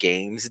Olympic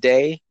Games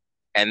day,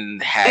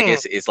 and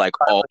haggis is like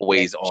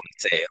always on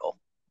sale.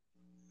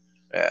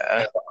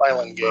 Yeah, the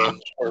Highland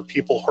Games where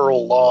people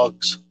hurl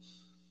logs.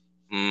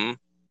 Mm-hmm.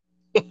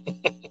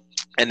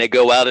 And they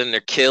go out in their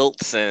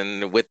kilts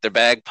and with their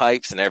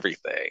bagpipes and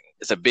everything.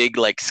 It's a big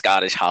like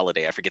Scottish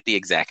holiday. I forget the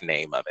exact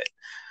name of it.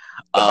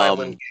 The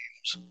Highland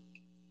Games.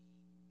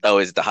 Oh,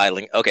 is the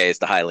Highland? Okay, it's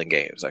the Highland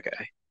Games.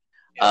 Okay.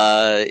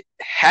 Yeah.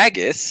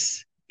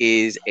 Haggis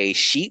is a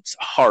sheep's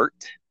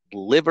heart,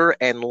 liver,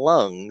 and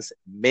lungs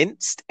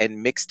minced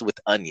and mixed with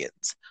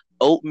onions,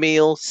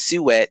 oatmeal,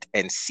 suet,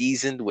 and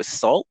seasoned with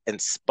salt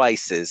and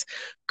spices,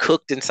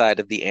 cooked inside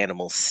of the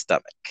animal's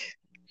stomach.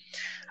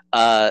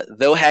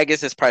 Though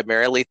haggis is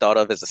primarily thought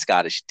of as a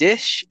Scottish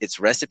dish, its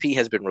recipe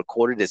has been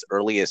recorded as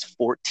early as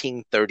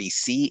 1430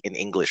 C in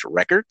English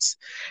records,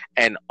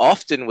 and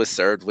often was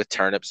served with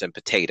turnips and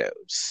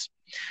potatoes.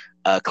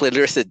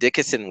 Clarissa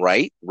Dickinson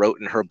Wright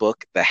wrote in her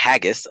book, The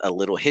Haggis, A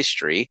Little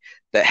History,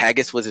 that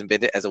haggis was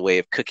invented as a way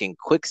of cooking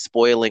quick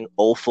spoiling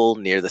offal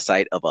near the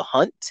site of a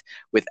hunt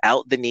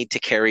without the need to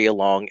carry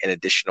along an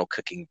additional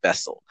cooking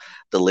vessel.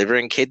 The liver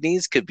and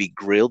kidneys could be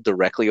grilled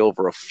directly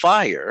over a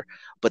fire,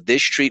 but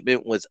this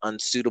treatment was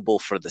unsuitable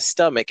for the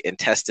stomach,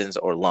 intestines,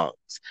 or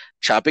lungs.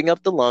 Chopping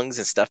up the lungs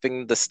and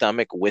stuffing the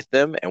stomach with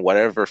them and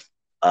whatever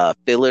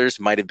fillers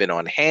might have been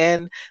on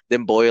hand,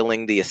 then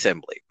boiling the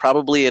assembly,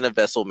 probably in a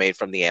vessel made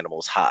from the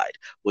animal's hide,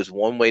 was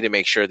one way to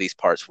make sure these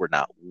parts were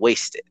not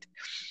wasted.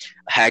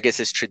 Haggis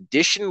is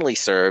traditionally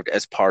served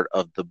as part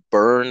of the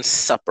Burns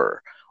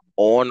Supper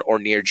on or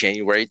near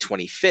January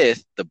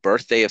 25th, the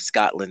birthday of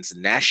Scotland's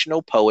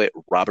national poet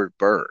Robert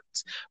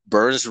Burns.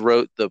 Burns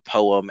wrote the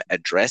poem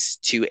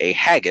addressed to a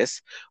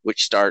haggis,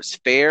 which starts,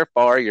 "Fair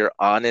far your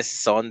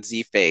honest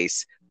sonsy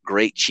face,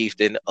 great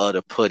chieftain of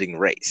the pudding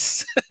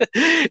race."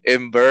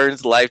 In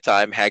Burns'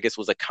 lifetime, haggis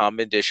was a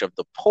common dish of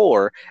the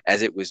poor,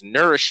 as it was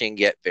nourishing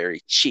yet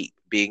very cheap,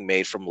 being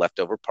made from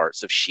leftover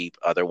parts of sheep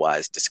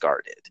otherwise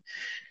discarded.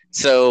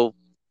 So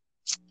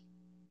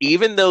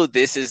even though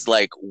this is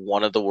like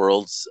one of the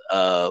world's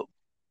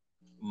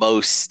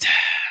most,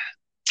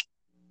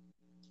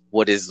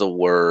 what is the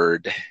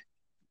word?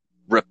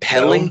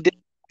 Repelling No?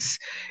 dishes.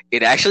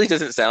 It actually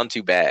doesn't sound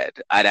too bad.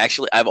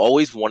 I've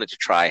always wanted to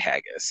try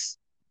haggis.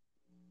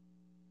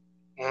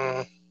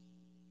 Mm.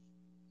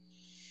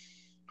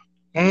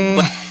 But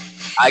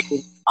Mm. I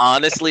can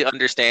honestly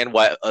understand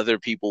why other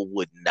people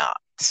would not.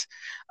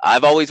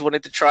 I've always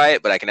wanted to try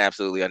it, but I can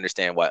absolutely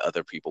understand why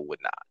other people would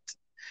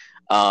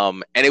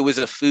not. And it was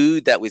a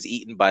food that was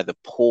eaten by the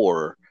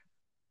poor,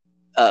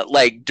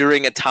 like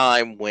during a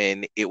time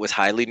when it was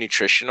highly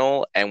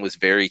nutritional and was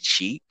very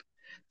cheap.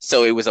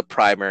 So it was a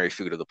primary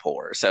food of the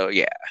poor. So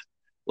yeah,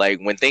 like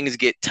when things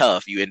get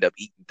tough, you end up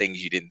eating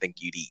things you didn't think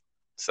you'd eat.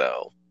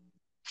 So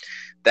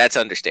that's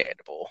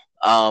understandable.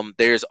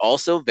 There's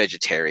also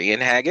vegetarian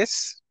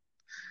haggis.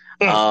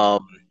 Mm.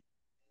 Um,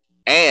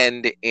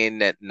 and in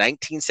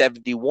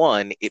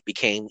 1971, it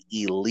became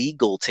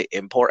illegal to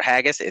import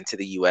haggis into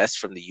the US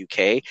from the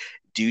UK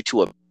due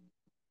to a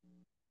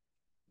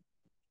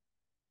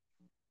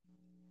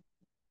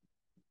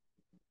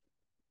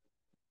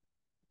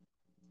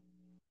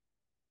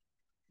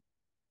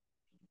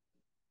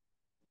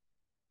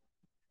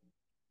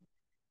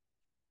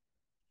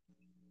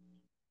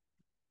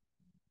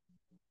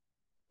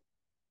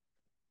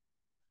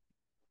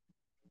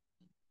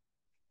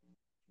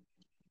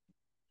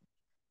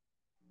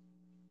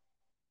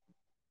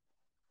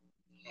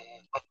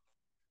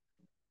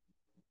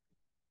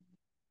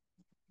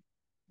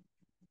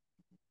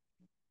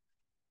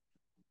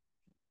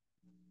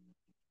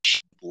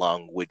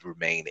lung would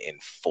remain in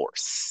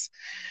force.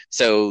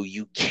 So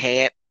you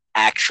can't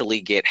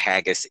actually get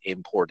haggis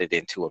imported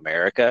into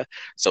America.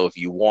 So if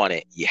you want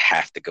it, you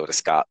have to go to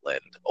Scotland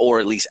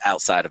or at least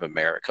outside of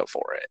America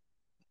for it,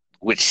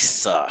 which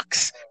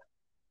sucks.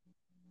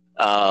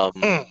 Um,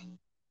 Mm.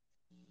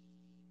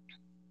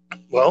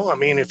 Well, I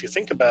mean, if you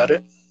think about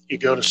it, you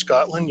go to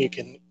Scotland, you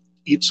can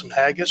eat some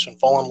haggis and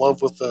fall in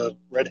love with the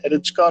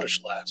red-headed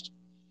Scottish lass.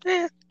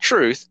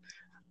 Truth.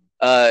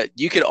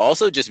 You could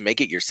also just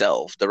make it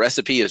yourself. The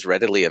recipe is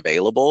readily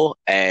available,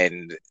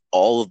 and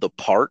all of the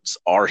parts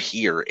are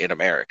here in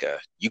America.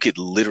 You could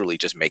literally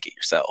just make it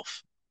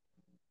yourself.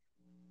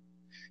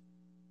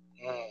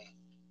 Mm.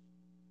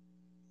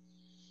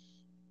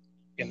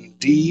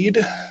 Indeed.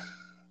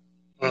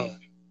 Mm.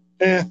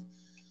 Eh,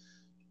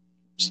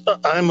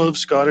 I'm of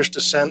Scottish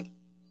descent.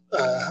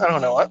 I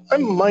don't know. I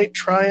might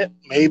try it,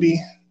 maybe.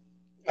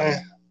 Eh,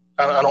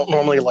 I don't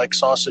normally like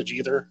sausage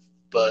either,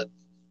 but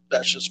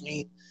that's just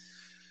me.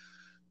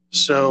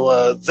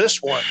 So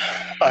this one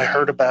I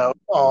heard about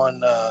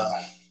on,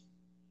 I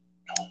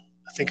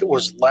think it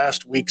was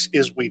last week's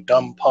Is We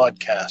Dumb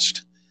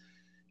podcast.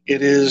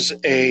 It is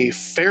a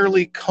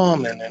fairly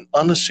common and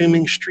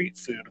unassuming street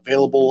food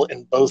available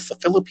in both the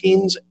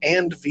Philippines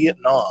and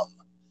Vietnam.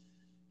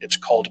 It's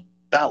called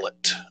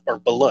balut or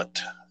balut,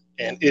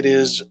 and it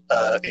is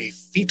a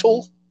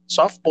fetal,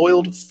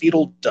 soft-boiled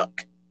fetal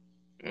duck.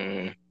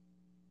 Mm.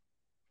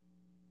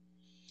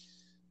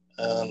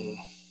 Um,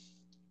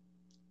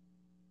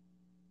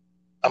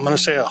 I'm going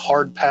to say a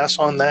hard pass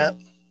on that.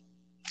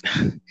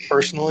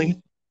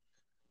 Personally,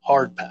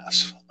 hard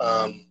pass.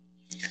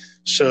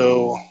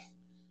 So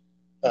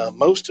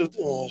most of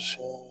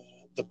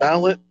the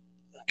balut,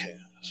 okay,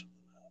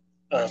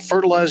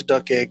 fertilized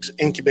duck eggs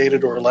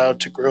incubated or allowed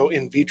to grow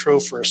in vitro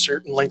for a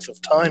certain length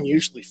of time,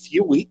 usually a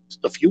few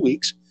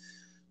weeks.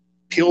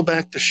 Peel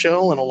back the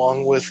shell, and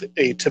along with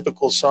a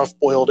typical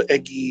soft-boiled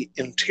eggy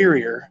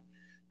interior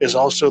is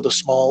also the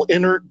small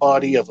inert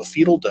body of a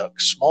fetal duck,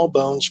 small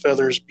bones,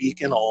 feathers,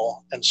 beak, and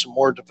all, and some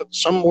more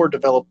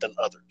developed than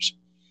others.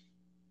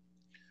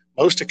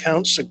 Most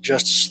accounts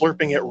suggest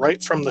slurping it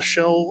right from the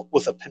shell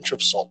with a pinch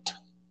of salt.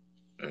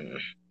 Mm.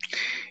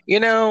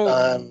 You know,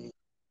 Um,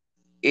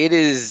 it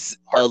is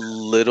a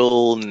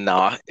little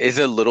not is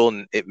a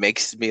little it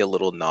makes me a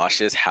little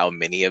nauseous how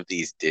many of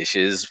these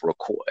dishes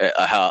require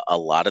how a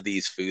lot of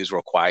these foods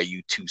require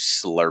you to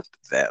slurp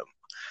them.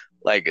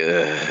 Like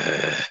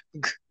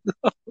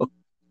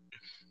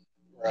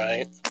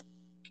right.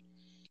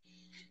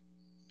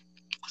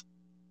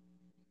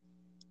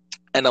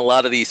 and a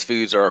lot of these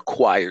foods are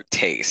acquired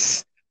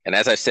tastes. And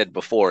as I said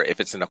before, if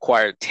it's an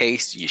acquired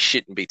taste, you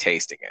shouldn't be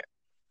tasting it.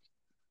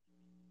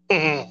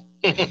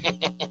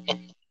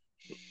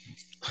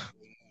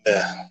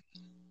 Yeah.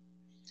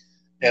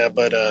 Yeah,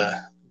 but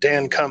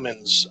Dan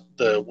Cummins,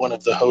 the one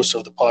of the hosts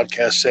of the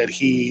podcast, said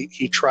he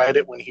tried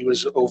it when he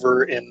was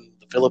over in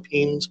the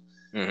Philippines.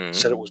 Mm-hmm.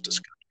 Said it was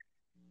disgusting.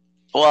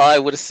 Well, I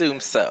would assume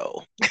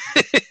so.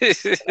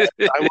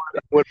 I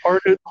would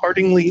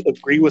heartily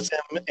agree with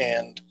him,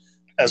 and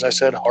as I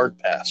said, hard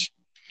pass.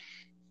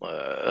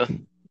 uh,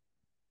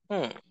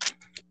 hmm.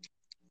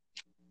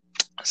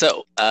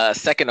 So,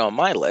 second on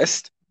my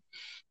list,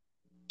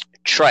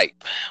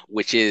 tripe,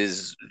 which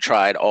is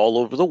tried all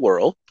over the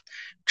world.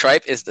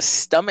 Tripe is the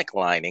stomach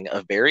lining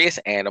of various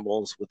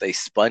animals with a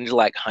sponge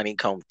like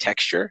honeycomb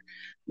texture.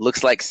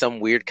 Looks like some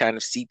weird kind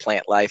of sea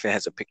plant life and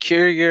has a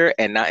peculiar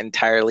and not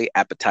entirely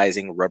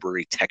appetizing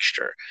rubbery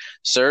texture.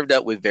 Served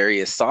up with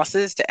various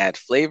sauces to add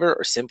flavor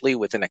or simply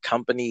with an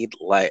accompaniment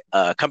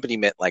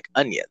like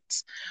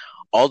onions.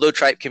 Although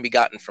tripe can be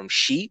gotten from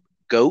sheep,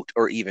 goat,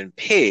 or even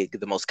pig,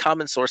 the most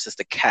common source is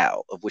the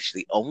cow, of which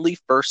the only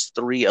first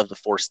three of the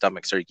four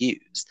stomachs are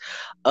used.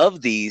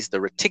 Of these, the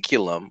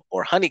reticulum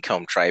or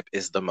honeycomb tripe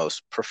is the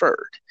most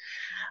preferred.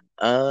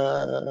 Did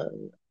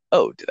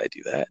I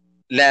do that?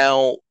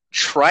 Now,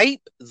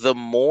 tripe, the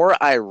more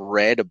I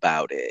read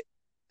about it,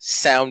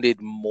 sounded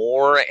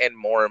more and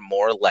more and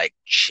more like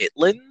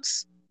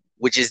chitlins,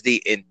 which is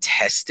the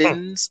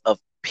intestines of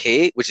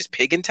pig, which is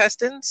pig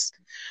intestines,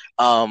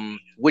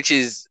 which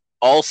is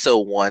also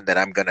one that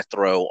I'm gonna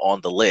throw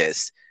on the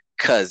list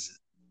because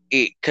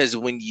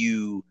when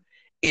you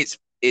it's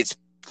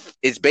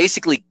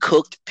basically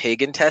cooked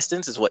pig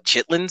intestines is what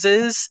chitlins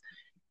is,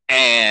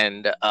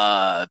 and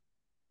I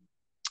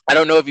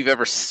don't know if you've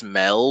ever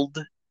smelled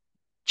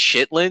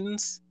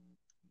chitlins,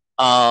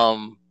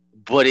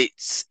 but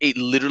it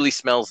literally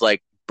smells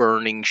like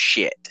burning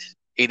shit.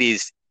 It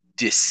is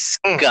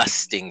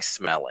disgusting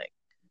smelling.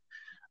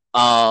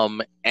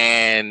 And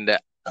I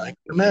can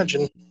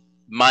imagine.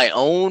 My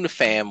own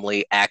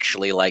family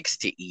actually likes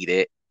to eat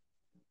it.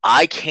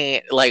 I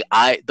can't,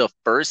 the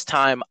first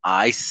time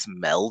I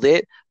smelled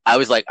it, I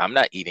was like, I'm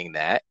not eating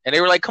that. And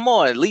they were like, come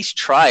on, at least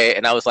try it.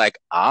 And I was like,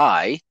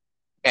 I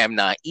am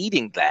not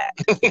eating that.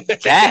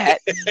 That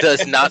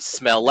does not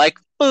smell like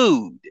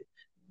food.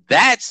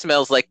 That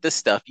smells like the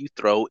stuff you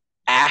throw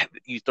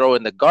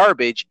in the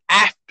garbage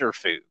after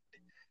food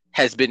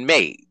has been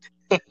made.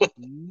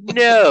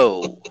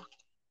 No.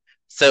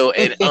 So,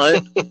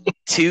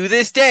 to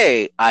this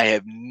day, I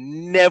have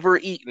never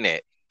eaten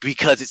it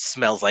because it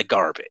smells like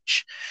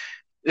garbage.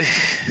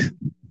 I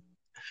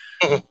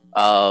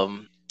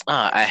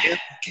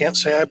can't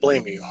say I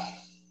blame you.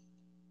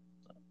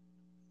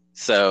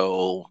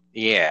 So,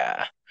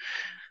 yeah.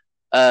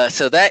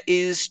 So that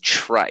is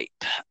tripe.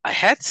 I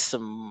had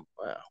some.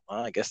 Well,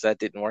 I guess that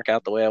didn't work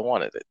out the way I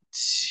wanted it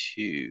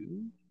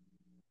to.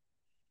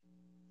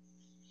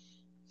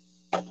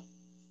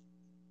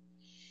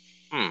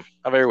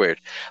 Very weird.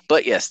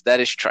 But yes,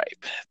 that is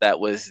tripe. That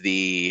was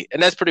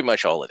and that's pretty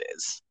much all it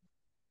is.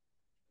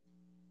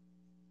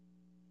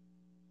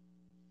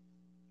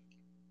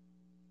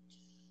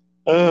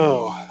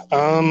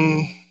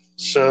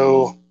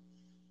 So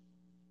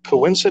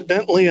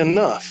coincidentally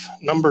enough,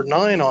 number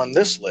 9 on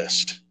this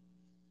list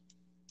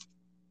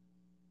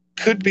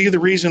could be the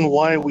reason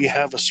why we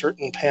have a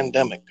certain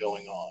pandemic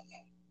going on,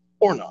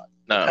 or not.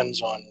 No.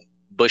 Depends on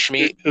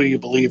bushmeat, who you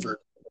believe or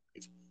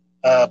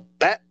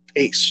bat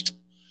paste.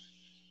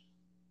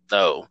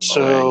 No.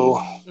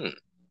 So,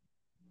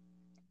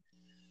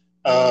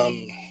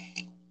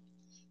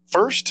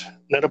 first,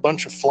 net a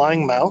bunch of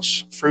flying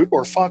mouse, fruit,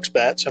 or fox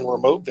bats in a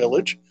remote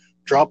village.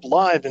 Drop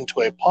live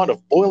into a pot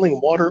of boiling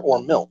water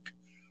or milk.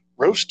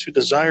 Roast to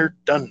desired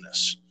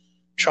doneness.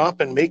 Chop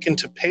and make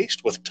into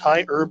paste with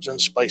Thai herbs and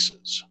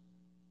spices.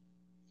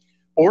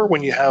 Or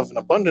when you have an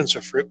abundance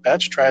of fruit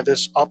bats, try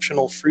this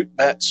optional fruit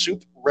bat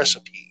soup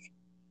recipe.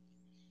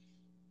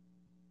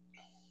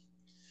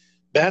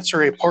 Bats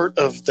are a part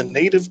of the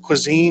native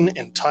cuisine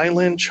in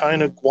Thailand,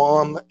 China,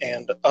 Guam,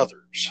 and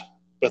others,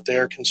 but they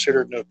are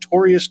considered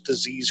notorious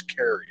disease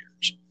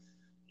carriers.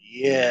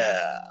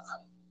 Yeah.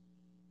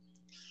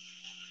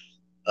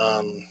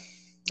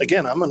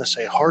 Again, I'm going to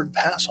say hard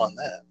pass on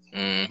that.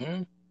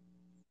 Mm-hmm.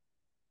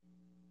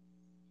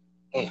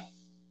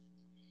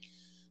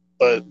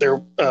 But there,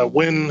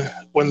 when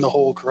the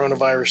whole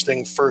coronavirus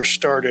thing first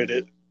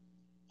started,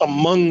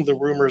 among the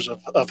rumors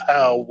of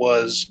how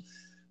was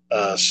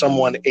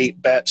someone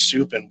ate bat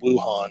soup in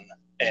Wuhan,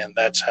 and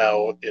that's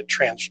how it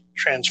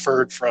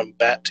transferred from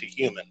bat to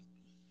human.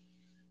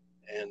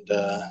 And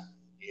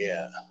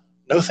yeah,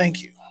 no,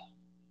 thank you.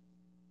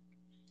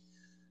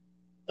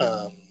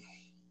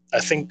 I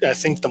think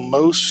the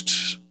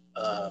most.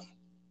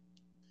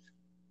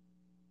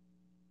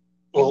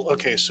 Well,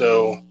 okay,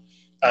 so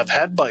I've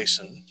had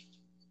bison.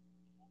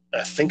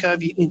 I think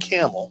I've eaten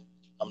camel.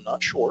 I'm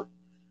not sure.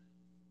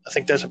 I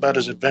think that's about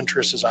as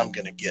adventurous as I'm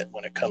going to get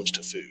when it comes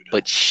to food.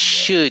 But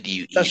should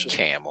you eat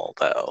camel,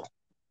 though?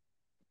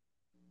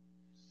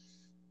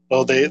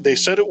 Well, they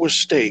said it was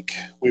steak.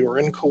 We were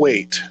in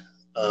Kuwait.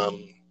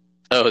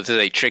 So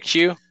they tricked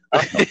you?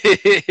 Well,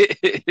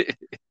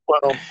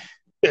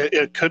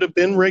 it could have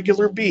been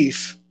regular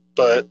beef,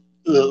 but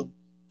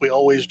we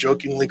always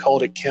jokingly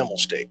called it camel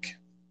steak.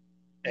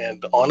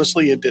 And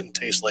honestly, it didn't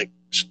taste like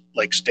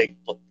steak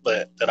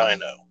that I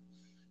know.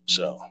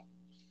 So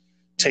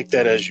take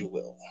that as you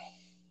will.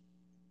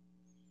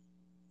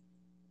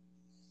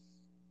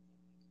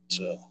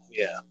 So,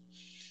 yeah.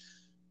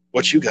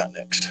 What you got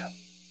next?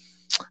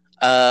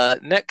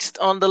 Next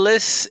on the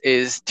list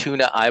is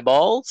tuna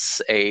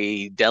eyeballs,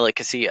 a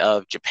delicacy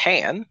of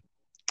Japan.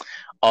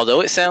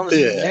 Although it sounds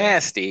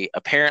nasty,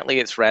 apparently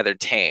it's rather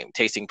tame,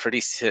 tasting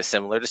pretty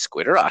similar to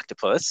squid or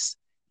octopus.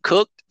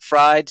 Cooked,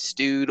 fried,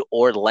 stewed,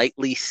 or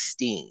lightly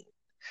steamed.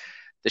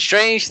 The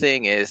strange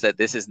thing is that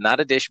this is not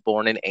a dish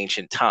born in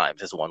ancient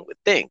times, as one would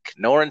think,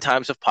 nor in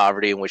times of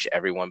poverty in which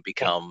everything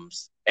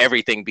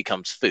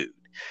becomes food.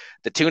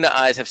 The tuna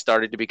eyes have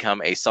started to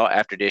become a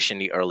sought-after dish in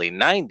the early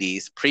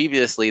 '90s.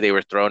 Previously, they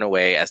were thrown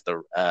away as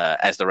the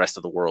rest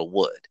of the world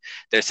would.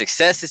 Their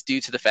success is due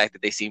to the fact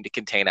that they seem to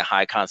contain a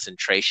high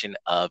concentration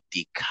of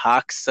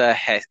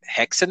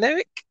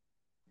decoxahexaenoic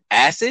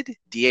acid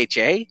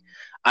 (DHA).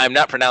 I'm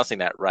not pronouncing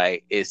that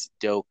right. It's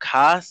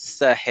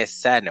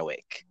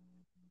docosahexaenoic.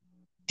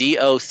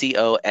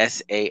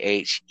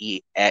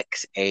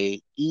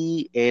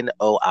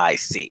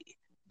 DOCOSAHEXAENOIC.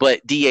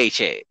 But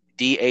DHA,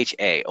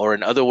 or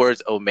in other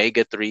words,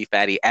 omega-3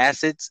 fatty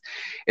acids.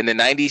 In the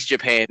 '90s,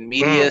 Japan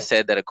media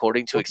said that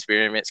according to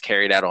experiments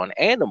carried out on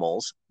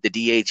animals, the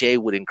DHA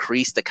would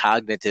increase the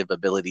cognitive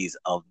abilities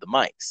of the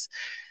mice.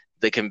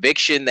 The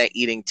conviction that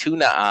eating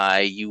tuna eye,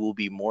 you will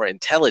be more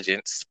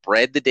intelligent,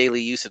 spread the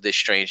daily use of this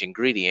strange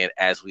ingredient.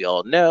 As we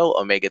all know,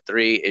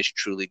 omega-3 is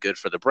truly good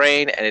for the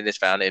brain, and it is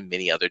found in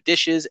many other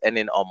dishes and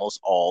in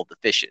almost all the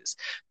fishes.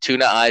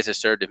 Tuna eyes are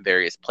served in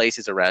various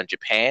places around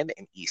Japan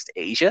and East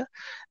Asia.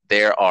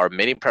 There are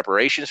many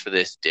preparations for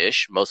this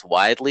dish. Most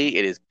widely,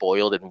 it is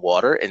boiled in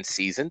water and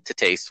seasoned to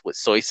taste with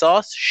soy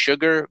sauce,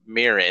 sugar,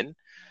 mirin,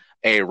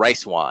 a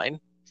rice wine.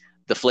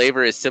 The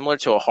flavor is similar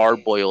to a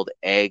hard-boiled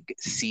egg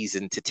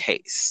seasoned to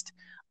taste.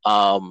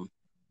 Also,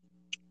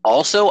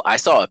 I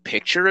saw a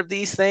picture of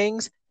these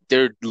things.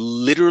 They're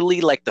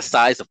literally like the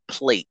size of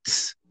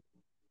plates.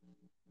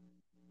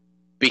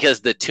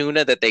 Because the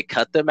tuna that they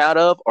cut them out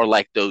of are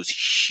like those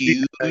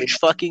huge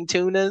fucking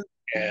tunas.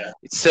 Yeah.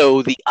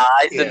 So the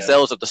eyes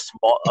themselves are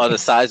the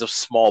size of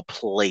small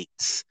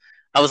plates.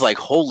 I was like,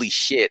 holy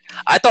shit.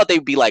 I thought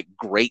they'd be like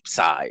grape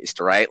sized,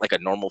 right? Like a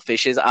normal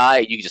fish's eye.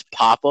 You can just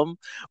pop them.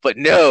 But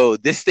no,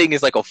 this thing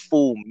is like a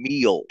full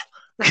meal.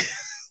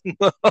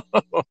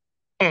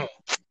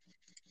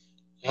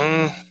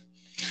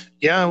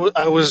 Yeah,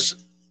 I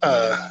was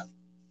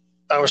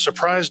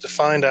surprised to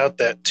find out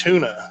that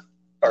tuna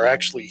are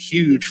actually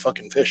huge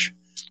fucking fish.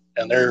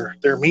 And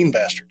they're mean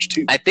bastards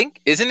too. I think,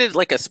 isn't it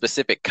like a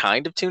specific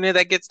kind of tuna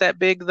that gets that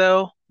big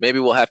though? Maybe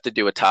we'll have to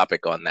do a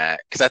topic on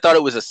that because I thought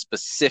it was a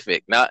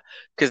specific,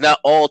 because not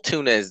all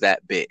tuna is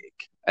that big.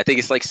 I think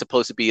it's like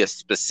supposed to be a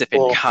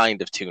specific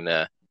kind of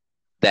tuna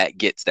that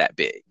gets that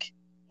big.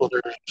 Well,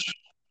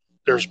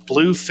 there's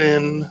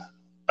bluefin.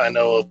 I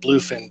know of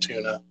bluefin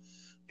tuna,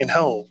 and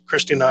hell,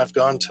 Christy and I have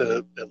gone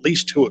to at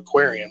least 2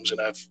 aquariums, and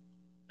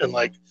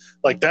like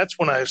that's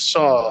when I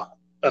saw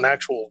an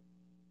actual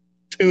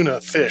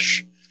tuna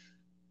fish,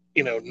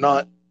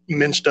 not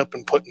minced up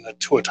and put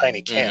into a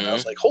tiny can. I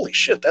was like, holy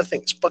shit, that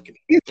thing's fucking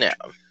huge. Yeah.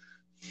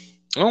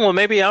 Oh, well,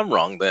 maybe I'm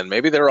wrong then.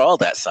 Maybe they're all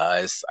that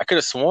size. I could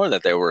have sworn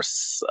that there were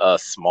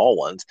small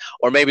ones.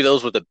 Or maybe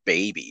those were the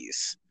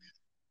babies.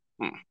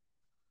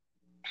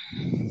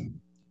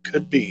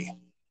 Could be.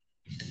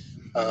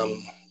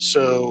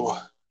 So,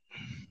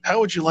 how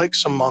would you like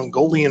some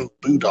Mongolian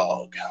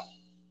Bulldog?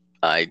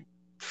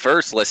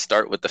 First, let's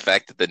start with the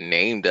fact that the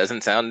name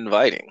doesn't sound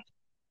inviting.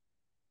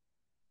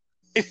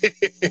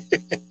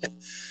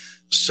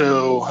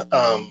 So,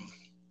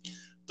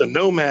 the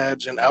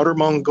nomads in Outer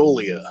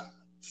Mongolia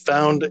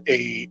found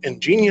a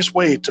ingenious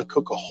way to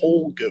cook a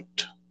whole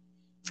goat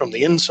from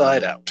the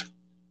inside out.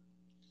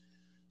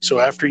 So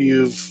after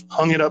you've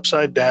hung it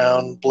upside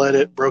down, bled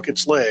it, broke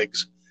its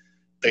legs,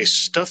 they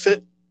stuff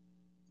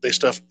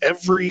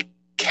every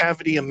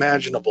cavity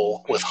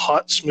imaginable with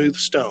hot, smooth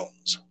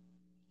stones.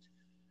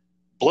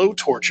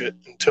 Blowtorch it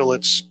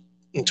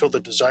until the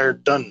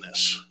desired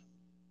doneness,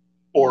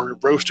 or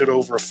roast it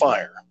over a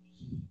fire.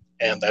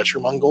 And that's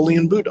your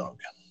Mongolian Bulldog.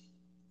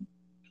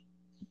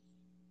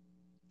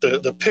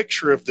 The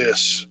picture of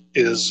this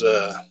is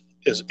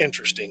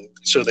interesting.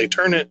 So they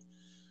turn it.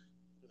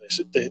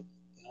 They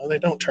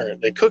don't turn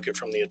it. They cook it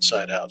from the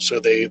inside out. So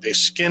they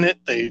skin it.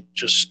 They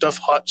just stuff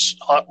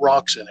hot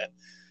rocks in it,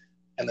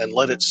 and then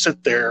let it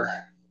sit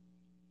there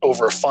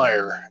over a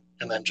fire,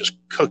 and then just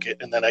cook it.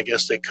 And then I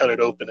guess they cut it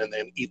open and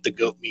then eat the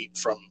goat meat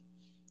from,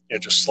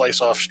 just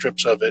slice off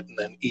strips of it and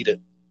then eat it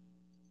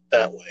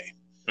that way.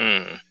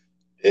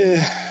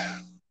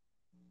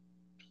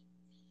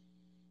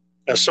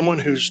 As someone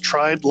who's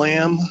tried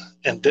lamb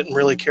and didn't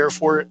really care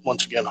for it,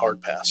 once again,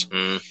 hard pass.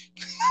 I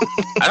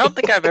don't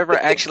think I've ever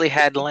actually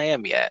had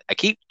lamb yet. I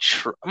keep.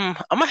 I'm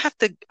gonna have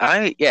to.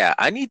 I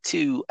need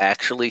to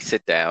actually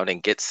sit down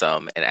and get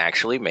some and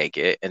actually make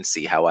it and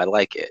see how I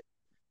like it,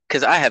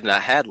 because I have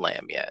not had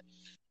lamb yet.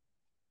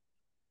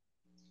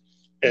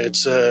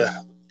 It's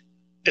a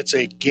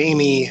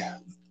gamey.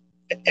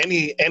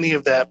 Any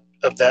of that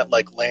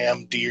like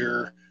lamb,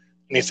 deer,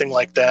 anything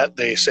like that,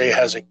 they say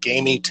has a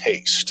gamey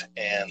taste,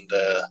 and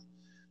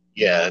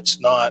it's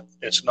not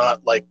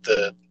like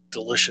the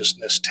delicious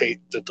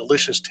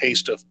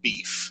taste of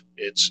beef.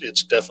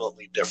 It's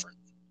definitely different.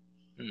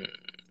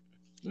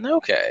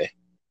 Okay.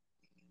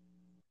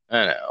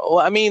 I know. Well,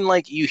 I mean,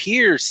 like you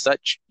hear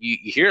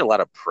a lot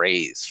of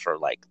praise for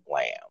like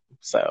lamb,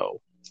 so.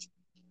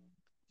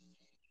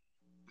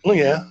 Well,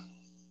 yeah.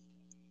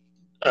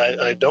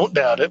 I don't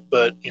doubt it,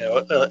 but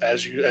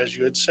as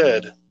you had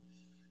said,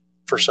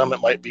 for some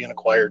it might be an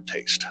acquired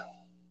taste.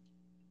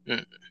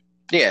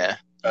 Yeah,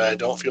 I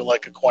don't feel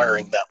like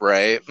acquiring that.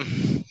 right.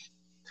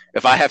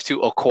 If I have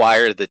to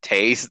acquire the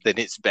taste, then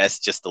it's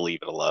best just to leave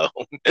it alone.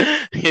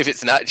 If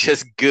it's not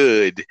just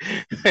good.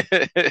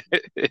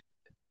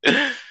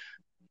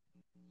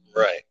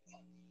 Right.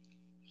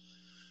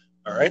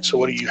 All right. So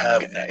what do you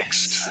have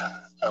next?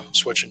 I'm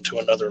switching to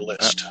another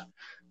list.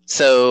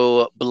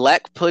 So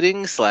black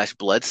pudding /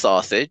 blood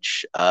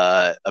sausage,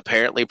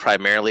 apparently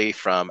primarily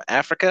from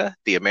Africa,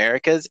 the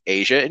Americas,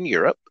 Asia, and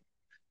Europe.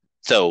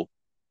 So,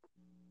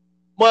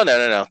 well,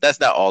 no. That's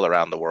not all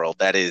around the world.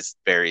 That's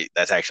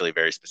actually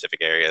very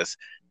specific areas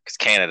because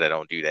Canada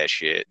don't do that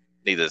shit.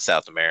 Neither does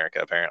South America,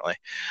 apparently.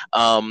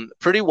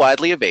 Pretty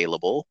widely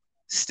available.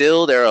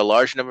 Still, there are a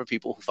large number of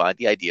people who find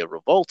the idea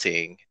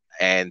revolting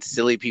and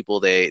silly people.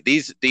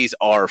 These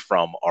are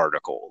from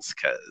articles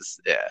because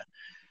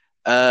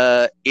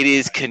it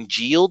is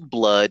congealed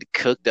blood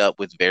cooked up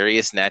with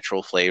various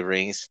natural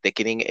flavorings,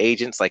 thickening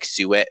agents like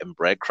suet and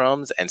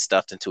breadcrumbs, and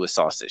stuffed into a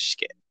sausage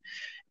skin.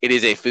 It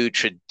is a food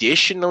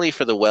traditionally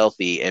for the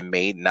wealthy and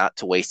made not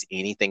to waste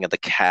anything of the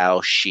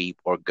cow, sheep,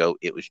 or goat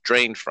it was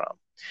drained from.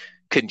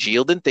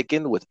 Congealed and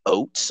thickened with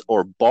oats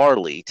or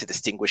barley to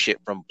distinguish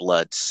it from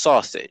blood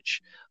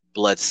sausage.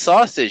 Blood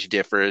sausage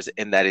differs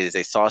in that it is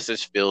a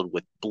sausage filled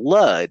with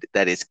blood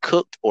that is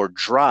cooked or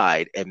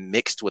dried and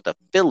mixed with a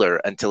filler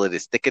until it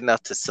is thick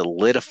enough to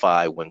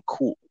solidify when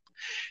cooled.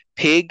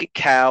 Pig,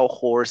 cow,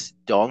 horse,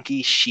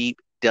 donkey, sheep,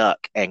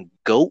 duck, and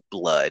goat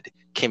blood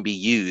can be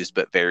used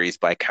but varies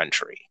by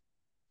country.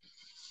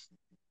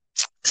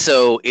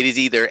 So it is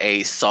either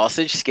a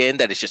sausage skin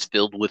that is just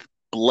filled with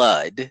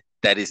blood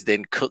that is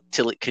then cooked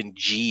till it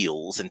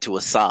congeals into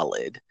a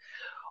solid,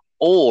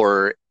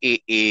 or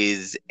it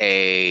is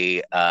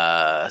it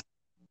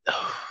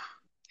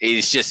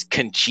is just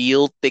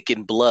congealed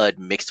thickened blood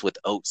mixed with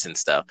oats and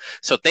stuff.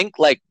 So think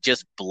like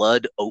just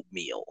blood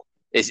oatmeal.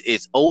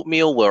 It's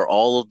oatmeal where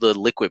all of the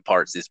liquid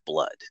parts is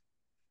blood.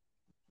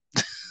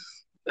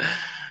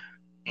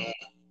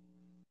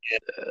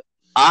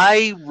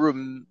 I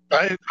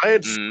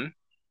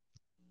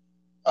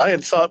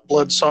had thought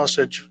blood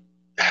sausage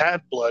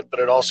had blood, but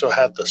it also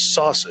had the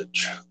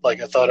sausage.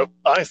 Like I thought it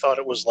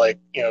was like,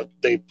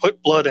 they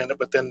put blood in it,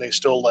 but then they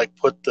still like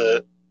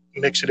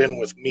mix it in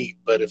with meat.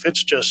 But if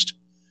it's just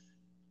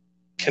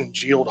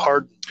congealed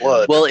hardened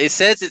blood, well, it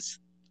says it's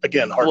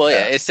again hard. Well,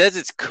 yeah, it says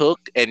it's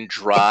cooked and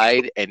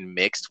dried and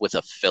mixed with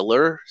a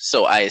filler.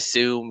 So I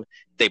assume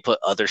they put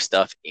other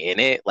stuff in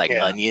it, like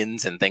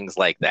onions and things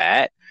like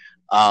that.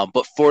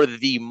 But for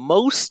the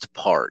most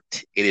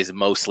part, it is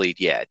mostly,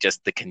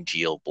 just the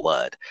congealed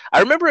blood. I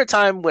remember a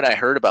time when I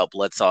heard about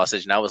blood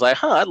sausage and I was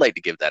like, I'd like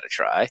to give that a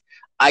try.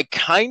 I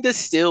kind of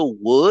still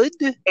would.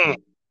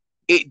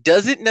 It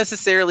doesn't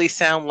necessarily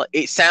sound like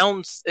it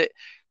sounds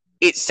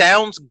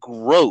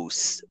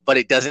gross, but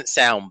it doesn't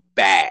sound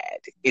bad.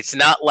 It's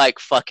not like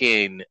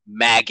fucking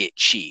maggot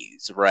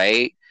cheese,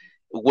 right?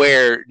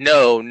 Where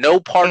no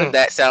part of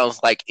that sounds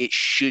like it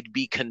should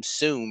be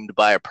consumed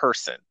by a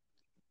person.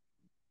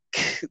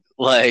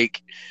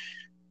 Like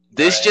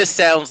this just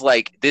sounds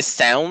like this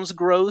sounds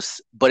gross,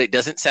 but it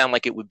doesn't sound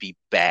like it would be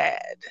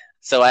bad.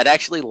 So I'd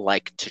actually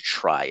like to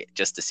try it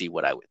just to see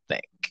what I would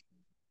think.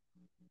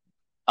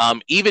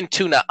 Even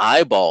tuna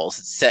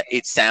eyeballs,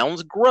 it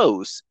sounds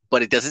gross,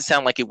 but it doesn't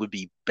sound like it would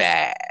be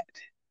bad.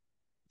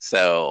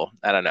 So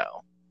I don't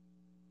know.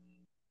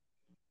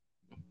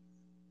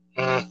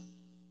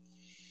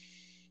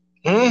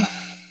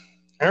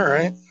 All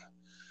right.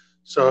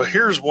 So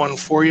here's one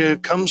for you.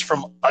 It comes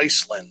from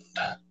Iceland.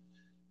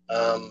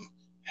 Okay.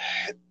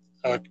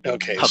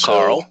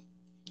 Hakarl. So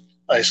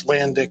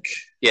Icelandic.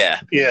 Yeah.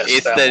 Yes.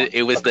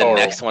 It was the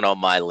next one on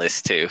my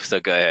list too.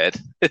 So go ahead.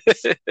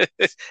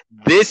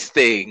 This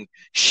thing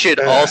should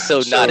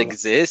also not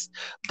exist,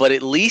 but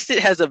at least it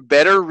has a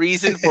better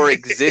reason for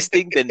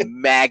existing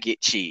than maggot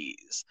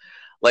cheese.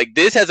 Like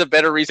this has a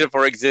better reason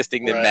for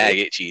existing than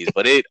maggot cheese,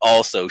 but it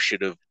also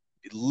should have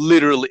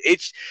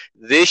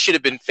this should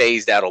have been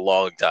phased out a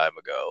long time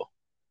ago.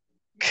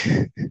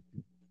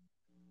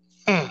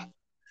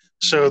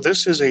 So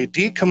this is a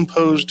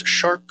decomposed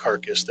shark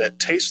carcass that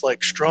tastes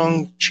like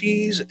strong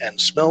cheese and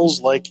smells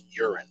like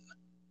urine.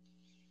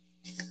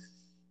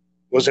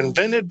 Was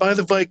invented by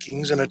the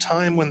Vikings in a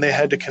time when they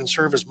had to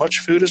conserve as much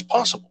food as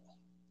possible.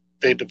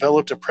 They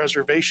developed a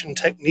preservation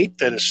technique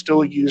that is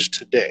still used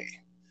today.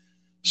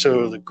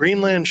 So the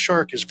Greenland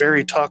shark is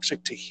very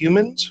toxic to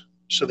humans,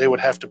 so they would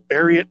have to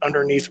bury it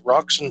underneath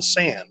rocks and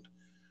sand,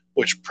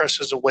 which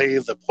presses away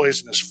the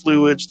poisonous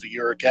fluids, the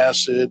uric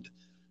acid,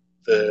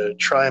 the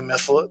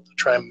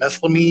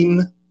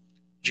trimethylamine.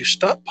 Did you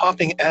stop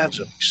popping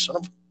ads up, you son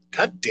of...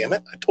 God damn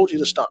it, I told you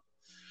to stop.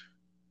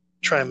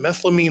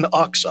 Trimethylamine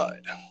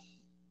oxide.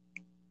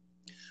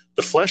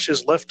 The flesh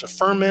is left to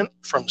ferment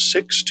from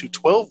 6 to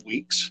 12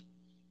 weeks,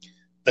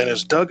 then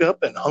is dug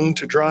up and hung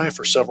to dry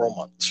for several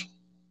months.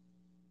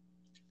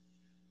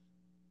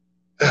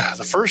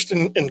 The first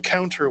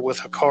encounter with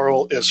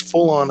Hakarl is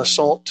full-on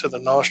assault to the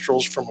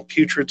nostrils from a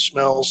putrid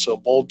smell, so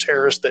bold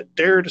terrorists that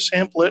dare to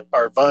sample it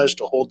are advised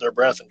to hold their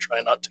breath and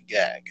try not to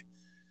gag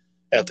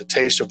at the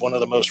taste of one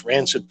of the most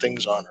rancid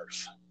things on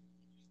Earth.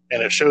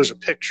 And it shows a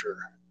picture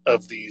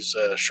of these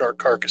shark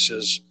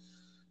carcasses.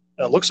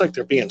 It looks like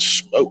they're being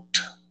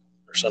smoked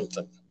or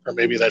something, or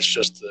maybe that's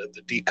just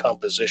the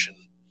decomposition.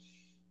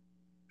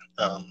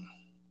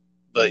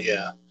 But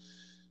yeah,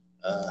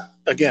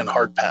 again,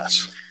 hard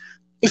pass.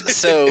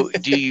 So,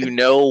 do you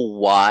know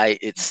why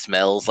it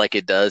smells like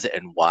it does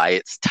and why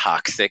it's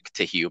toxic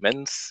to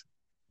humans?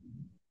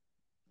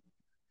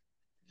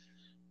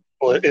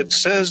 Well, it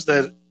says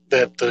that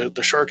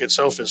the shark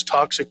itself is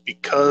toxic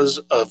because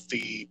of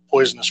the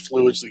poisonous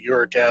fluids, the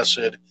uric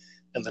acid,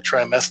 and the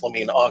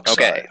trimethylamine oxide.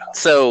 Okay,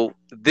 so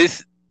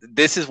this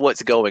is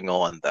what's going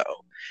on,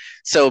 though.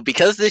 So,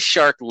 because this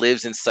shark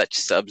lives in such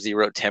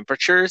sub-zero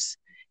temperatures,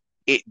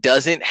 it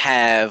doesn't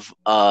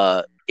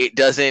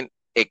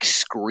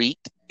excrete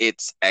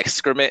its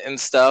excrement and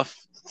stuff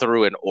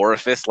through an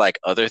orifice like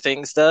other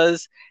things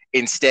does.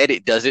 Instead,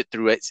 it does it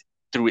through its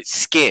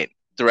skin,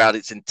 throughout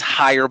its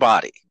entire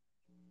body.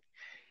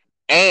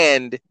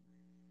 And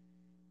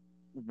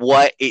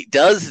what it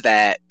does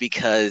that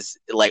because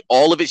like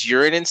all of its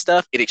urine and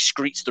stuff, it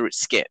excretes through its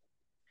skin.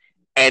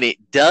 And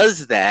it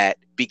does that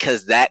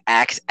because that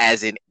acts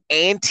as an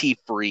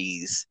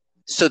antifreeze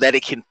so that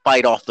it can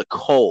fight off the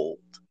cold.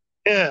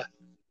 Yeah.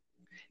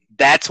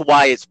 That's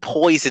why it's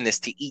poisonous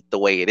to eat the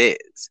way it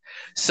is.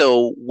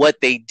 So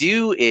what they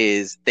do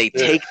is they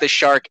take the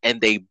shark and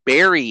they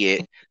bury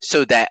it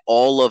so that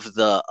all of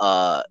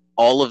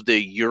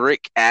the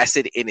uric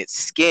acid in its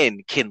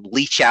skin can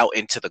leach out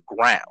into the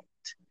ground.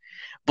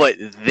 But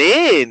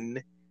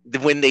then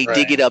when they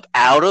dig it up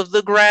out of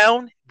the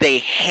ground, they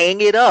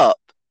hang it up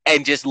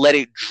and just let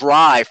it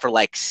dry for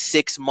like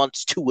 6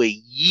 months to a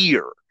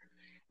year.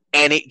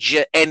 And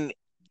and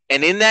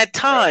in that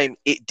time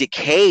it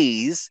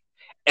decays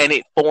and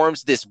it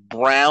forms this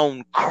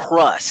brown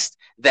crust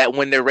that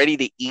when they're ready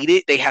to eat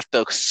it, they have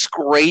to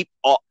scrape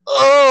off.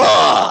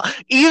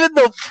 Even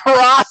the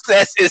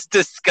process is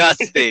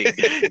disgusting.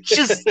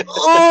 Just,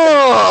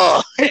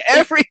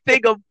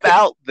 everything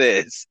about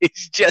this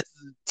is just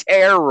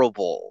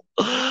terrible.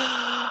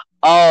 And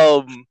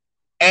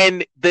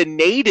the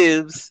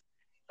natives,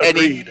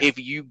 Agreed. and if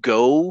you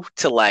go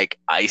to like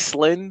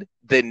Iceland,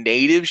 the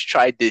natives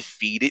tried to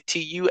feed it to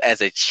you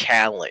as a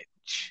challenge.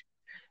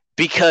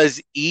 Because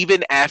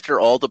even after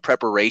all the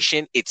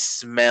preparation, it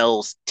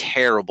smells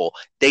terrible.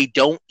 They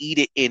don't eat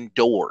it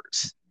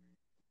indoors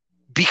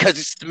because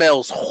it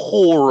smells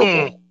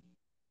horrible.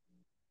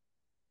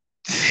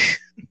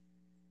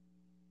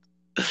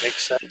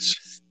 Makes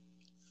sense.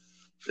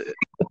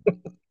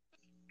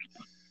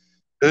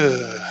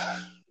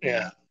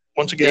 Yeah.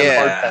 Once again,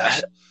 hard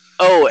pass.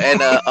 Oh, and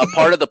a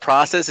part of the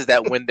process is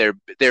that when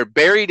they're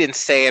buried in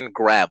sand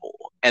gravel,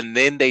 and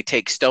then they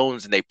take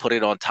stones and they put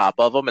it on top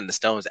of them, and the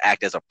stones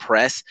act as a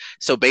press.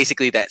 So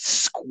basically, that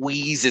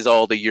squeezes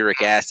all the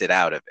uric acid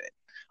out of it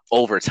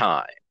over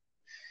time.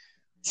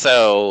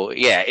 So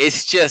yeah,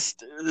 it's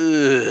just.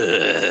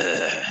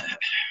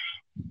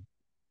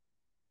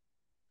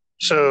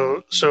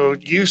 So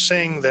you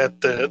saying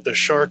that the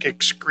shark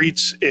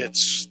excretes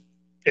its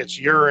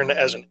urine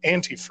as an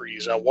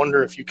antifreeze? I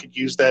wonder if you could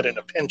use that in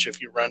a pinch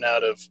if you run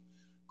out of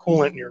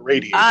coolant in your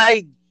radiator.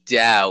 I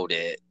doubt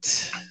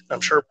it. I'm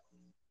sure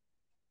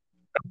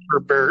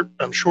Bear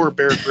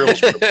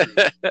Grylls would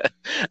approve.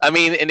 I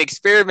mean, an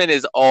experiment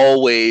is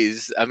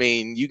always. I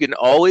mean, you can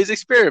always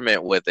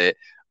experiment with it,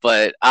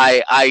 but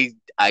I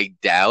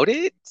doubt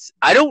it.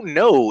 I don't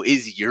know.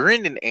 Is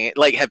urine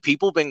like have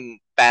people been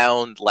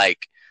found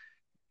like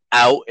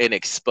out and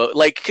exposed?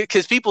 Like,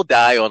 because people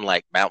die on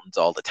like mountains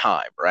all the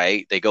time,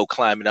 right? They go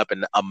climbing up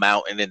in a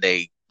mountain and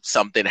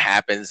something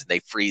happens and they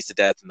freeze to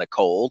death in the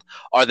cold.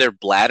 Are their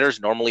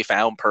bladders normally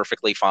found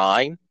perfectly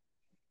fine?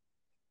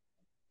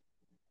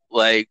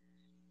 Like,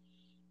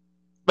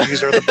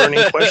 these are the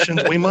burning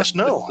questions we must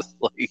know.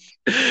 Like,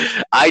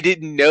 I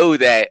didn't know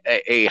that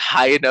a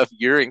high enough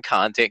urine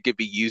content could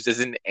be used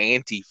as an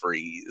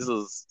antifreeze.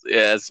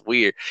 It's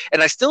weird.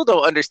 And I still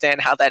don't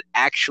understand how that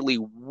actually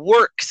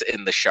works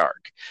in the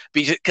shark.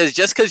 Because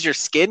just because your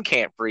skin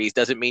can't freeze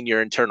doesn't mean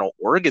your internal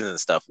organs and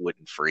stuff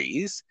wouldn't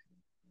freeze.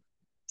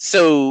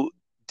 So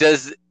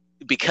because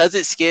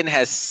its skin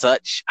has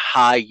such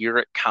high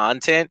uric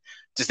content,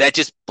 does that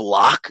just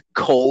block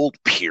cold,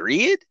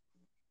 period?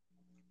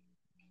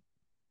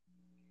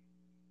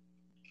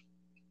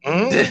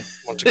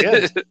 Once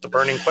again, the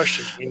burning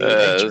questions we need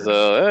answered.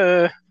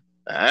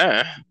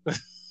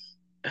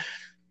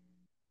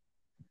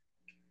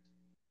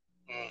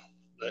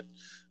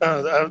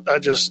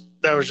 That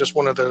was just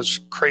one of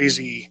those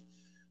crazy.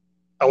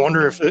 I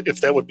wonder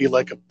if that would be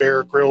like a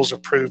Bear Grylls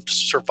approved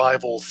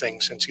survival thing,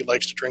 since he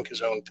likes to drink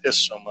his own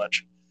piss so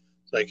much.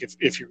 Like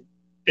if your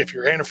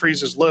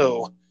antifreeze is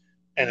low,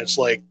 and it's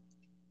like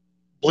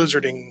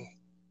blizzarding,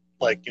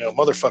 like,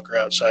 motherfucker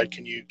outside,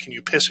 can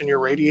you piss in your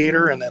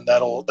radiator, and then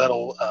that'll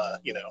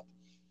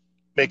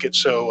make it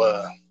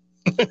so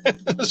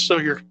so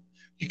you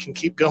can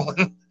keep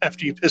going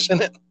after you piss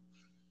in it.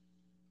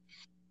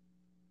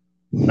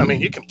 I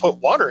mean, you can put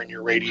water in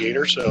your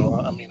radiator,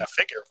 so I mean, I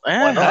figure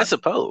why I not?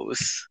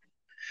 suppose.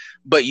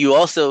 But you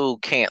also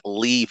can't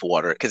leave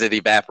water because it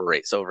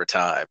evaporates over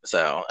time.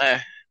 So,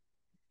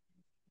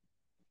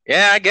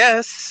 yeah, I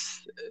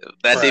guess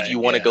that's if Right? you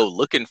want to Yeah. go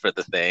looking for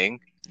the thing.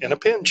 In a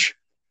pinch.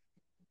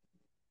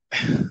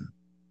 In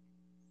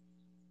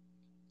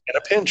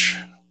a pinch,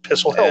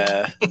 piss will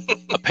help.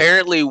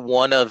 Apparently,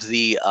 one of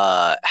the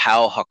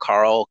how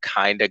Hakarl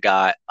kind of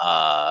got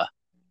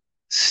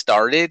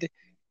started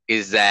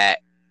is that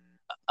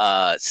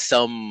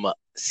some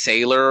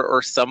sailor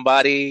or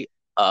somebody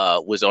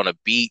was on a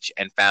beach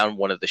and found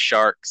one of the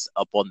sharks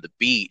up on the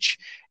beach,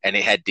 and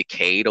it had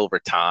decayed over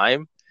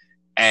time.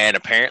 And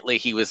apparently,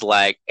 he was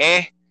like,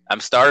 I'm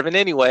starving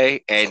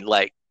anyway," and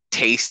like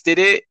tasted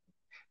it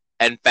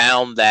and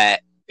found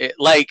that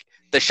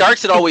the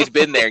sharks had always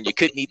been there and you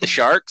couldn't eat the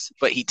sharks,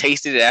 but he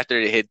tasted it after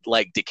it had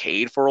like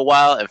decayed for a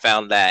while and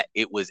found that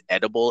it was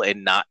edible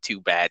and not too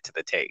bad to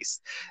the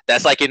taste.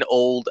 That's like an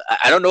old,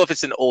 I don't know if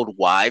it's an old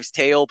wives'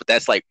 tale, but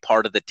that's like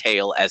part of the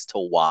tale as to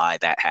why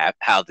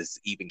how this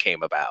even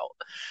came about.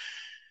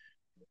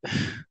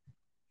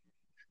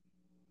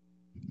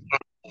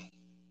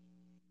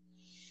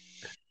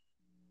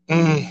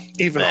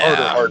 Even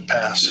harder Yeah. hard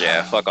pass.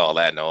 Yeah, fuck all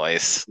that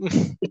noise.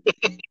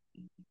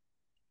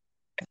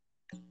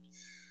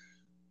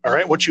 All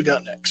right, what you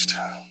got next?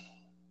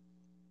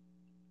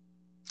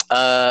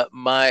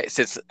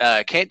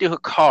 Can't do a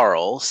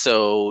Carl,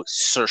 so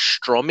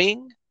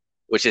surströmming,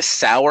 which is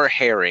sour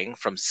herring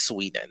from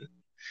Sweden.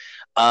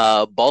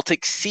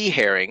 Baltic sea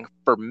herring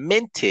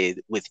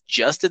fermented with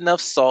just enough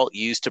salt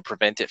used to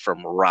prevent it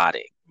from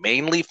rotting.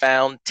 Mainly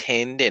found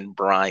tinned and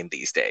brine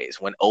these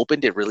days. When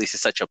opened, it releases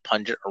such a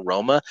pungent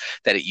aroma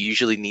that it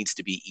usually needs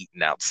to be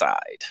eaten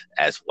outside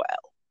as well.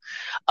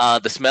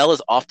 The smell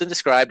is often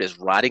described as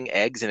rotting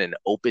eggs in an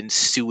open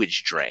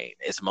sewage drain.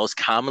 It's most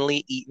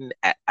commonly eaten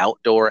at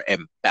outdoor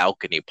and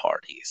balcony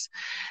parties.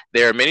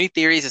 There are many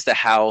theories as to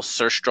how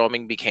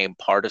surströmming became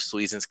part of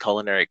Sweden's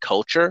culinary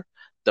culture.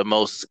 The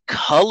most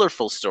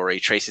colorful story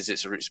traces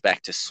its roots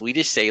back to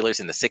Swedish sailors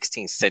in the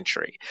 16th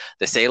century.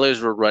 The sailors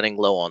were running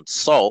low on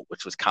salt,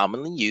 which was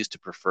commonly used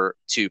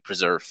to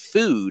preserve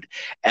food,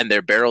 and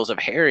their barrels of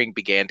herring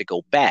began to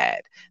go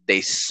bad. They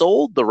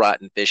sold the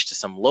rotten fish to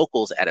some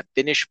locals at a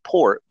Finnish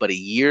port, but a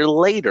year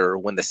later,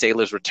 when the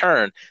sailors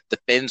returned, the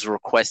Finns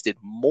requested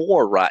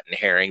more rotten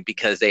herring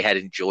because they had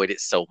enjoyed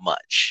it so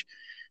much.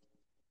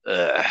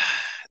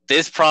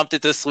 This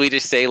prompted the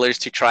Swedish sailors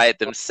to try it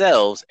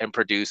themselves and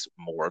produce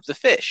more of the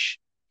fish.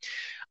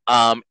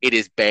 It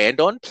is banned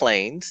on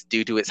planes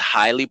due to its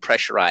highly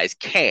pressurized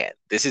can.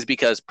 This is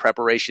because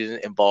preparation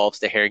involves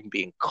the herring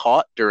being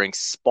caught during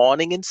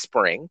spawning in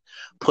spring,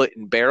 put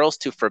in barrels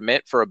to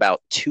ferment for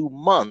about 2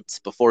 months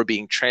before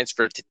being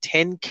transferred to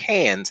tin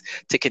cans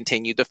to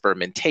continue the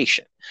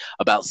fermentation.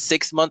 About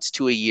 6 months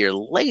to a year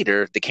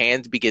later, the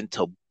cans begin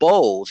to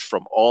bulge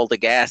from all the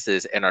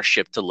gases and are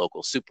shipped to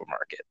local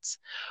supermarkets.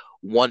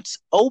 Once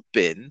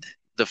opened,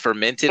 the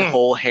fermented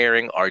whole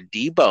herring are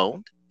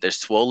deboned, their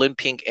swollen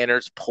pink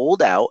innards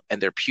pulled out,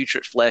 and their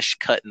putrid flesh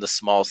cut into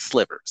small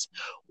slivers.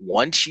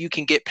 Once you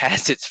can get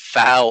past its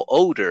foul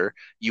odor,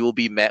 you will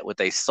be met with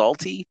a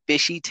salty,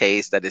 fishy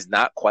taste that is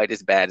not quite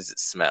as bad as it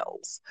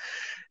smells.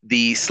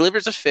 The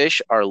slivers of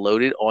fish are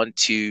loaded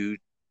onto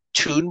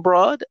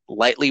tunebrod,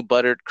 lightly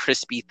buttered,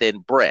 crispy,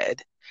 thin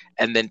bread,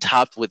 and then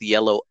topped with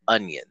yellow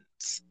onions.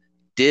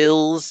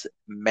 Dills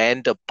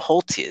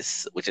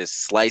mandapultis, which is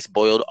sliced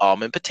boiled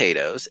almond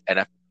potatoes, and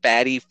a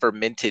fatty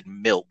fermented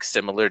milk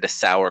similar to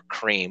sour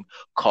cream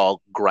called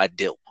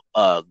gradfil.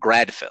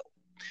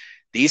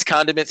 These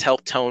condiments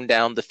help tone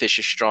down the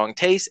fish's strong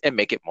taste and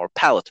make it more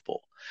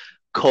palatable.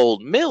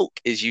 Cold milk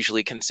is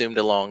usually consumed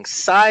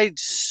alongside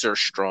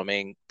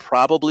surströmming,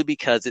 probably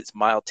because its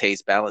mild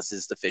taste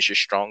balances the fish's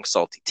strong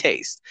salty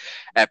taste.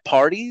 At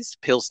parties,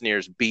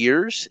 Pilsner's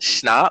beers,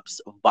 schnapps,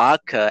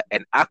 vodka,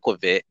 and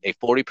aquavit, a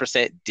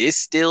 40%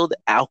 distilled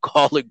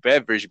alcoholic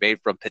beverage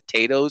made from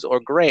potatoes or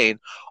grain,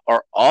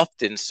 are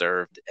often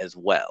served as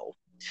well.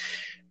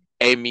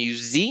 A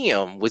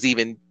museum was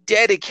even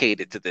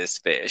dedicated to this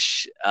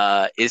fish.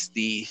 It's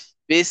the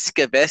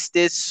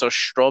Fiskevestis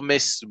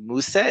Sostromys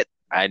Muset.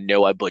 I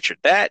know I butchered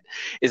that.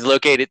 Is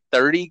located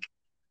 30.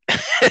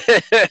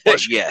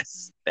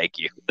 Yes, thank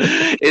you.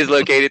 Is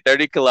located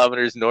 30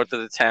 kilometers north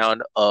of the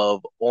town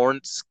of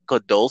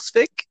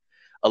Ornskodolsvik,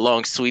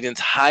 along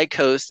Sweden's high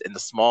coast in the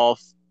small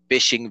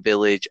fishing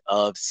village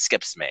of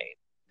Skepsmane.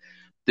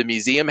 The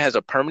museum has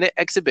a permanent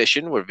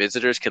exhibition where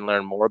visitors can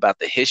learn more about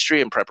the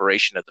history and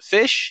preparation of the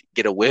fish,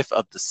 get a whiff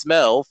of the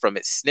smell from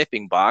its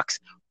sniffing box.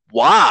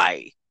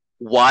 Why?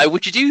 Why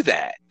would you do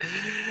that?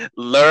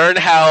 Learn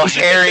how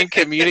herring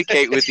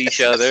communicate with each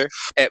other,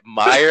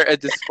 admire a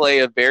display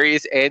of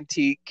various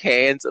antique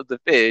cans of the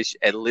fish,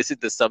 and listen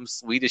to some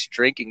Swedish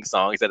drinking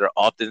songs that are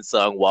often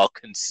sung while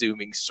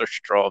consuming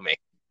surströmming.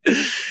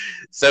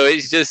 So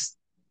it's just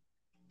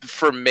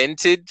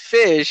fermented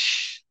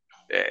fish.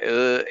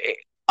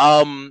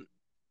 Um,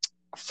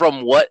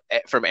 from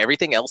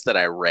everything else that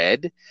I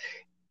read,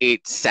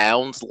 it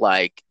sounds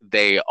like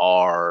they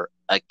are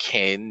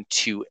akin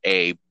to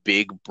a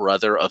big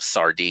brother of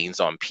sardines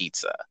on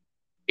pizza.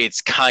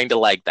 It's kind of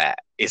like that.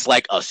 It's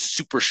like a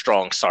super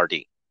strong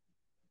sardine.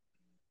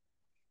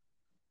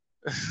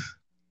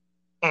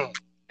 Hmm.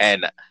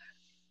 And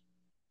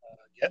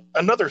Yeah,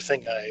 another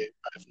thing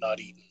I've not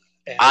eaten,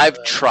 and I've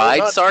will tried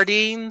not eat.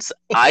 sardines.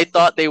 I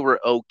thought they were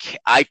okay.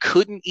 I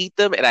couldn't eat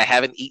them, and I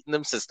haven't eaten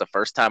them since the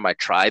first time I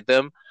tried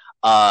them.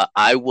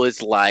 I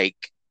was like,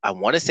 I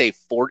want to say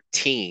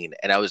 14,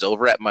 and I was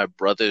over at my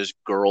brother's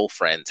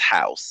girlfriend's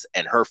house,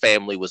 and her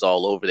family was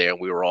all over there, and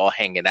we were all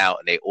hanging out,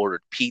 and they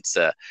ordered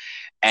pizza.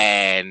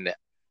 And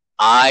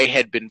I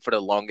had been for the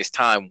longest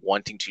time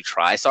wanting to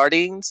try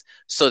sardines.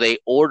 So they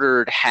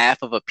ordered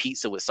half of a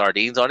pizza with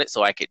sardines on it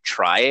so I could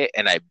try it.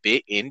 And I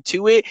bit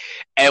into it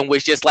and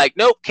was just like,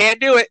 nope, can't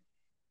do it.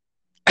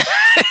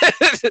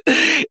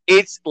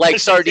 It's like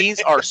sardines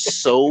are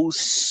so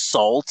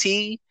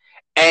salty.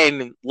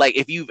 And like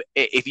if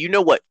you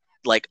know what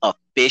like a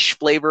fish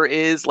flavor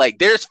is, like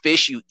there's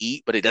fish you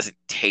eat, but it doesn't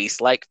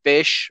taste like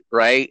fish,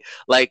 right?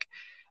 Like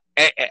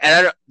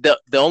and the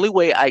only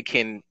way I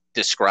can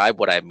describe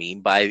what I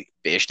mean by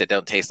fish that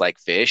don't taste like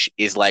fish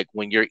is like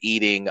when you're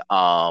eating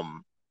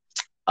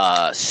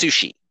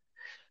sushi.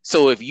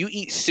 So if you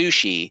eat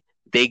sushi,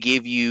 they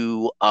give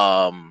you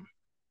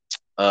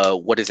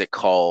what is it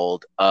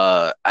called?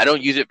 I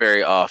don't use it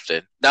very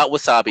often. Not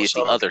wasabi, it's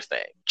the Wasabi. other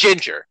thing.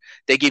 Ginger.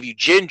 They give you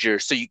ginger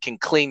so you can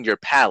clean your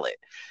palate.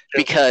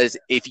 Yep. Because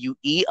if you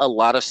eat a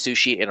lot of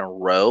sushi in a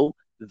row,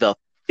 the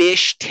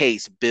fish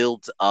taste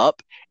builds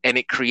up and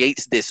it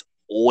creates this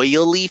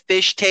oily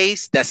fish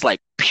taste that's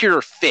like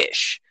pure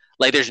fish.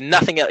 Like there's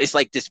nothing else. It's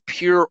like this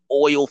pure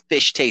oil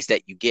fish taste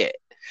that you get.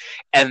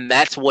 And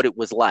that's what it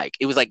was like.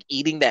 It was like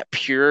eating that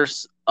pure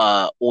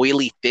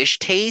oily fish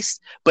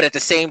taste, but at the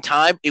same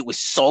time, it was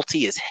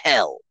salty as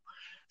hell.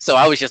 So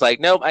I was just like,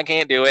 nope, I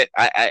can't do it.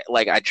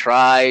 I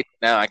tried.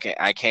 No, I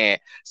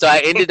can't. So I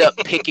ended up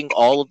picking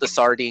all of the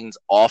sardines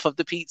off of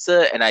the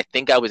pizza, and I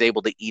think I was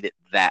able to eat it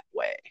that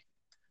way.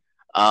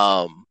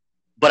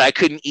 But I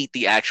couldn't eat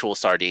the actual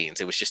sardines.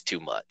 It was just too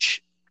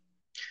much.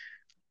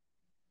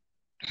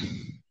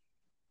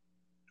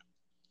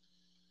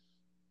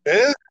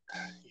 Yeah,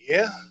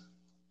 yeah.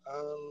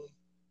 Um,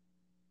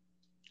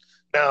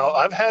 Now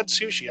I've had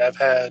sushi. I've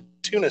had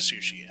tuna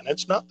sushi, and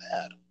it's not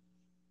bad.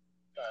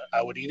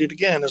 I would eat it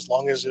again as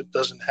long as it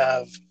doesn't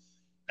have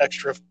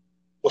extra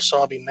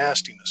wasabi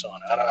nastiness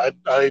on it.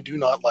 I do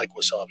not like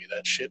wasabi.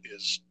 That shit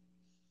is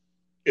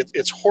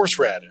it's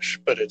horseradish,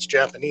 but it's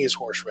Japanese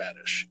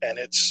horseradish, and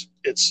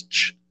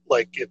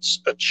like it's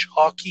a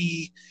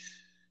chalky,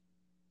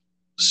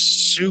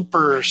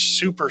 super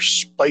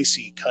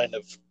spicy kind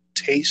of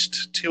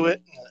taste to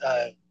it.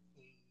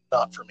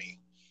 Not for me.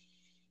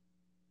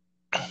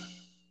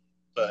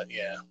 But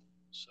yeah,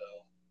 so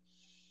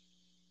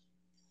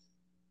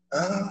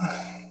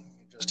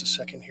just a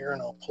second here,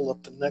 and I'll pull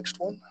up the next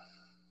one.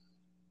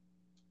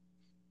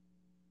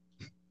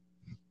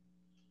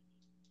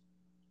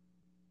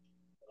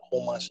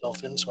 Hold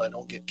myself in so I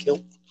don't get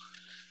killed.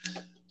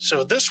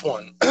 So this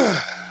one,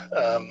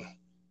 I'm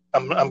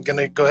going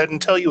to go ahead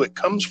and tell you it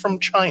comes from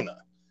China.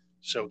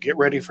 So get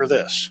ready for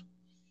this.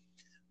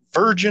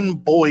 Virgin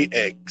boy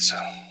eggs.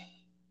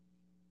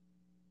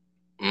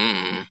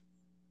 Mm.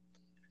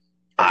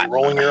 Are you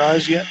rolling your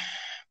eyes yet?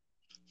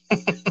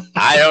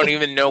 I don't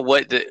even know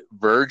what the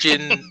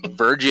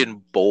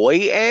virgin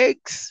boy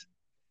eggs.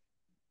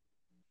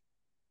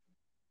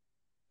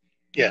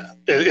 Yeah,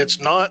 it's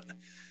not.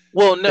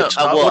 Well, no. It's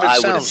not Well, what it I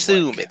would sounds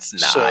assume like. it's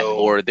not, So,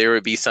 or there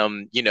would be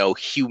some,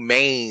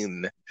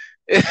 humane,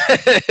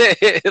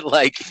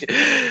 like,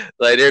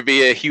 like there'd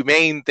be a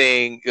humane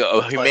thing,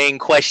 a humane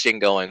question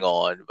going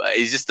on. But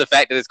it's just the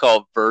fact that it's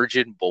called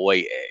virgin boy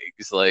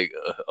eggs. Like,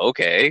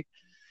 okay,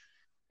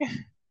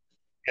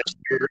 yes,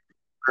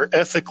 they're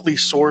ethically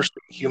sourced,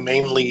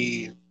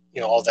 humanely,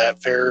 all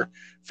that fair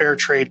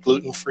trade,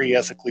 gluten free,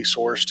 ethically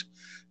sourced.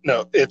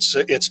 No, it's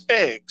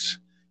eggs,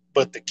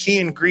 but the key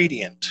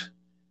ingredient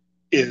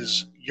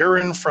is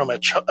urine from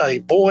a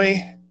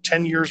boy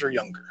 10 years or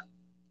younger.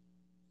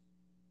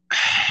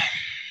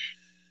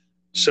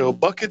 So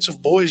buckets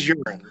of boys'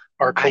 urine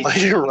are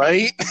collected,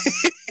 right?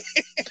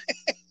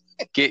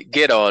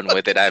 get on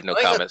with it. I have no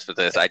comments for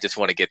this. I just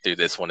want to get through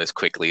this one as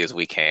quickly as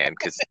we can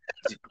because,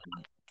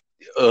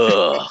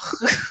 ugh,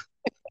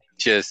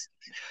 just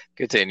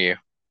continue.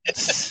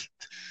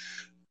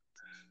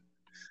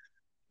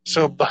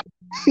 So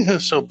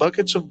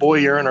buckets of boy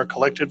urine are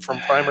collected from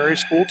primary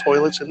school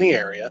toilets in the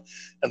area,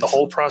 and the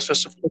whole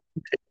process of cooking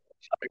takes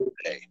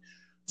a day.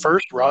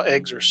 First, raw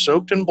eggs are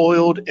soaked and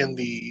boiled in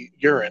the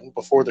urine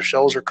before the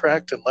shells are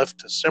cracked and left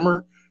to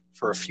simmer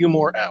for a few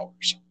more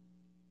hours.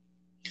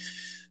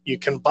 You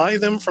can buy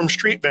them from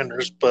street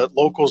vendors, but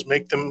locals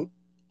make them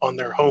on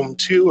their home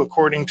too.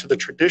 According to the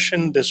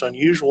tradition, this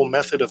unusual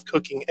method of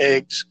cooking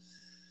eggs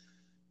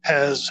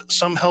has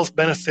some health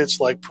benefits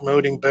like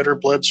promoting better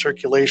blood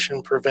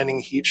circulation, preventing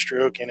heat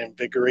stroke, and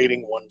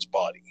invigorating one's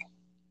body.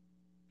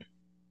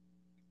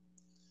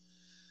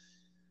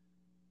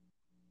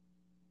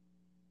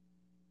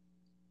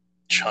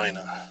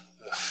 China.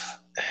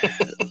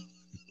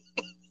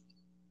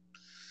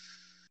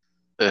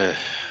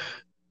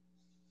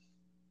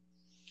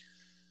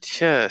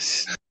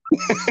 Just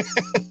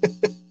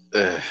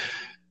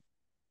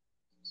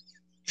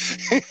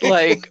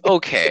like,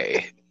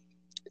 okay,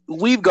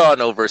 we've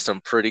gone over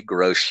some pretty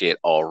gross shit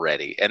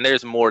already, and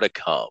there's more to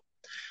come.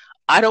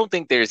 I don't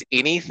think there's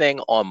anything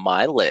on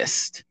my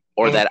list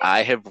or that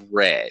I have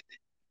read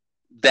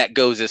that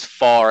goes as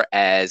far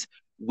as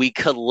we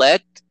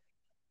collect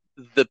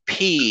the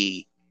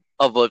pee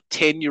of a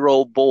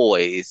 10-year-old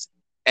boys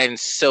and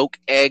soak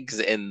eggs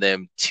in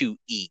them to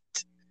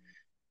eat.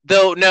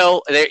 Though,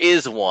 no, there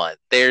is one.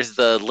 There's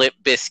the Limp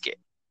Biscuit.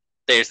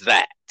 There's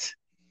that.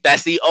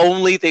 That's the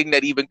only thing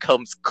that even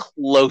comes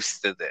close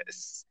to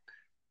this.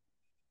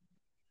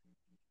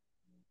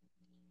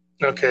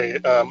 Okay,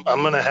 I'm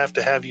going to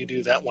have you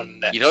do that one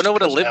next. You don't know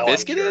what a Limp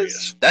Biscuit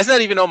is? That's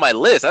not even on my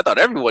list. I thought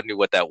everyone knew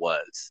what that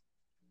was.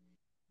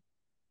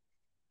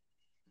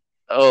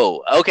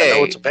 Oh, okay. I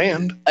know it's a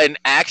band. An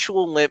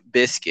actual Limp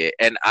Biscuit,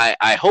 and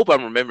I hope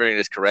I'm remembering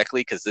this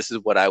correctly because this is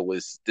what I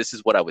was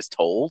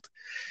told.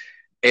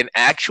 An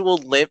actual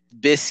Limp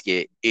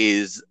Biscuit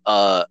is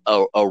a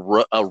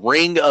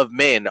ring of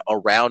men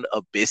around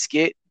a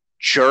biscuit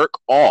jerk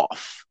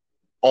off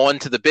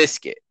onto the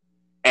biscuit,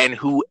 and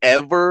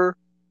whoever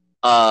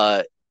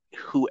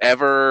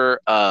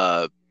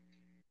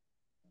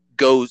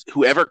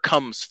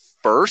comes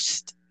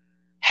first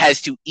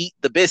has to eat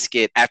the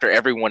biscuit after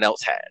everyone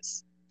else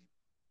has.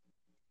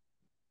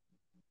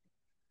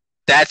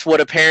 That's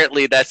what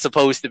apparently that's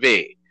supposed to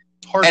be.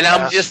 And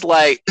I'm just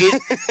like,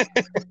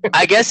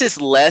 I guess it's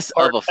less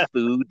of a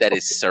food that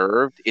is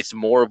served. It's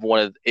more of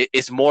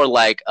it's more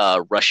like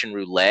Russian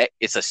roulette.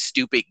 It's a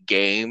stupid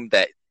game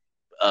that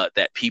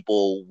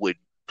people would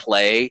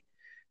play.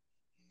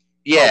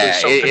 Yeah,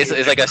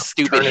 it's like a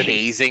stupid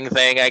hazing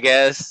thing, I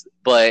guess.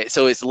 But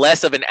so it's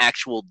less of an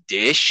actual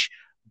dish.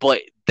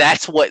 But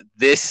that's what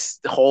this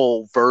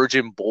whole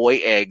virgin boy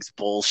eggs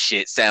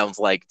bullshit sounds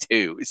like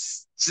too.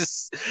 It's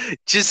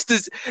just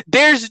this.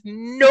 There's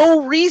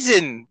no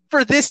reason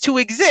for this to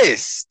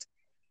exist,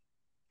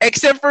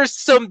 except for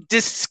some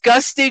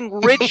disgusting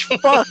rich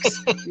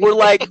fucks. We're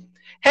like,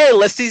 hey,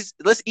 let's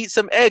eat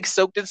some eggs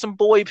soaked in some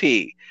boy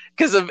pee.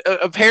 Because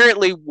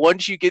apparently,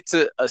 once you get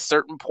to a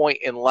certain point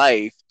in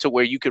life to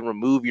where you can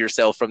remove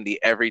yourself from the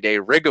everyday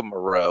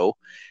rigmarole,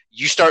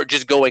 you start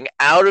just going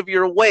out of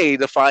your way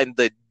to find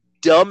the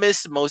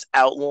dumbest, most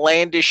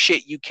outlandish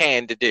shit you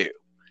can to do.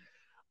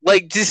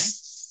 Like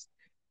this,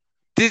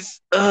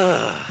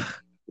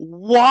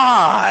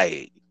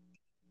 why?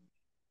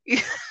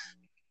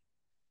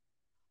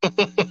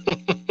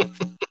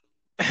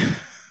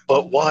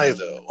 But why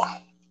though?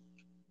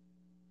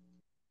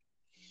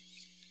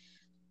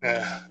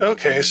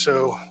 Okay,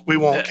 so we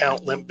won't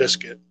count Limp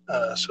Bizkit.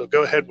 So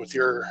go ahead with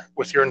your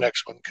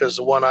next one, because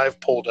the one I've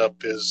pulled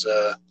up is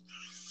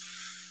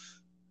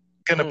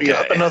going to be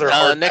another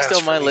hard next pass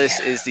on my for me.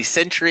 list is the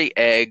century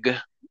egg,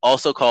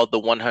 also called the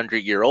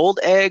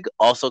 100-year-old egg,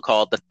 also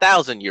called the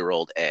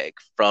 1,000-year-old egg,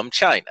 from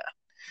China.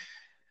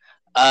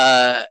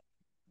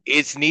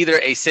 It's neither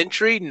a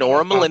century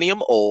nor a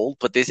millennium old,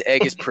 but this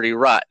egg is pretty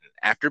rotten.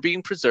 After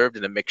being preserved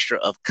in a mixture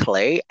of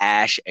clay,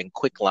 ash, and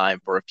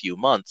quicklime for a few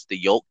months, the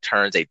yolk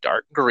turns a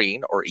dark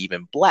green or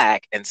even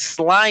black and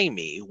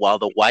slimy, while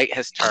the white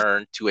has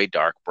turned to a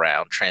dark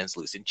brown,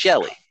 translucent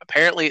jelly.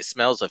 Apparently, it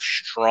smells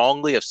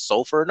strongly of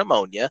sulfur and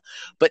ammonia,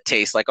 but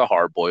tastes like a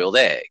hard-boiled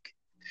egg.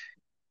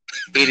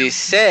 It is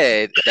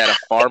said that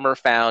a farmer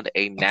found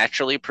a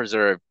naturally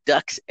preserved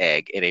duck's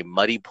egg in a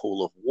muddy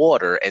pool of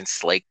water and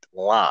slaked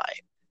lime.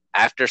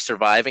 After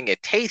surviving a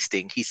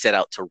tasting, he set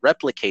out to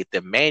replicate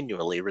them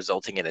manually,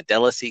 resulting in a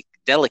delicacy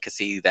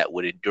that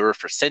would endure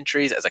for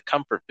centuries as a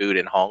comfort food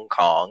in Hong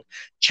Kong,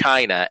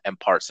 China, and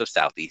parts of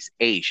Southeast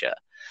Asia.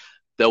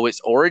 Though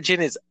its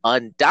origin is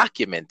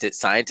undocumented,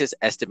 scientists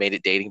estimate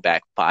it dating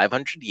back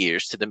 500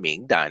 years to the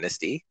Ming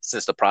Dynasty,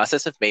 since the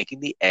process of making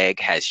the egg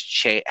has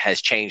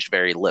changed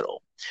very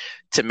little.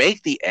 To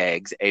make the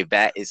eggs, a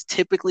vat is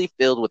typically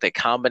filled with a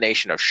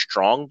combination of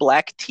strong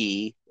black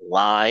tea,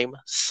 lime,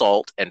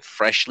 salt, and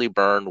freshly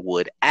burned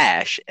wood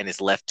ash, and is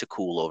left to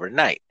cool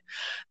overnight.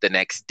 The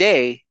next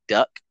day,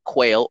 duck,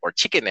 quail, or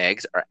chicken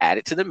eggs are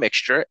added to the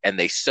mixture, and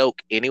they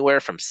soak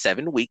anywhere from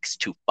 7 weeks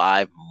to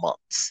 5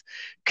 months.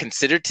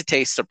 Considered to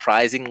taste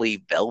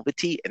surprisingly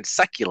velvety and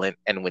succulent,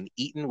 and when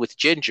eaten with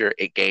ginger,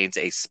 it gains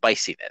a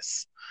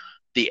spiciness.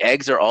 The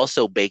eggs are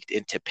also baked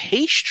into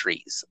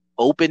pastries.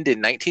 Opened in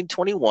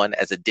 1921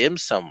 as a dim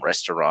sum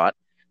restaurant,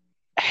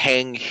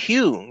 Hang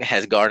Heung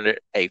has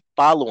garnered a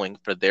following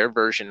for their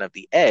version of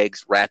the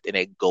eggs wrapped in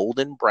a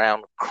golden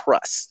brown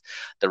crust.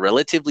 The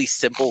relatively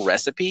simple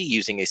recipe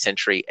using a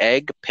century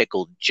egg,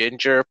 pickled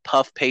ginger,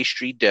 puff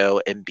pastry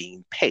dough, and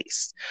bean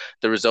paste.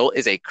 The result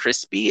is a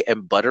crispy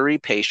and buttery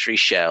pastry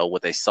shell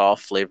with a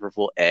soft,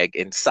 flavorful egg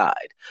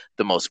inside.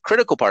 The most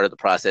critical part of the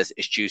process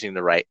is choosing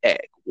the right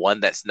egg, one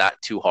that's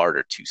not too hard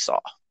or too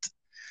soft.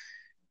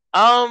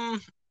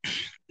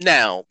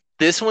 Now,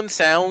 this one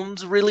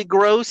sounds really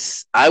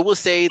gross. I will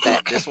say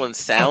that this one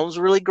sounds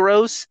really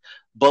gross,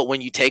 but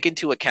when you take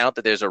into account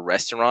that there's a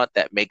restaurant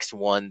that makes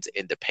ones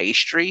into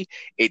pastry,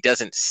 it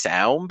doesn't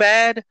sound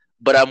bad.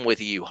 But I'm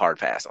with you, hard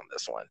pass on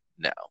this one.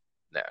 No,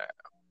 no,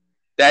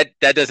 that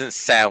doesn't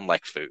sound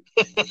like food.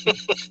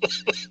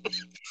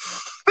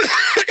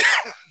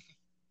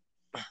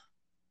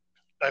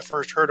 I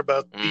first heard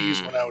about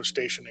these when I was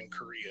stationed in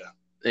Korea.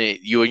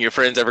 You and your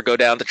friends ever go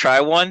down to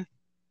try one?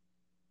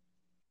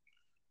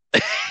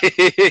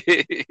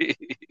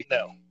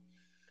 No.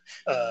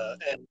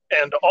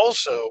 And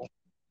also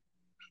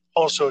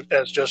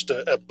as just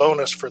a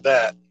bonus for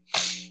that,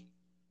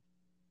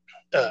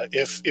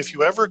 if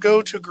you ever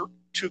go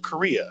to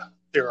Korea,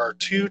 there are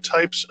two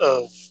types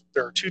of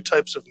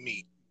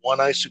meat. One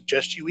I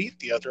suggest you eat,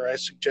 the other I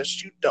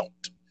suggest you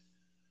don't.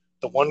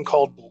 The one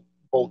called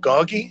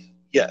bulgogi,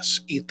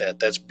 yes, eat that.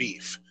 That's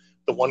beef.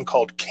 The one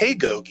called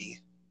bulgogi,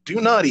 do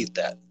not eat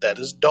that. That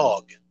is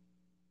dog.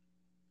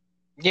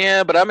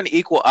 Yeah, but I'm an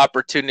equal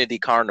opportunity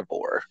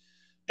carnivore.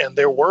 And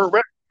there were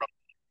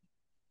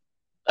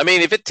I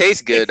mean, if it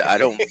tastes good, I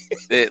don't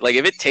like.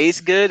 If it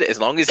tastes good, as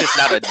long as it's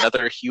not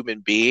another human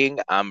being,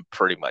 I'm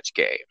pretty much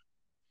game.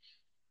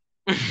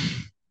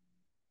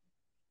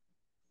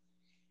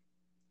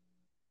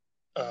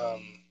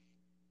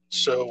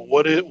 So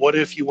what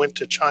if you went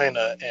to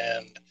China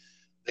and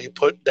they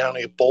put down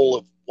a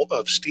bowl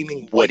of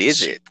steaming white What is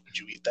soup? it? Would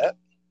you eat that?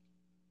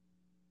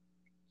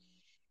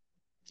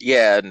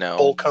 Yeah, no.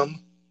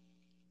 Bolkum?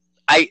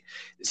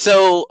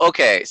 So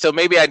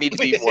maybe I need to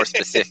be more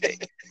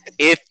specific.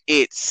 If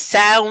it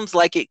sounds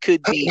like it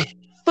could be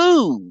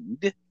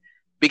food,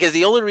 because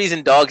the only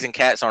reason dogs and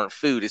cats aren't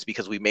food is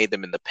because we made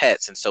them into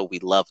pets and so we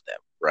love them,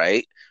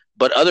 right?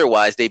 But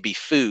otherwise they'd be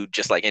food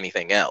just like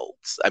anything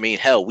else. I mean,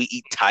 hell, we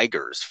eat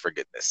tigers for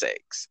goodness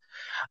sakes.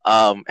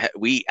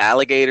 We eat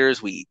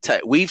alligators.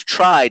 We've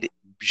tried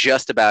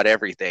just about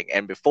everything.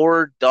 And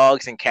before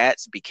dogs and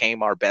cats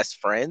became our best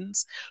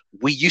friends,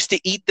 we used to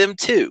eat them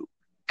too,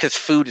 because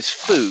food is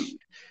food.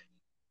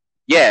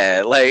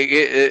 Yeah, like,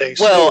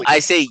 I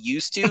say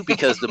used to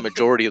because the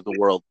majority of the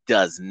world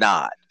does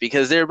not,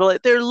 because they're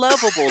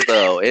lovable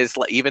though. It's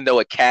like, even though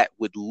a cat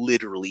would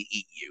literally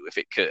eat you if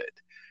it could,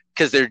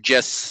 because they're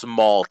just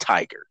small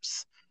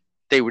tigers.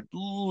 They would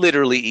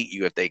literally eat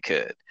you if they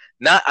could.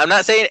 I'm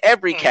not saying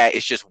every cat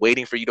is just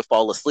waiting for you to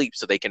fall asleep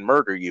so they can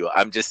murder you.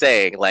 I'm just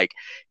saying, like,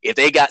 if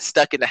they got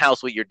stuck in the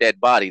house with your dead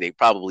body, they'd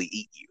probably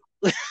eat you.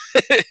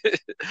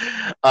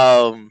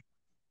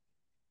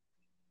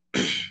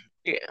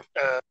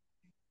 Yeah.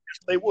 Yes,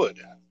 they would.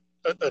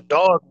 A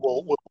dog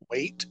will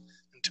wait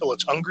until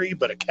it's hungry,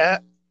 but a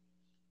cat,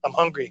 I'm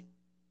hungry.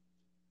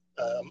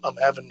 I'm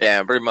having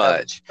pretty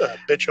much.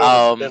 Bitch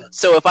over for dinner.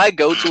 So if I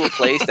go to a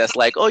place that's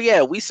like, oh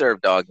yeah, we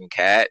serve dog and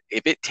cat,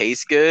 if it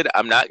tastes good,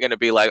 I'm not gonna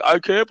be like, I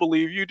can't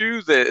believe you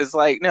do this. It's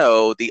like,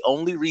 no, the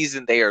only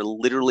reason they are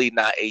literally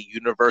not a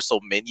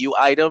universal menu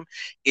item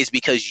is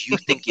because you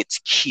think it's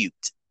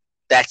cute.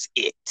 That's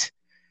it.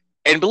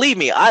 And believe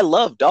me, I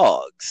love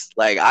dogs.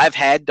 Like, I've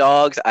had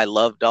dogs, I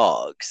love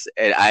dogs,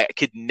 and I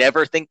could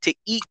never think to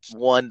eat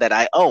one that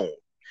I own.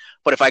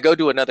 But if I go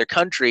to another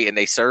country and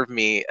they serve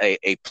me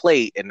a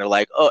plate and they're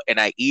like, oh, and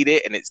I eat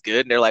it and it's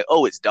good, and they're like,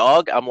 oh, it's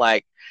dog, I'm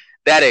like,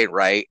 that ain't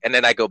right. And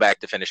then I go back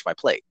to finish my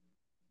plate.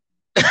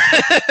 I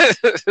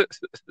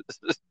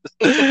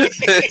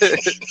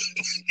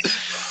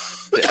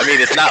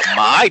mean, it's not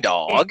my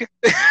dog.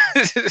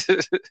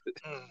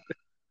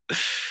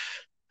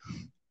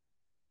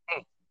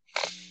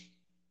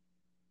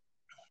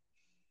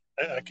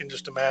 I can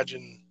just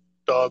imagine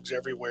dogs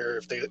everywhere.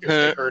 If they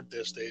heard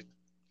this, they'd.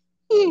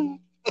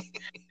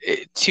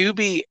 To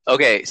be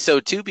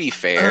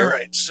fair, all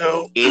right,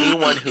 so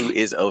anyone who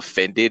is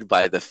offended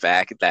by the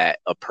fact that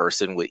a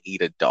person would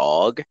eat a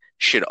dog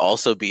should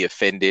also be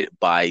offended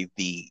by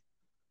the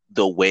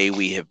way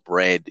we have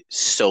bred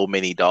so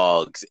many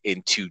dogs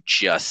into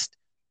just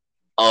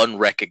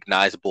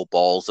unrecognizable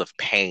balls of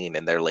pain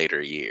in their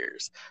later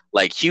years.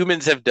 Like,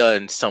 humans have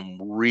done some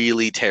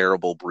really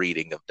terrible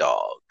breeding of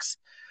dogs.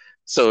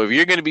 So if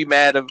you're going to be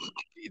mad at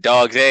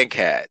dogs and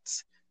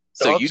cats,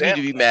 so you need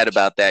to be mad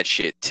about that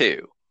shit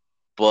too.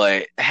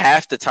 But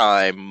half the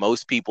time,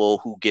 most people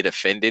who get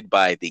offended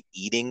by the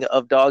eating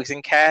of dogs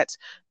and cats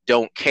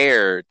don't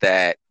care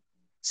that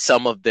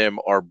some of them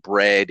are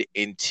bred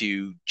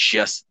into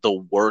just the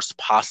worst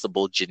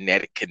possible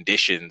genetic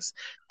conditions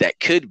that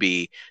could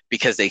be,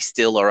 because they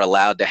still are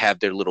allowed to have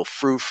their little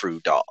frou-frou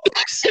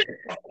dogs.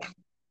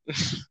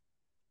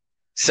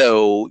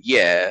 So,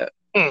 yeah.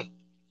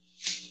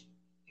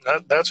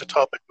 That's a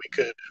topic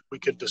we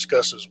could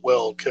discuss as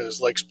well,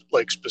 because like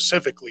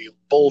specifically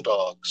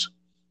bulldogs,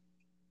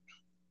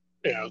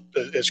 you know,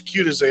 as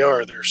cute as they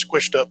are, they're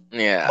squished up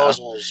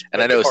muzzles.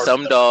 And I know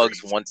some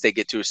dogs, once they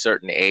get to a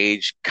certain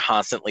age,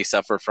 constantly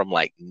suffer from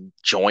like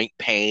joint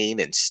pain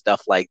and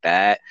stuff like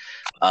that.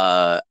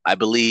 I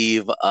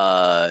believe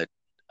not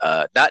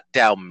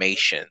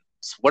Dalmatians.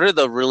 What are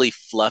the really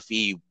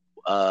fluffy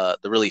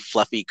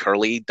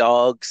curly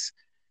dogs?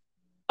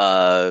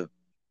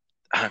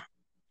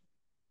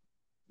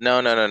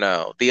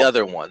 No. The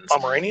other ones.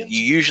 Pomeranians? You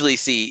usually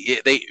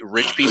see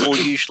rich people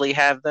usually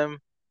have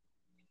them.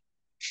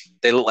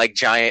 They look like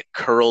giant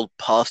curled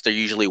puffs. They're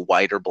usually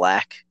white or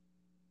black.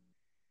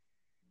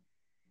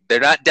 They're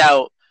not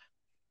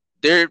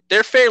They're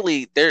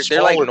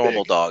like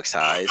normal dog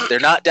size. They're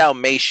not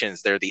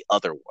Dalmatians. They're the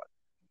other one.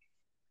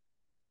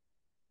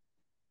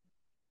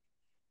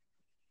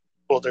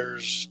 Well,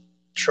 there's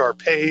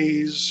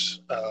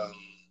Shar-Peis.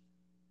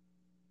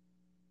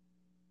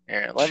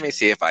 Here, let me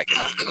see if I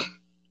can.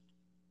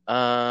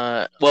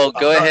 Well,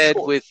 go ahead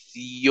with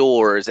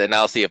yours, and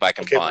I'll see if I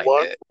can find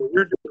it.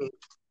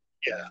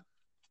 Yeah.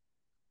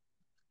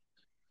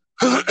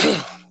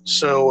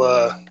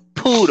 So,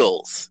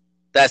 poodles.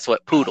 That's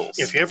what poodles.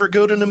 If you ever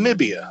go to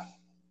Namibia.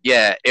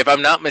 Yeah, if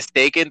I'm not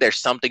mistaken, there's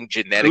something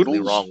genetically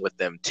wrong with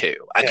them too.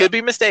 I could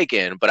be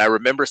mistaken, but I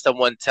remember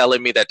someone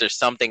telling me that there's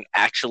something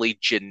actually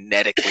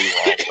genetically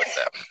wrong with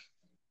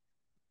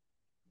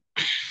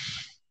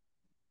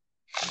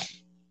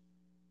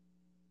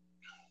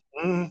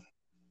them.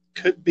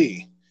 Could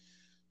be.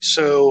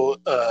 So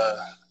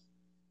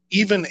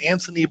even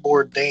Anthony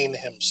Bourdain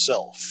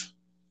himself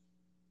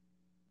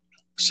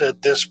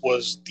said this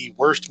was the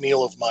worst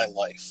meal of my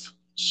life.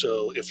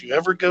 So if you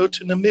ever go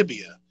to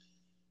Namibia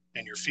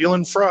and you're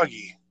feeling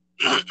froggy,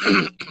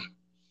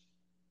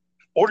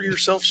 order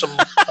yourself some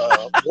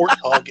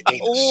warthog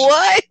anus.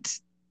 What?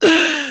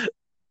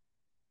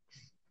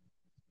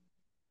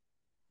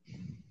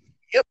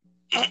 Yep.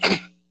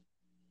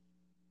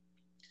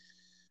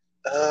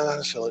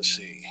 So let's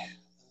see.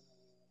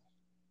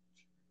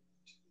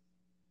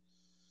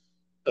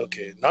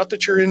 Okay, not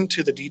that you're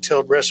into the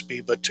detailed recipe,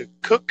 but to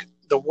cook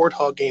the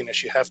warthog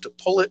anus, you have to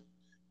pull it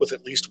with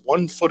at least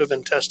 1 foot of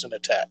intestine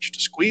attached,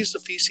 squeeze the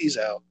feces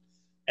out,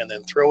 and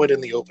then throw it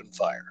in the open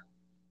fire.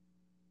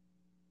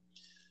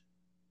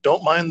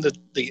 Don't mind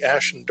the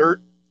ash and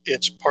dirt.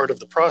 It's part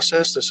of the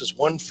process. This is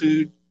one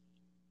food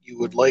you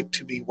would like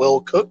to be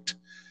well cooked,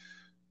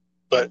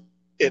 but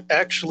it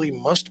actually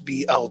must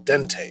be al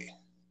dente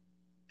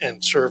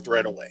and served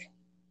right away.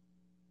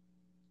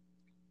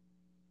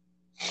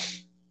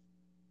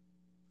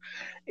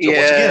 So yeah,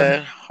 once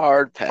again,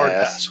 hard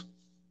pass.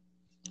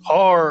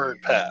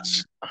 Hard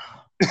pass.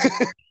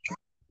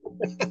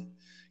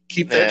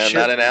 Keep that shit.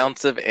 Not an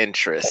ounce of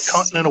interest.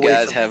 You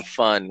guys have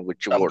fun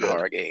with your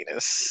warthog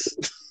anus.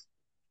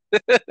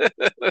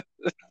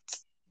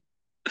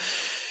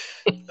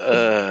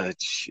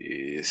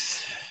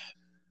 Jeez.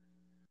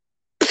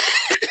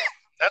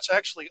 That's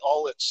actually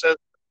all it says.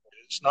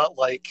 It's not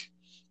like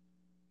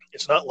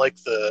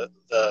the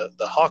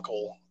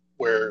Hockle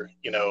where,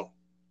 you know,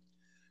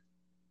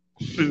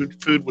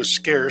 food was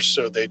scarce,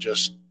 so they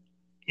just,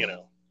 you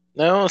know.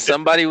 No,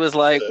 somebody was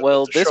like,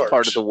 well, this sharks.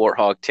 Part of the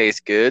warthog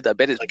tastes good. I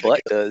bet its butt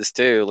does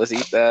too. Let's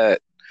eat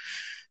that.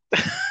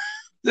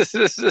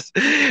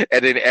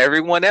 And then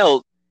everyone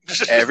else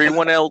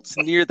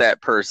near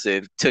that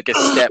person took a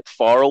step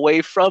far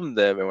away from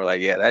them and were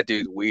like, yeah, that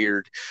dude's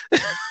weird.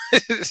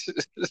 His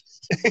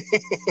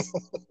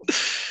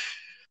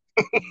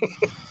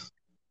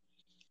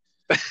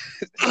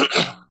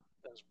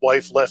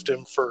wife left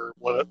him for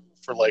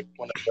like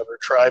one of the other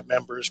tribe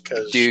members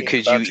because. Dude,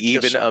 could you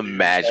even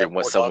imagine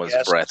what someone's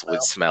breath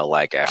would smell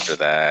like after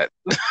that?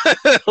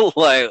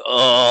 Like,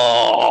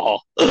 oh.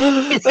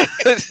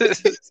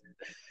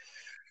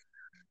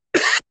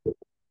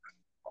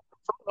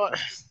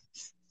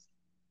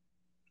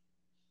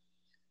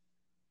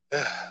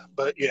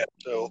 But yeah,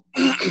 so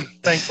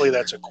thankfully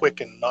that's a quick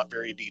and not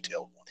very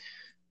detailed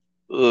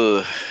one.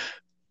 Ugh.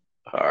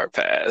 Hard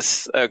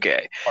pass.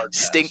 Okay.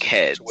 Stink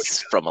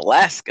heads from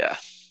Alaska.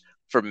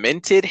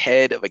 Fermented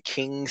head of a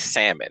king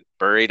salmon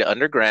buried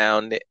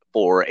underground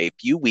for a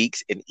few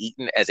weeks and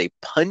eaten as a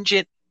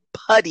pungent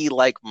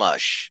putty-like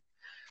mush.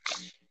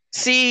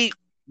 See,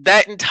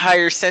 that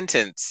entire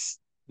sentence,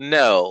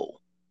 no.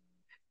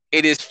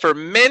 It is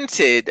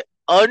fermented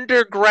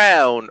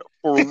underground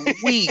for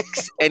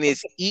weeks and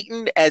is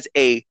eaten as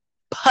a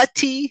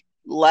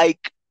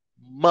putty-like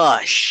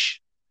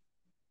mush.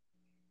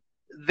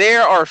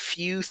 There are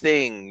few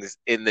things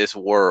in this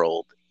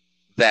world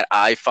that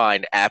I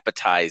find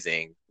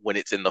appetizing when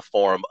it's in the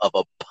form of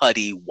a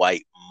putty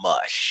white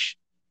mush.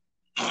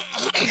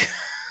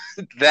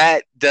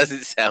 That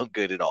doesn't sound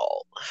good at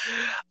all.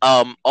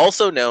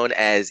 Also known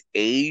as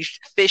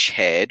aged fish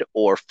head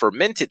or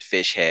fermented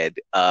fish head,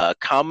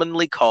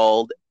 commonly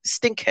called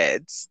stink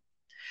heads.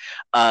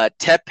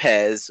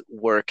 Tepes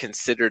were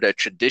considered a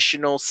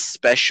traditional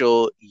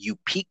special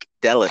Yupik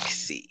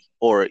delicacy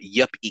or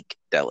Yupik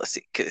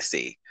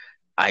delicacy.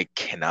 I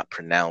cannot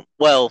pronounce.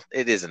 Well,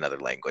 it is another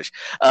language.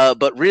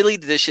 But really,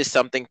 the dish is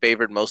something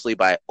favored mostly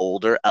by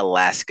older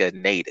Alaska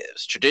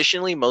natives.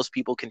 Traditionally, most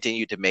people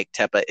continue to make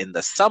tepa in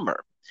the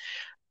summer.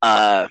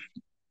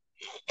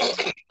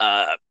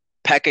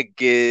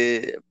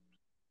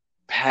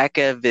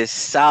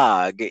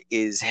 Pakavisag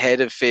is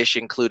head of fish,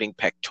 including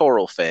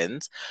pectoral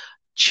fins,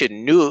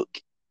 Chinook,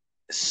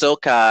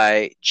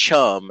 sockeye,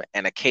 chum,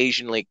 and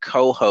occasionally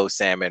coho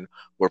salmon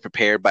were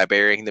prepared by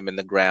burying them in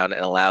the ground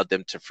and allowed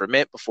them to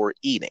ferment before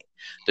eating.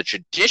 The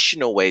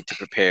traditional way to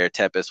prepare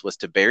tepes was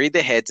to bury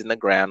the heads in the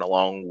ground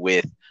along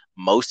with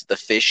most of the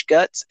fish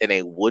guts in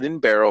a wooden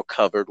barrel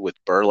covered with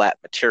burlap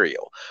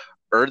material.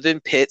 Earthen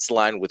pits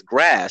lined with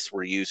grass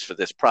were used for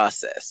this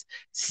process.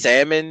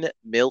 Salmon,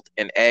 milk,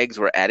 and eggs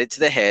were added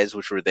to the heads,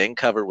 which were then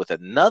covered with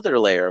another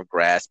layer of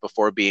grass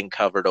before being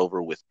covered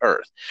over with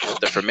earth.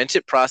 The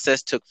fermented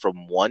process took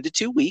from 1 to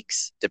 2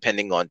 weeks,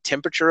 depending on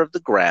temperature of the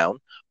ground.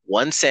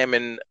 One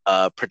salmon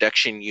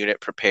production unit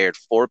prepared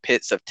 4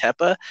 pits of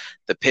tepa.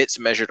 The pits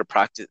measured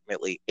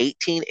approximately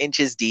 18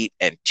 inches deep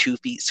and 2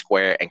 feet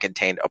square and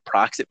contained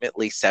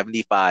approximately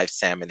 75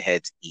 salmon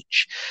heads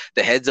each.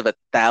 The heads of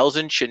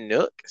 1,000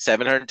 chinook,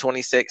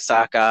 726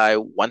 sockeye,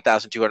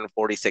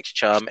 1,246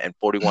 chum, and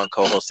 41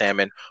 coho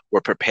salmon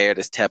were prepared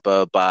as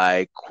tepa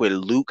by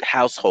Quileute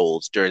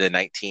households during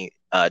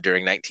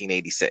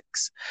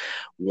 1986.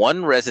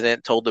 One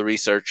resident told the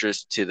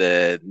researchers to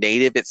the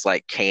native it's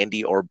like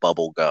candy or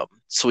bubble gum,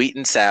 sweet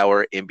and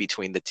sour in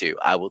between the two.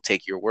 I will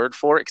take your word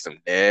for it because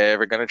I'm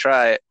never going to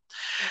try it.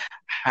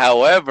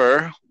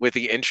 However, with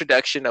the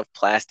introduction of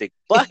plastic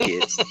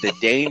buckets, the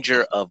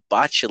danger of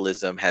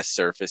botulism has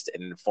surfaced,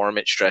 and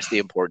informants stress the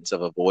importance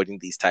of avoiding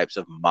these types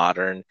of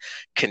modern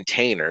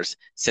containers,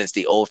 since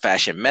the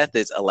old-fashioned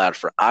methods allowed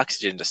for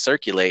oxygen to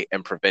circulate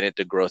and prevented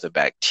the growth of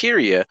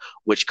bacteria,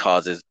 which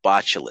causes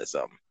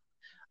botulism.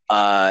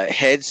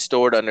 Heads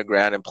stored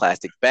underground in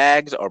plastic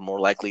bags are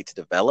more likely to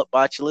develop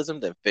botulism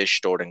than fish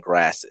stored in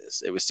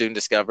grasses. It was soon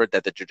discovered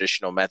that the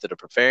traditional method of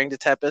preparing the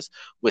tepes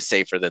was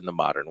safer than the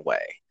modern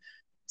way.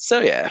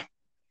 So yeah.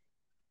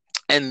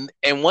 And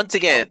once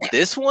again,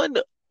 this one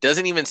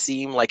doesn't even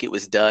seem like it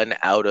was done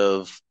out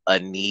of a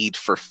need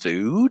for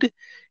food.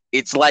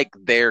 It's like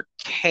they're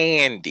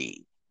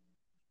candy.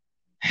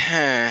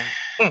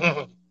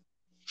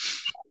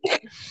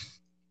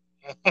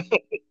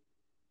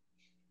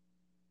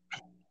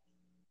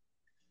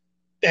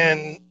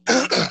 And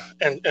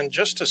and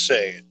just to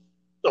say,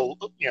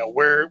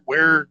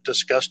 we're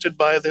disgusted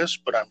by this,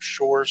 but I'm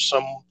sure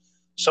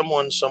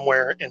someone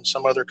somewhere in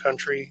some other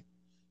country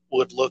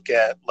would look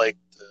at like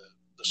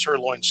the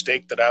sirloin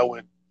steak that I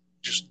would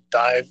just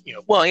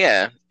well,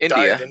 yeah, India,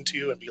 dive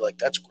into and be like,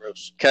 that's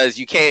gross. Because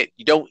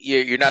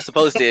you're not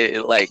supposed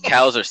to, like,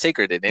 cows are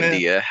sacred in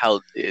India.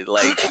 How,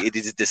 like, it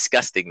is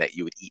disgusting that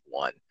you would eat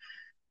one.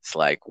 It's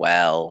like,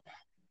 well,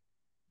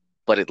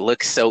 but it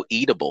looks so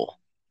eatable.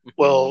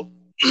 Well,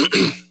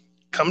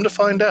 come to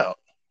find out.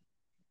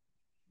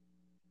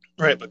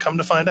 Right, but come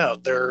to find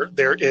out,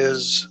 there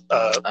is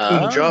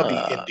Punjabi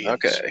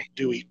Indians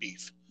do eat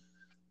beef.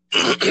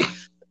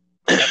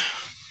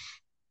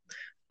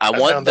 I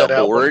want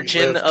the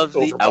origin of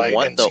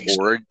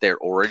their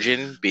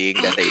origin being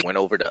that they went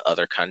over to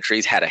other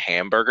countries, had a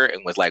hamburger,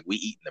 and was like, "We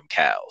eating them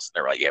cows." And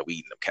they're like, "Yeah, we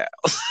eating them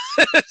cows."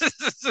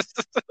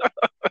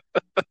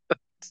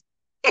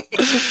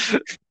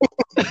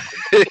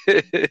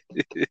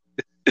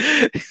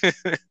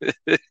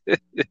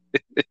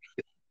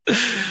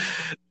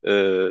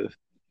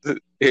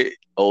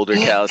 Older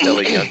cows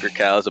telling younger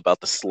cows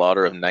about the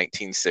slaughter of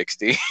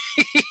 1960.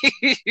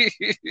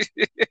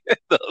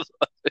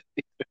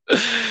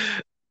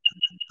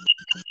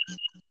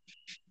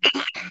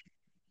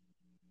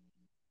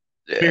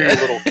 Here, you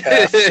little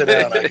calf, sit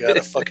down. I got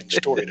a fucking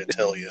story to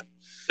tell you.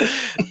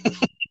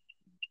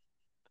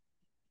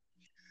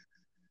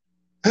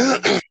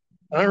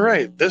 All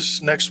right,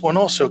 this next one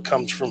also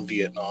comes from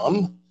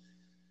Vietnam,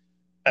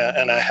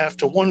 and I have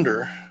to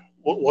wonder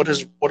what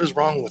is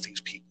wrong with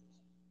these people.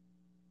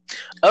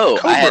 Oh,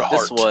 Cobra I had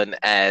Heart. This one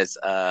as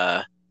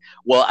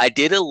well, I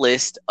did a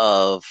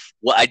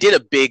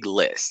big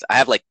list. I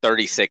have like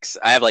 36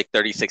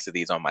 of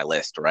these on my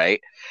list, right?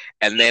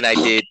 And then I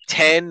did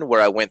 10 where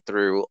I went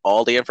through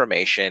all the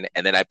information,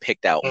 and then I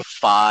picked out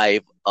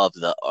 5 of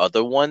the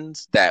other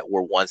ones that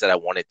were ones that I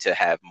wanted to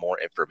have more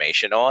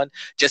information on,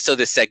 just so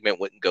this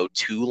segment wouldn't go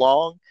too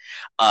long.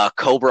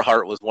 Cobra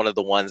Heart was one of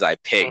the ones I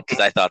picked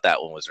because I thought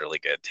that one was really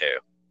good too.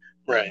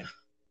 Right.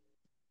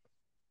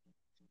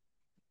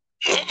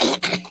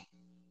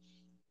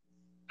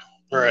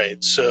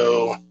 Right,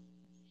 so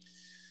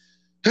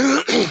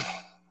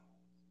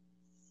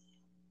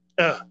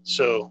as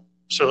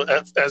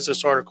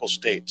this article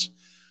states,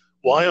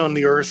 why on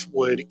earth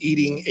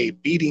eating a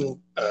beating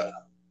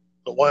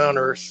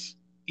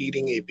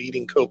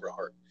Cobra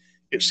Heart?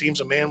 It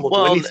seems a man will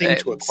do anything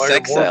to acquire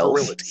more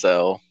virility.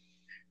 So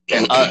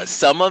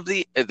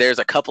there's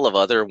a couple of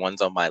other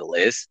ones on my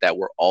list that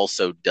were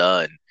also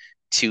done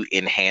to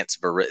enhance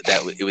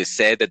it was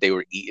said that they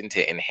were eaten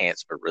to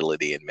enhance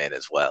virility in men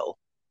as well.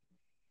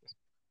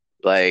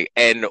 Like,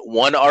 and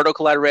one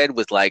article I read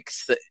was like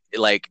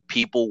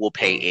people will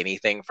pay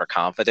anything for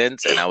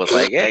confidence, and I was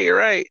like, yeah, you're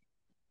right.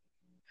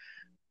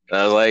 And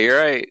I was like, you're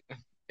right.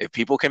 If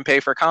people can pay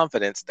for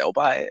confidence, they'll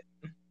buy it.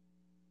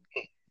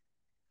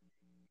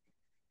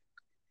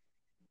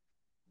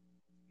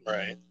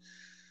 Right.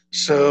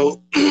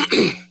 So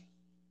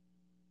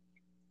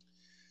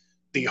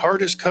the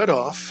heart is cut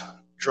off,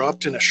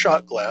 dropped in a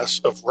shot glass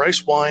of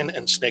rice wine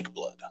and snake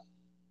blood.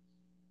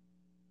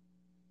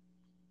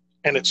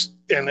 and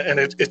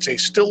it's a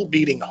still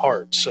beating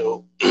heart.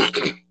 So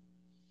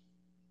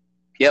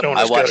Yep, no one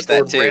I has got a watched that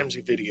Gordon too.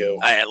 Ramsay video.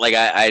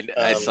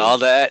 I saw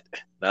that.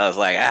 And I was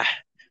like,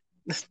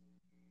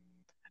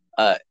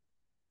 uh,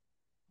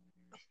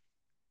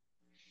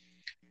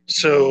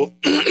 So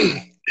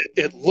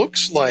it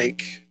looks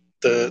like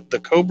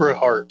the cobra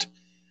heart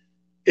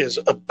is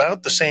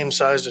about the same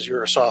size as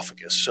your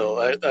esophagus. So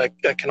I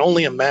can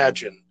only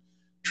imagine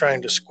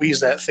trying to squeeze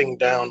that thing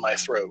down my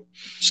throat,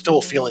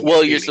 still feeling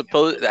well, it you're beating.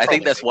 supposed. I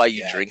think Probably that's make why me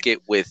you gag. drink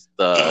it with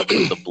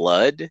the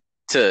blood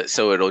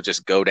so it'll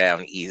just go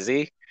down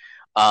easy.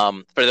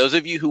 For those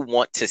of you who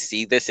want to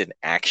see this in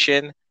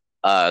action,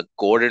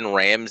 Gordon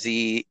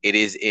Ramsay, it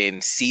is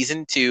in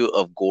season 2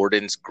 of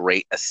Gordon's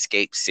Great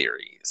Escape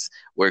series,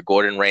 where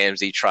Gordon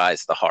Ramsay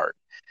tries the heart.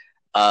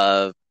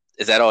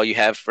 Is that all you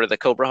have for the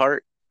Cobra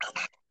Heart?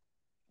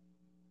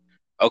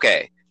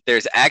 Okay,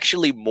 there's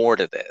actually more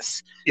to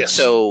this. Yes.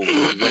 So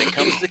when it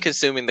comes to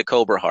consuming the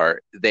Cobra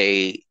Heart,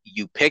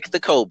 you pick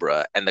the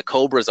Cobra, and the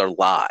Cobras are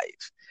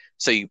live.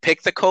 So you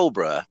pick the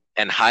Cobra,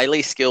 and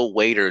highly skilled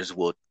waiters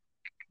will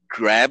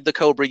grab the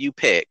Cobra you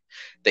pick,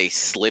 they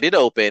slit it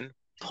open,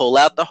 pull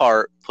out the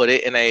heart, put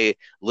it in a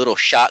little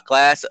shot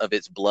glass of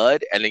its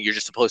blood, and then you're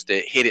just supposed to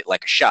hit it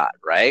like a shot,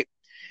 right?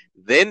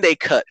 Then they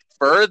cut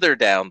further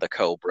down the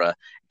Cobra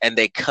and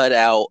they cut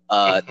out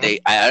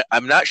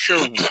I'm not sure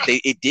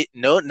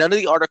none of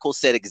the articles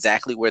said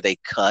exactly where they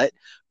cut,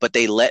 but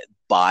they let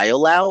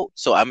bile out,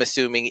 so I'm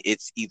assuming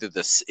it's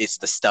it's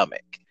the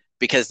stomach,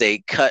 because they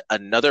cut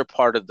another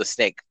part of the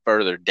snake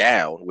further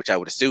down, which I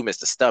would assume is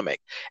the stomach,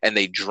 and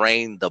they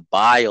drain the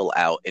bile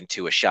out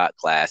into a shot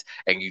glass,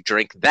 and you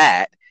drink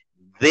that.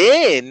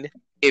 Then,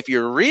 if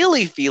you're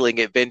really feeling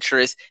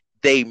adventurous,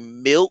 they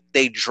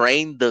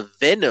drain the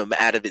venom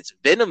out of its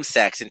venom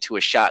sacs into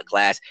a shot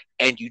glass,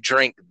 and you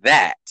drink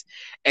that.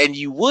 And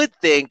you would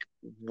think,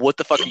 what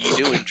the fuck are you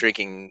doing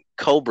drinking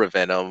cobra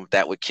venom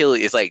that would kill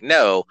you? It's like,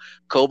 no,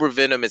 cobra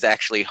venom is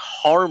actually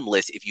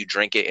harmless if you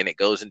drink it and it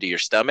goes into your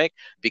stomach,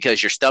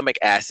 because your stomach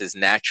acids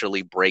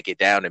naturally break it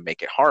down and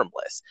make it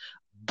harmless.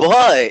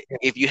 But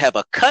if you have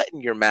a cut in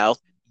your mouth,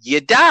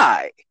 you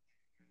die.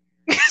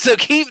 So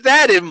keep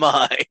that in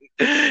mind.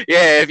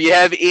 Yeah, if you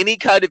have any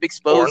kind of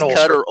exposed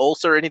cut or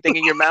ulcer or anything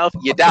in your mouth,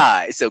 you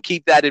die. So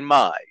keep that in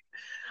mind.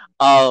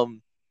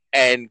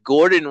 And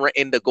Gordon,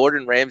 in the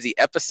Gordon Ramsay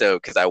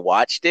episode, because I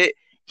watched it,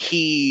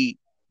 he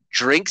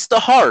drinks the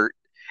heart,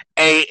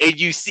 and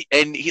you see,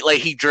 and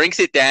he drinks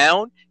it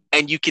down,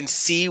 and you can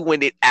see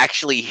when it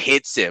actually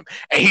hits him,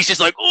 and he's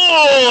just like,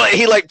 oh, and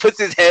he like puts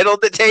his head on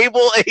the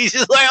table, and he's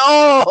just like,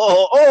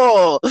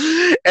 oh,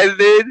 and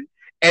then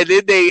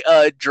they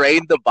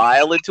drain the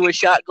bile into a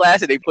shot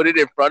glass and they put it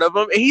in front of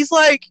him, and he's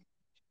like,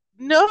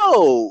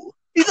 no,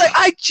 he's like,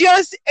 I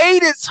just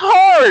ate its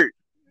heart.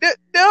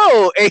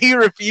 No, and he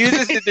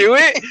refuses to do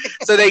it.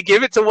 So they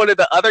give it to one of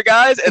the other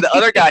guys, and the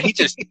other guy, he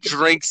just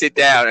drinks it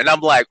down. And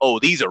I'm like, oh,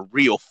 these are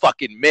real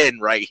fucking men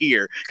right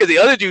here, because the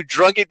other dude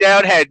drunk it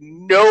down, had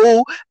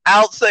no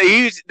outside.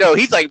 He's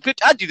like,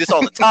 I do this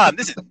all the time.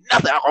 This is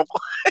nothing.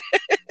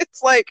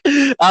 It's like,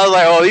 I was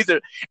like, oh, these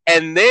are.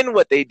 And then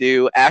what they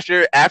do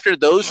after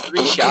those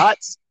 3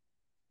 shots,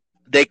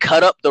 they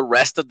cut up the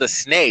rest of the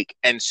snake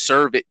and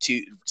serve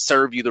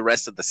you the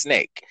rest of the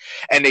snake.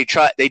 And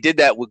they did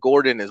that with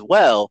Gordon as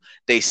well.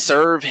 They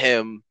serve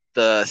him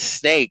the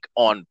snake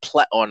on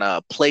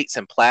plates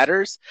and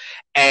platters,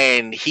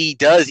 and he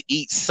does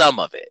eat some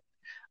of it.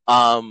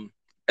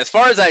 As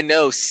far as I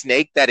know,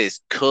 snake that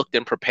is cooked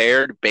and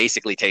prepared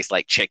basically tastes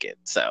like chicken,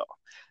 so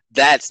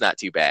that's not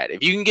too bad.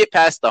 If you can get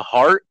past the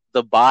heart,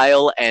 the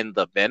bile, and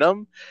the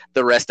venom,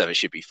 the rest of it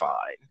should be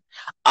fine.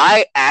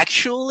 I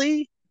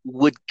actually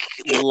would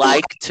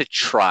like to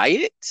try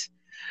it.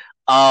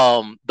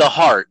 The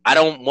heart, I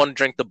don't want to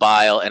drink the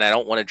bile and I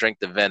don't want to drink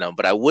the venom,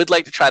 but I would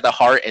like to try the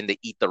heart and to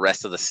eat the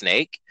rest of the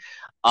snake.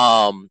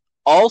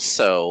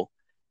 Also,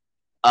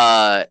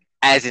 as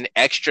an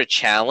extra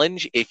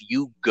challenge, if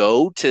you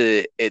go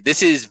to,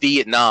 this is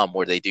Vietnam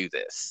where they do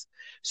this.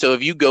 So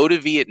if you go to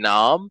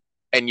Vietnam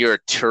and you're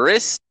a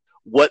tourist,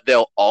 what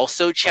they'll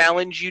also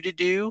challenge you to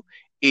do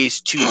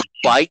is to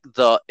bite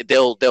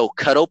they'll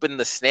cut open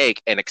the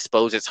snake and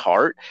expose its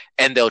heart,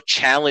 and they'll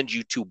challenge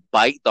you to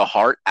bite the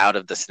heart out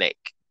of the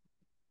snake.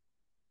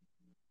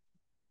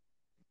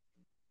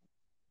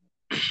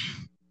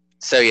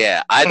 So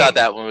yeah, I thought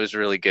that one was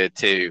really good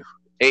too.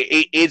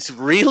 It's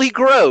really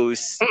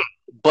gross,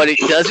 but it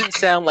doesn't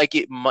sound like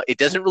it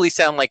doesn't really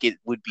sound like it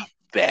would be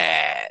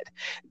bad.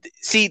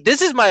 See,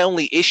 this is my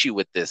only issue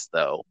with this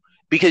though,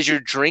 because you're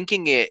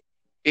drinking it.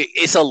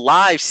 It's a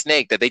live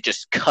snake that they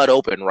just cut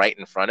open right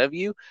in front of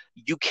you.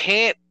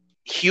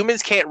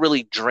 Humans can't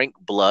really drink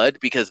blood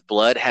because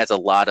blood has a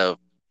lot of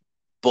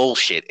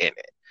bullshit in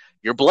it.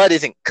 Your blood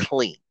isn't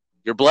clean.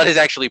 Your blood is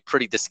actually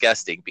pretty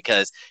disgusting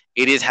because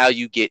it is how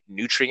you get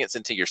nutrients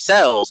into your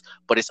cells,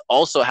 but it's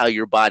also how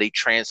your body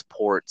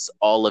transports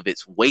all of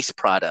its waste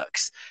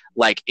products,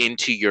 like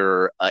into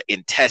your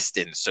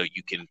intestines, so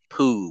you can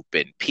poop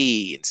and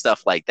pee and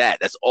stuff like that.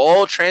 That's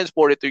all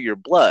transported through your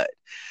blood.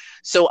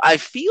 So I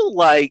feel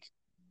like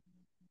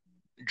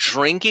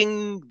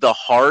drinking the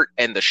heart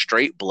and the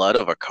straight blood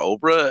of a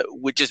cobra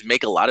would just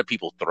make a lot of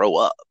people throw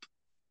up.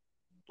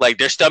 Like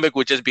their stomach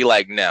would just be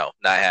like, no,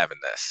 not having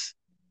this.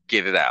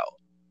 Get it out.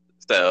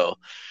 So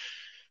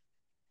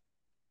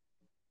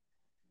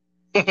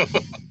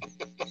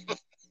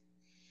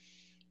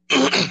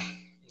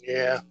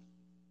yeah.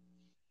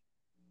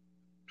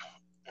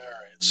 All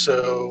right.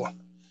 So.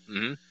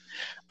 Mm-hmm.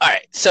 All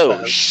right.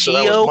 So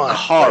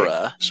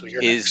shiokara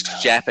is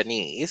next.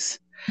 Japanese.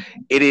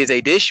 It is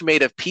a dish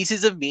made of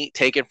pieces of meat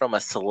taken from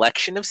a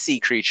selection of sea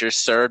creatures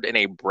served in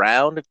a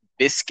brown,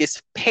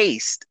 viscous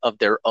paste of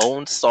their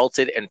own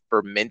salted and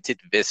fermented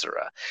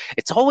viscera.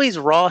 It's always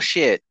raw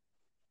shit.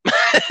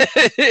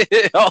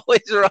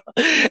 Always raw.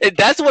 And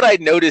that's what I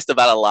noticed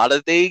about a lot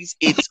of things.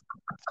 It's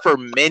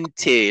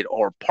fermented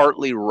or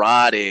partly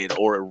rotted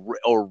or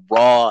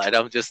raw. And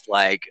I'm just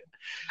like,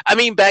 I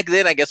mean, back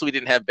then, I guess we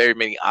didn't have very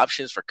many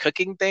options for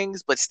cooking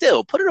things, but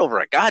still, put it over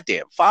a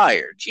goddamn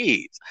fire.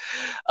 Jeez.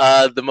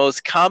 The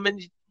most common,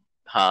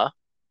 huh?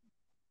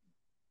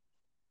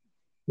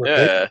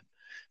 Right.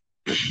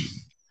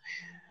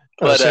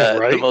 But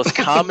the most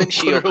common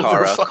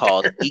shiokara,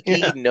 called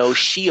Iki no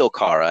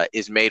shiokara,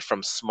 is made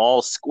from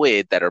small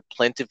squid that are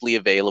plentifully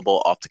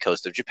available off the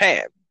coast of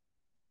Japan.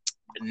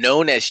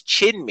 Known as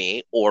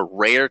chinmi or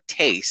rare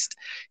taste,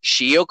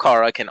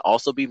 shiokara can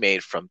also be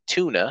made from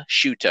tuna,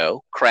 shuto,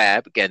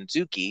 crab,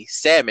 ganzuki,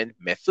 salmon,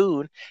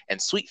 mifune, and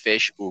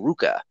sweetfish,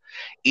 uruka.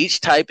 Each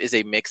type is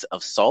a mix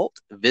of salt,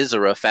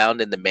 viscera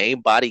found in the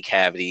main body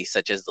cavity,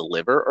 such as the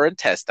liver or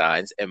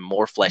intestines, and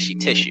more fleshy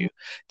tissue.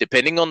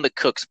 Depending on the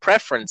cook's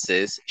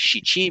preferences,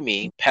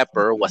 shichimi,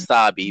 pepper,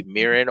 wasabi,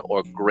 mirin,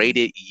 or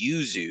grated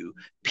yuzu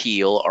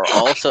peel are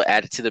also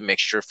added to the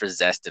mixture for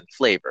zest and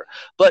flavor.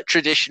 But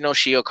traditional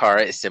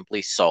shiokara is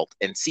simply salt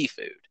and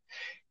seafood.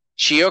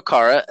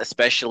 Shiokara,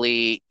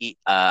 especially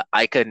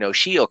Ika no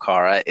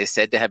shiokara, is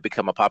said to have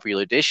become a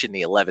popular dish in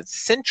the 11th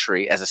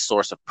century as a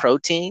source of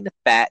protein,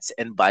 fats,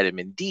 and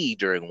vitamin D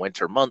during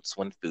winter months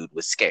when food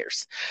was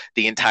scarce.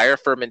 The entire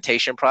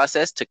fermentation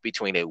process took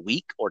between a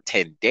week or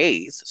 10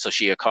 days, so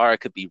shiokara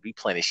could be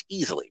replenished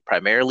easily,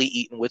 primarily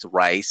eaten with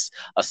rice.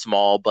 A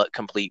small but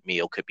complete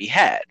meal could be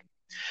had.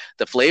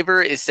 The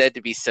flavor is said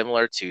to be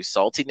similar to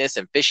saltiness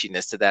and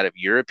fishiness to that of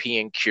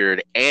European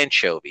cured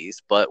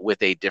anchovies, but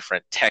with a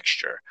different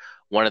texture.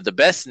 One of the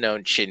best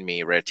known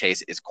chinmi rare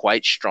taste is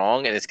quite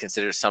strong and is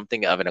considered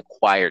something of an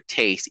acquired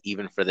taste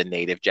even for the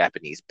native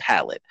Japanese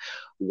palate.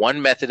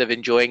 One method of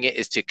enjoying it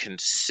is to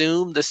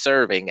consume the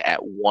serving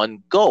at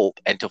one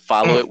gulp and to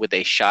follow it with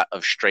a shot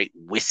of straight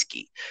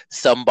whiskey.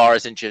 Some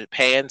bars in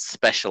Japan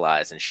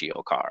specialize in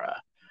shiokara.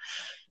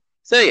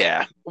 So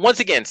yeah,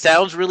 once again,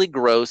 sounds really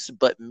gross,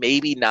 but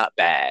maybe not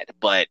bad,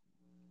 but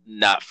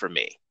not for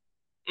me.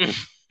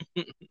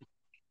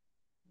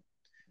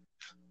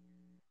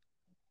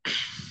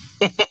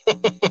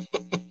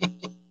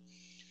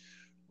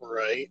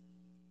 Right.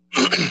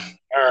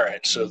 All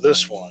right, so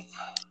this one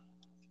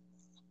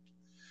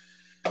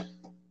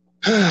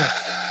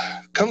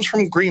comes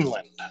from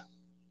Greenland.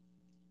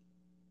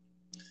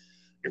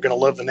 You're going to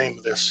love the name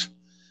of this.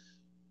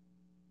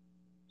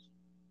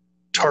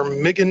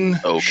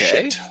 Ptarmigan.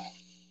 Okay. Shit.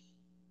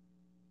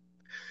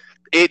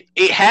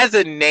 It has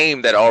a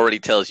name that already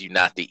tells you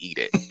not to eat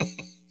it.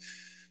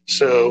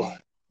 So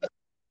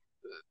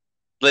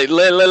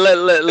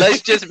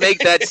let's just make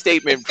that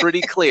statement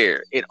pretty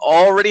clear. It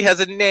already has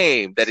a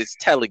name that is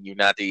telling you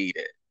not to eat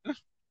it.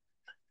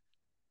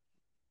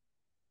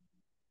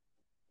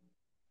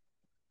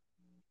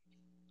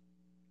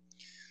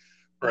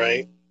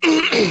 Right.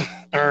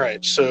 All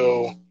right.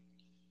 So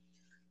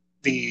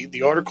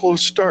the article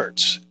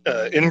starts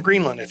in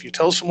Greenland. If you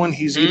tell someone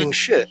he's eating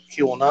shit,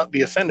 he will not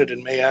be offended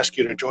and may ask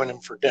you to join him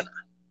for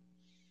dinner.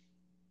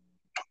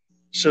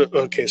 So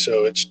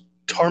it's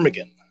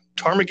ptarmigan.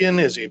 Ptarmigan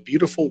is a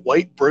beautiful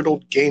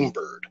white-brittled game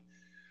bird,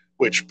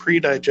 which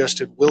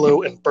pre-digested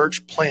willow and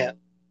birch plant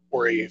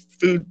were a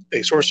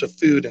source of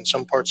food in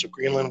some parts of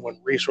Greenland when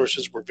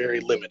resources were very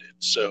limited.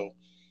 So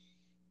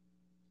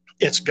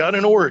it's got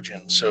an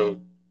origin. So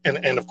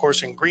and of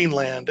course in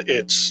Greenland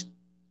it's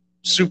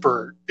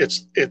super.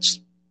 It's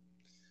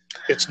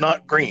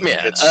not green.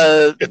 Yeah.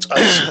 It's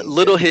ice.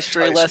 Little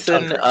history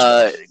lesson.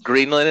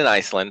 Greenland and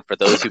Iceland, for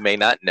those who may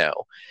not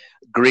know.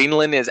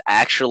 Greenland is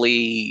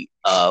actually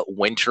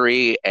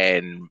wintry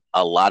and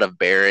a lot of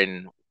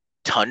barren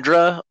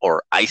tundra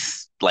or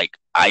ice, like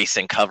ice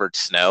and covered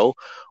snow,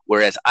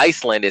 whereas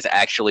Iceland is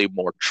actually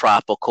more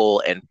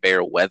tropical and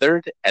fair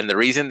weathered. And the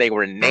reason they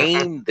were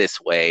named this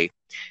way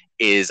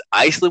is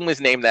Iceland was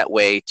named that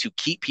way to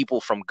keep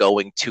people from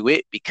going to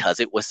it because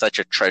it was such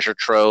a treasure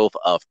trove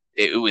of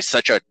it was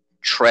such a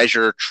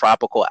treasure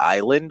tropical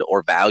island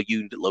or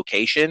valued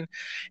location.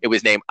 It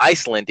was named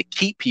Iceland to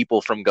keep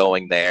people from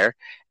going there.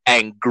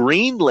 And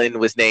Greenland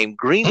was named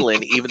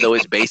Greenland, even though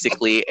it's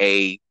basically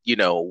a,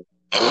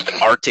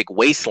 Arctic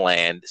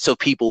wasteland, so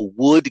people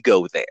would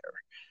go there.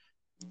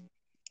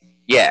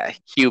 Yeah,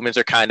 humans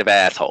are kind of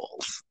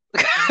assholes.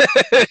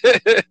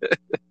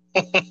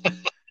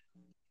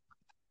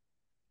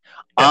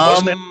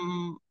 Wasn't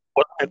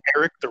And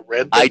Eric the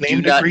Red I that do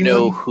named it not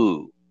know Greenland?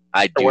 who.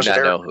 I Or do was it not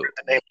Eric know the who. Red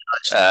that named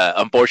it Iceland?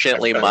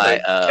 Unfortunately, I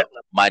can't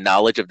my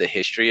knowledge of the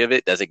history of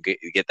it doesn't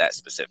get that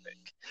specific.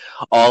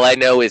 All I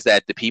know is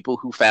that the people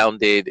who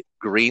founded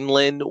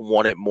Greenland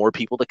wanted more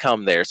people to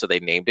come there, so they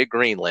named it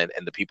Greenland,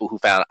 and the people who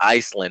found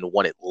Iceland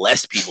wanted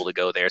less people to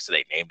go there, so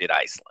they named it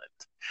Iceland.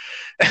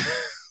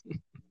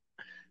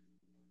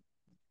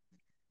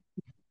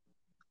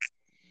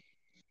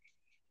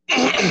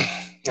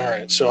 All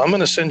right, so I'm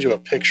going to send you a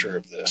picture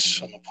of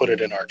this. I'm going to put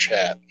it in our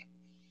chat.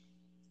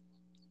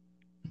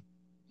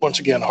 Once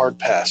again, hard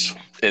pass.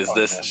 Is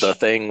this the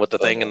thing with the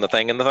thing and the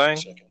thing and the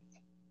thing?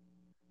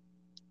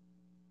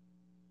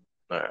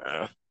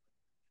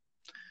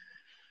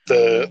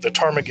 The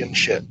ptarmigan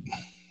shit.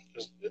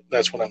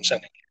 That's what I'm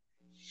sending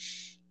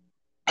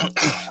you.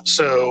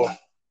 So,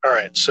 all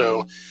right,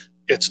 so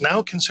it's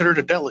now considered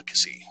a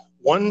delicacy.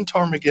 One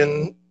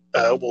ptarmigan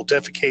will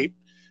defecate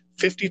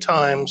 50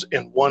 times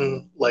in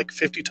one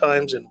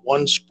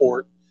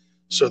sport,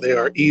 so they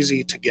are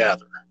easy to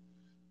gather.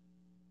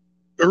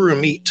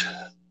 Urumit,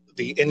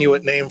 the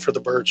Inuit name for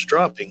the bird's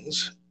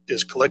droppings,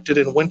 is collected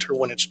in winter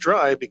when it's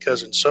dry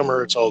because in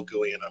summer it's all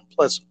gooey and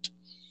unpleasant.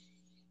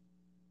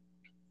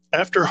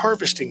 After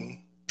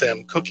harvesting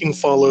them, cooking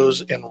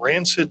follows in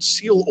rancid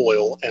seal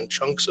oil and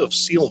chunks of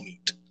seal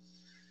meat.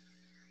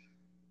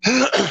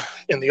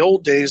 In the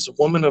old days, the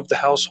woman of the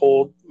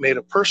household made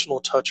a personal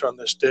touch on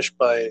this dish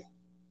by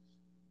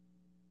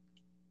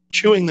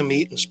chewing the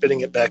meat and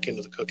spitting it back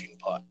into the cooking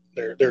pot.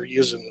 They're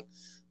using,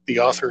 the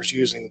author's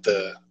using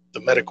the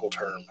medical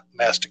term,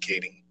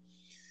 masticating,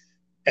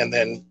 and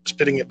then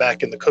spitting it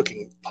back in the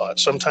cooking pot.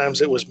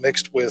 Sometimes it was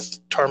mixed with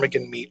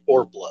ptarmigan meat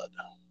or blood.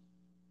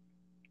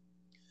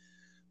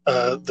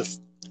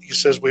 He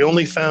says, we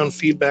only found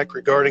feedback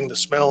regarding the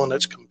smell, and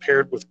it's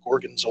compared with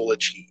Gorgonzola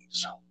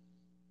cheese.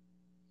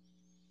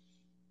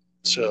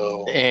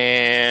 So,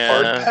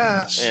 hard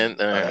pass.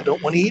 I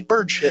don't want to eat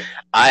bird shit.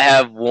 I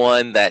have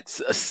one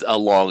that's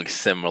along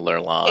similar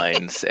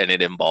lines, and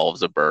it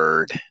involves a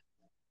bird.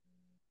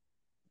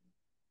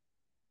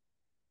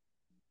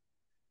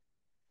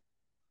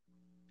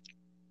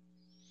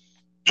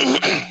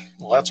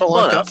 Well, that's all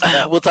I've got for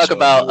that. We'll talk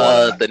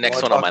about the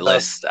next one on my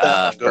list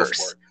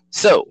first.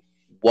 So,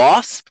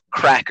 wasp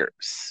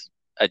crackers,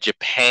 a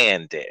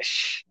Japan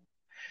dish.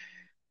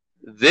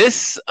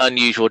 This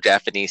unusual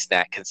Japanese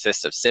snack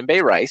consists of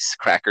senbei rice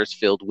crackers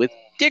filled with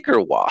digger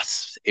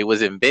wasps. It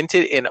was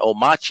invented in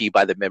Omachi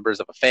by the members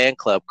of a fan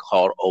club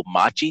called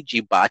Omachi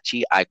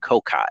Jibachi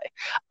Ikokai.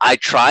 I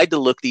tried to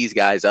look these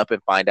guys up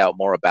and find out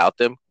more about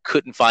them.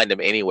 Couldn't find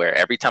them anywhere.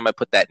 Every time I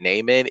put that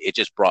name in, it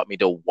just brought me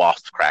to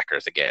wasp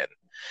crackers again.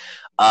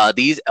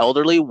 These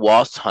elderly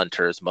wasp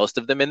hunters, most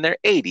of them in their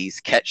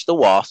 80s, catch the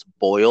wasps,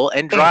 boil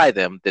and dry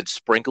them, then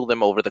sprinkle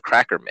them over the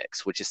cracker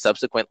mix, which is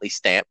subsequently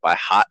stamped by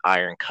hot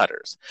iron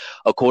cutters.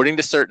 According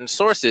to certain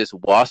sources,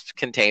 wasps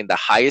contain the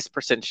highest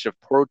percentage of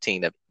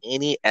protein of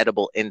any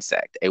edible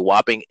insect, a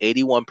whopping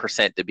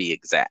 81% to be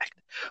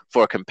exact.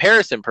 For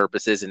comparison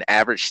purposes, an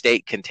average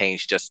steak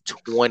contains just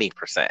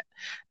 20%.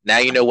 Now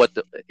you know what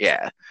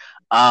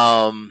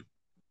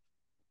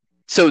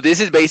So this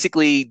is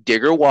basically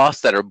digger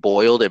wasps that are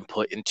boiled and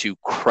put into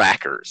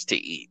crackers to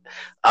eat.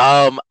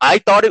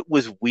 I thought it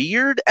was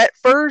weird at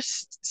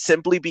first,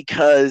 simply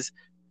because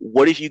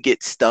what if you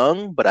get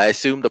stung? But I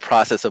assume the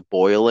process of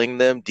boiling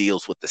them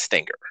deals with the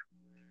stinger.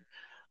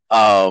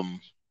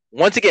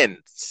 Once again,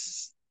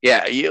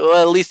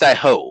 at least I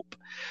hope.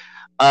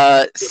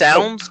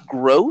 Sounds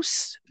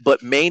gross,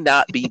 but may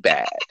not be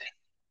bad.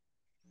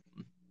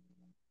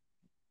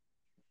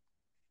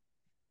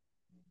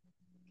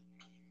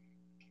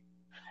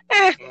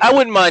 I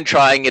wouldn't mind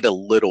trying it a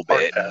little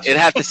bit. It'd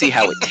have to see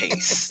how it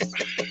tastes.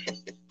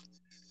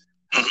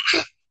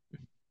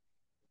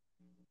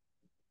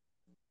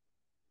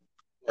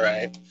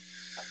 Right.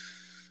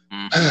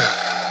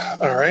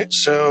 All right.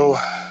 So,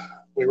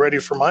 we ready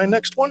for my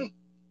next one?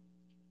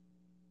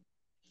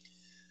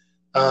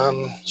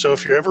 So,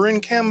 if you're ever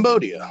in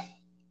Cambodia,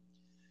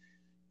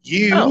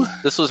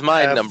 this was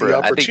my number.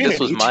 I think this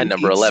was my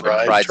number 11.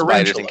 Fried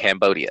spiders in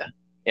Cambodia.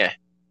 Yeah.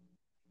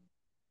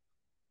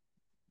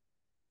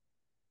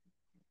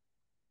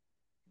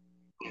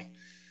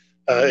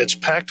 It's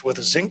packed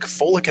with zinc,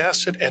 folic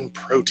acid, and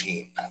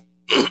protein.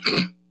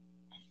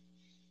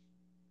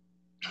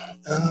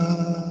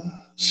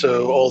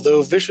 So,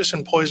 although vicious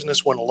and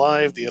poisonous when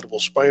alive, the edible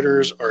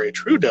spiders are a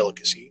true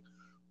delicacy,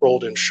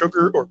 rolled in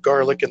sugar or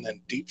garlic and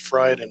then deep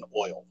fried in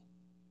oil.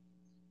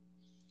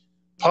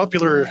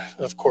 Popular,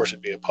 of course,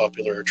 it'd be a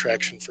popular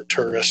attraction for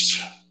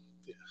tourists.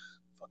 Yeah,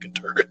 fucking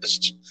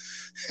tourists.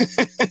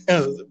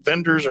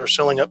 Vendors are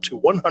selling up to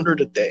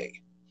 100 a day.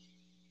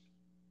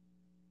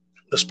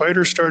 The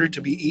spiders started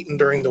to be eaten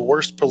during the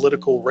worst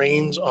political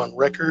reigns on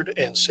record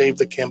and saved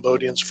the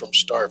Cambodians from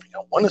starving.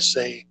 I want to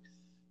say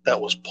that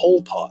was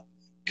Pol Pot,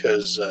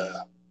 because,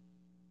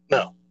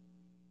 no.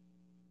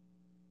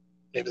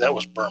 Maybe that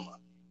was Burma.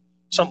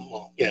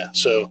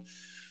 So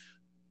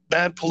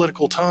bad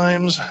political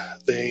times.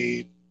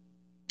 They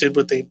did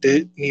what they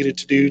needed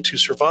to do to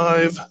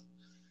survive.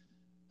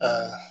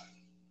 Uh,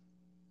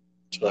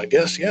 so I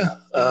guess, yeah.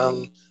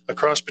 A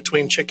cross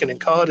between chicken and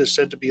cod is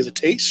said to be the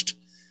taste.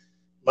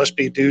 Must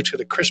be due to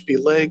the crispy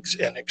legs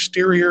and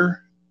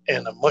exterior,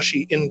 and a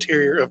mushy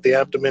interior of the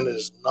abdomen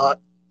is not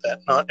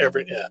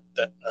every that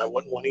I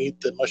wouldn't want to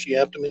eat the mushy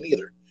abdomen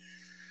either.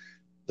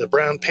 The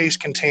brown paste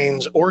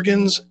contains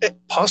organs,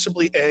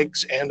 possibly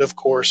eggs, and of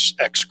course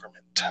excrement.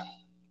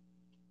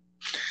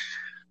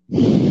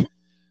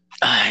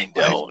 I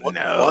don't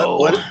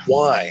know.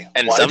 Why?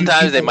 And why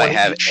sometimes they might want to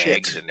have eat shit?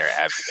 eggs in their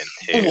abdomen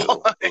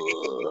too.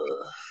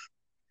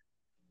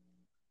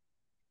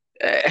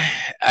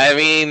 I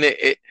mean,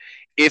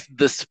 if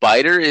the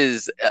spider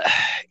is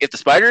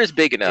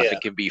big enough Yeah.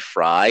 and can be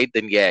fried,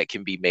 then yeah, it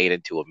can be made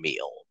into a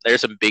meal.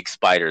 There's some big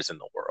spiders in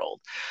the world.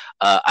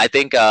 I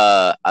think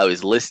I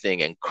was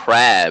listening, and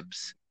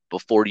crabs,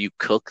 before you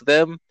cook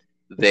them,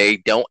 they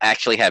don't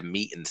actually have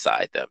meat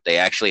inside them. They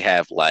actually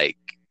have like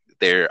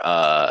they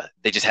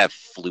just have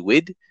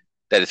fluid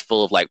that is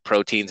full of like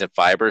proteins and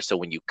fibers. So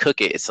when you cook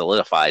it, it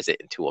solidifies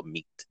it into a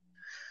meat.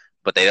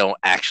 But they don't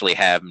actually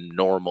have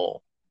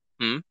normal.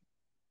 That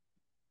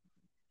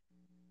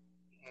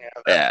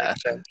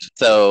makes sense.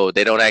 So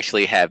they don't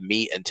actually have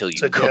meat until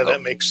you cook them.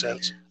 That makes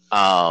sense.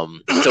 So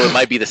it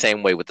might be the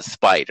same way with the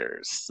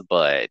spiders,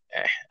 but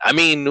I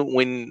mean,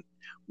 when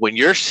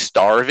you're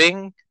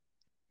starving,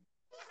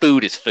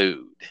 food is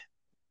food.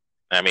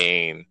 I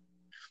mean,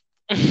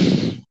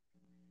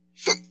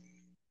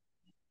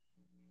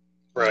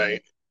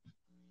 right.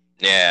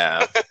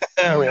 Yeah.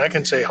 I mean, I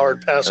can say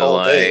hard pass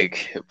all day.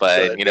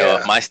 But you know,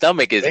 if my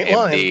stomach is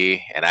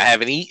empty and I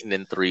haven't eaten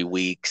in 3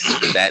 weeks,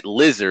 that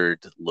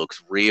lizard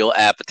looks real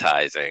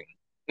appetizing.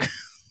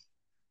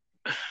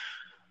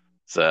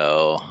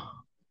 So,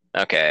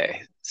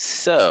 okay.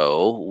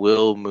 So,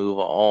 we'll move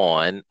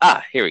on.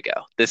 Here we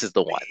go. This is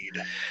the one.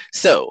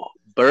 So,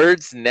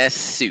 bird's nest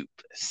soup,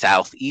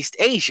 Southeast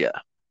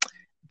Asia.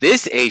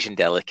 This Asian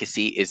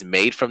delicacy is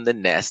made from the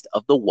nest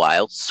of the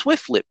wild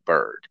swiftlet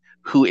bird,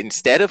 who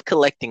instead of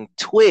collecting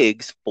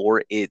twigs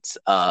for its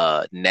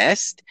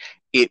nest,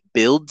 it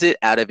builds it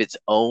out of its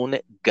own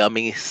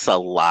gummy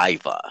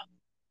saliva,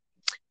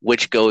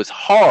 which goes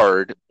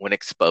hard when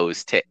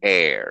exposed to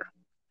air.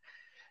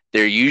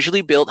 They're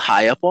usually built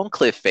high up on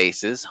cliff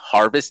faces.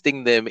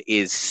 Harvesting them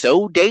is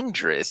so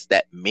dangerous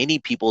that many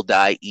people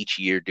die each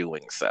year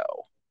doing so.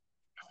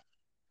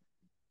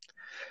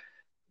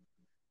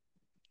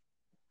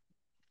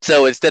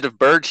 So instead of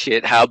bird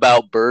shit, how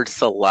about bird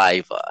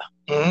saliva?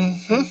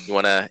 Mm-hmm. You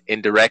want to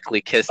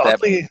indirectly kiss that?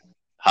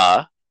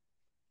 Huh?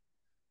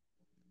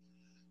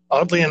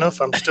 Oddly enough,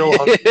 I'm still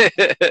hungry.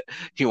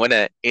 You want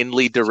to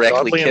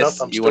indirectly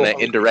kiss? You want to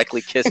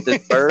indirectly kiss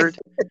this bird?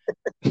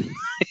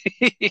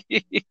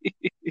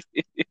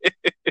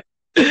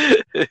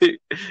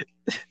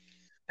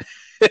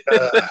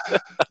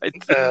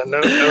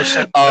 No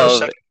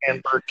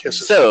secondhand bird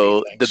kisses.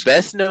 So the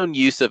best known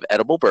use of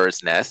edible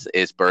bird's nest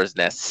is bird's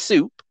nest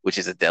soup, which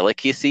is a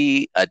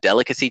delicacy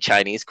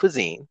Chinese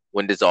cuisine.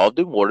 When dissolved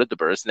in water, the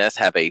bird's nest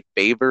have a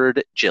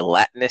favored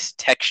gelatinous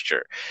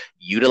texture,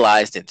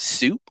 utilized in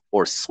soup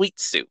or sweet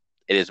soup.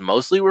 It is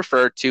mostly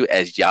referred to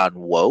as yan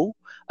wo,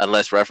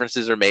 unless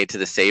references are made to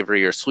the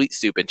savory or sweet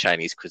soup in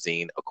Chinese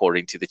cuisine,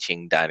 according to the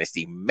Qing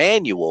Dynasty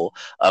Manual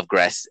of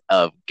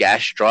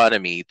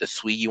Gastronomy, the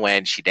Sui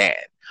Yuan Shidan.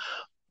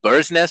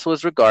 Bird's nest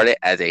was regarded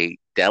as a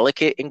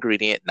delicate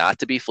ingredient not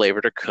to be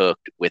flavored or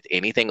cooked with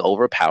anything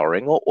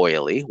overpowering or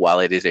oily.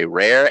 While it is a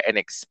rare and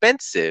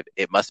expensive,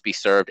 it must be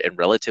served in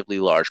relatively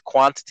large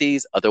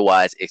quantities.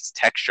 Otherwise, its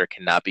texture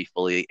cannot be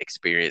fully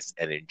experienced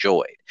and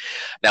enjoyed.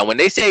 Now, when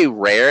they say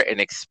rare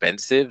and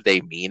expensive, they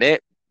mean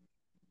it.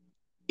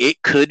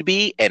 It could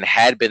be and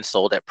had been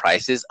sold at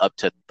prices up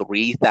to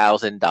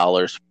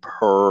 $3,000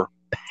 per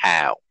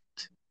pound.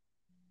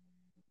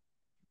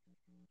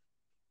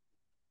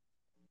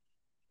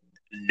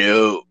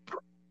 Nope.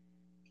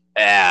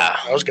 Yeah.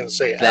 I was going to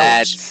say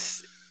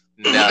that's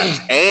nuts.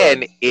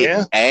 And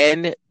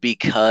and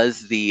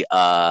because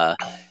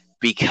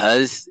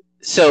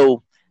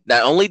so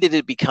not only did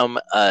it become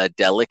a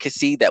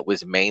delicacy that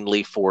was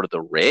mainly for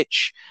the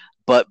rich,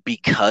 but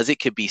because it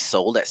could be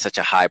sold at such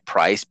a high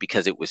price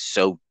because it was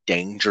so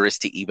dangerous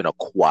to even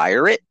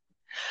acquire it,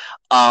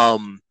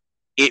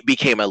 it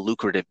became a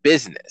lucrative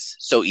business.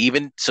 So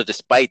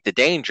despite the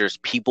dangers,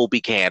 people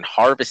began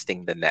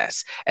harvesting the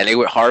nests, and they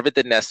would harvest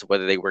the nests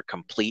whether they were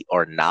complete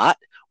or not,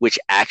 which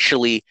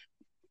actually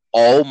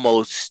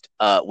reduced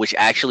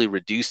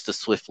the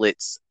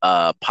swiftlets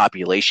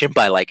population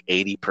by like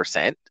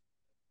 80%.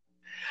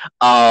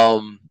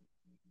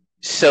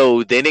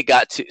 So then it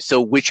got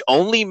to which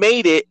only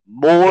made it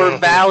more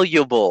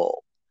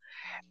valuable.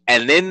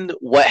 And then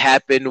what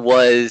happened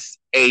was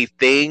a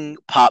thing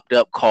popped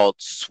up called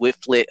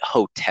Swiftlet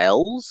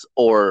Hotels,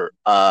 or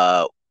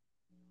what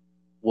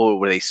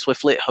were they?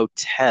 Swiftlet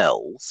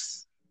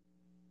Hotels.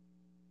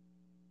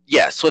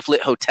 Yeah, Swiftlet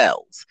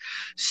Hotels.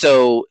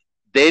 So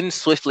then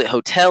Swiftlet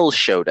Hotels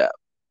showed up.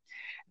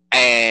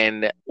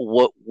 And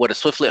what a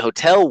Swiftlet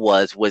Hotel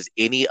was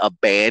any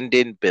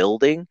abandoned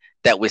building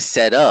that was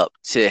set up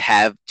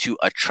to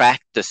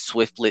attract the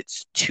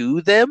swiftlets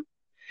to them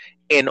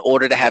in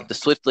order to have the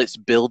swiftlets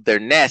build their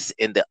nests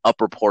in the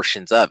upper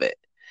portions of it.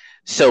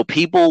 So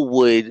people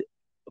would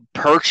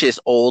purchase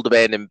old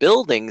abandoned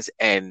buildings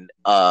and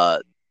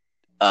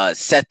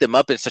set them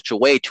up in such a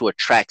way to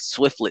attract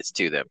swiftlets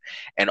to them,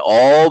 and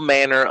all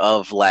manner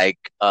of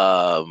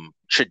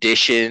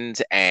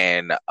traditions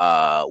and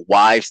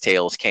wives'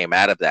 tales came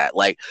out of that.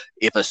 Like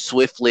if a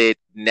swiftlet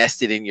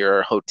nested in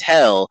your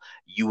hotel,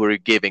 you were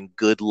given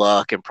good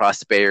luck and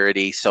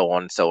prosperity, so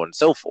on, so on, and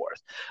so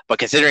forth. But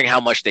considering how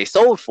much they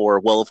sold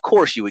for, well, of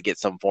course you would get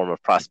some form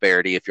of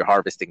prosperity if you're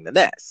harvesting the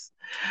nest.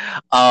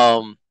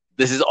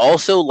 This is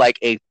also like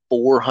a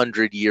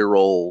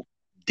 400-year-old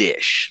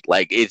dish.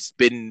 Like it's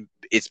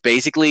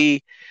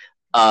basically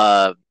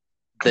the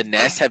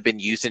nests have been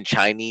used in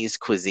Chinese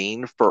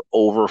cuisine for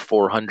over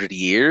 400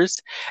 years,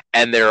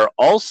 and there are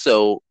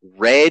also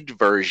red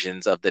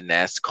versions of the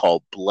nest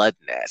called blood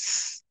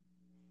nests.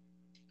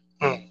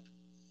 Which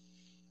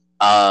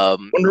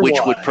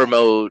why. would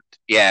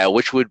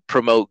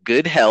promote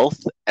good health,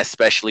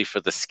 especially for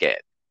the skin.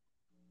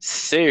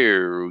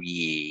 So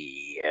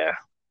yeah.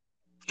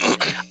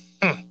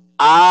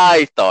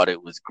 I thought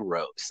it was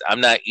gross.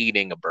 I'm not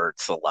eating a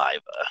bird's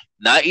saliva.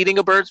 Not eating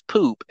a bird's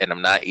poop, and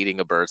I'm not eating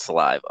a bird's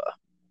saliva.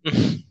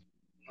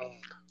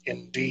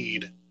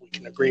 Indeed. We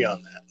can agree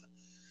on that.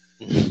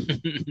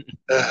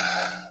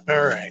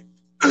 All right.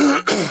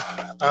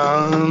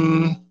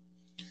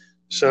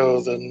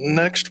 So the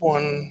next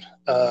one,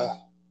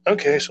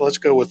 okay, so let's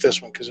go with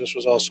this one because this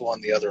was also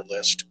on the other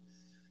list.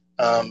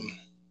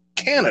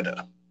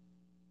 Canada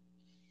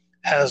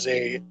has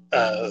a,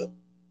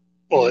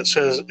 well, it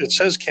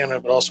says Canada,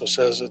 but also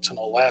says it's an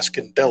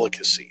Alaskan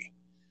delicacy.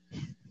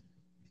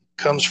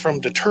 Comes from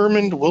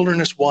determined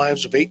wilderness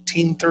wives of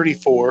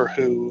 1834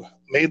 who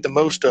made the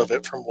most of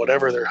it from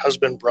whatever their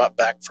husband brought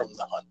back from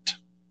the hunt.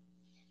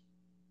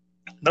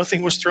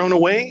 Nothing was thrown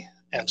away,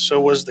 and so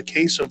was the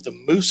case of the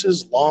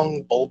moose's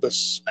long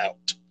bulbous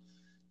snout.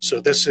 So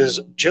this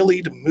is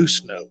jellied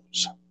moose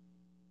nose.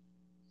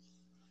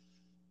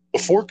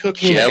 Before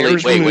cooking,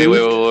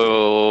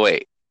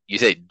 wait. You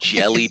said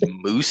jellied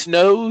moose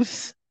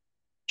nose?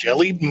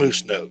 Jellied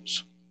moose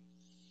nose.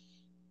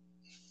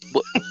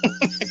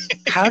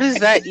 How does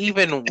that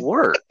even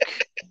work?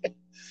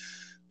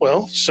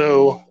 Well,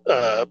 so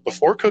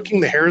before cooking,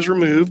 the hair is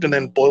removed and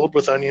then boiled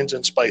with onions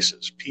and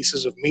spices.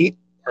 Pieces of meat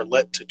are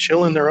let to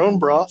chill in their own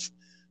broth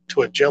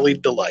to a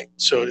jellied delight.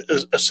 So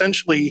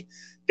essentially,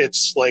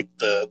 it's like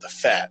the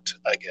fat,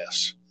 I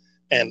guess,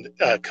 and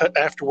cut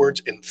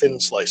afterwards in thin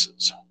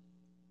slices.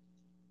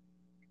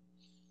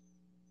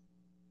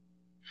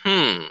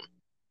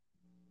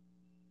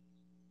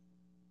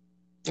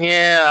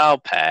 Yeah, I'll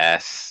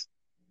pass.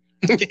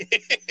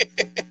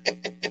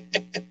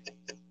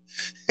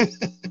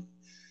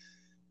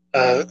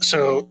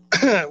 So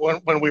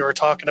when we were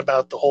talking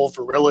about the whole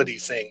virility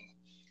thing,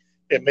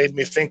 it made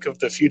me think of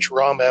the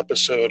Futurama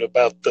episode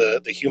about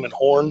the human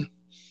horn,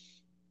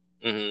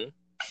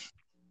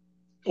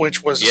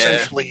 which was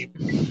essentially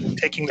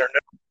taking their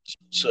nose.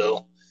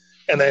 So,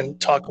 and then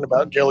talking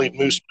about jellied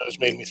moose nose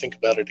made me think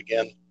about it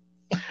again.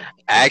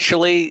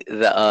 Actually,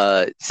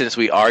 since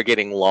we are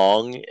getting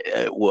long,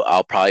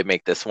 I'll probably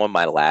make this one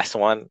my last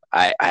one.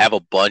 I have a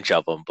bunch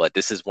of them, but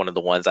this is one of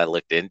the ones I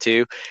looked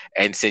into.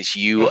 And since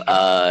you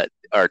are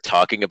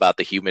talking about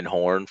the human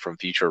horn from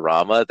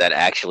Futurama, that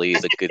actually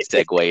is a good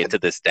segue into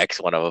this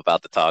next one I'm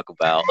about to talk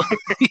about.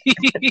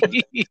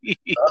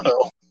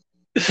 Uh-oh.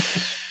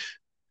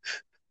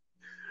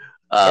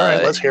 All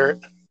right, let's hear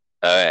it.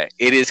 All right.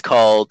 It is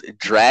called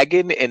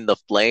Dragon in the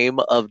Flame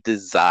of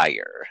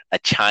Desire,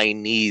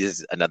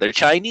 another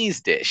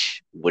Chinese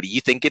dish. What do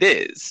you think it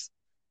is?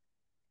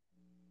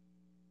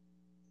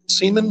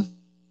 Semen?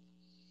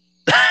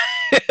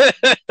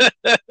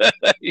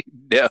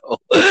 No,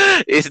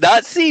 it's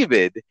not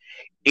semen.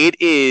 It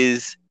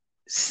is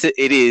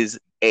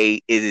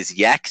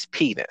yak's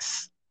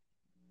penis.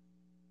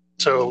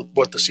 So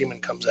what the semen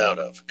comes out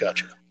of?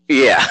 Gotcha.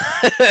 Yeah.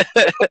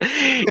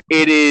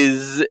 It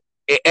is.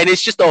 And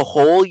it's just a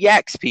whole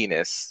yak's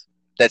penis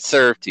that's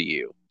served to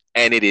you,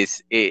 and it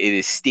is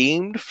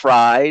steamed,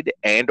 fried,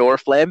 and or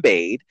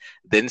flambéed,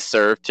 then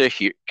served to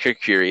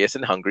curious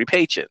and hungry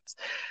patrons.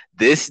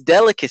 This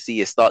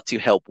delicacy is thought to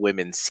help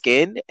women's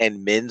skin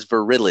and men's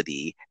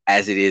virility,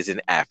 as it is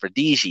an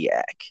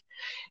aphrodisiac.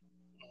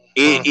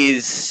 It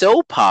is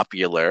so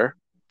popular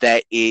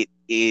that it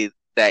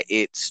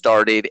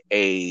started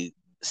a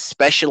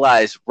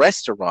specialized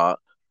restaurant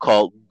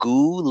called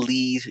Gu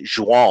Li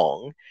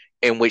Zhuang,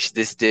 in which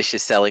this dish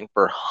is selling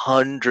for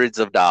hundreds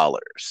of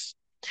dollars.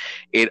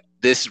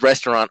 This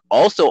restaurant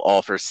also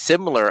offers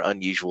similar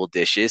unusual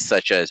dishes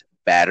such as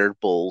battered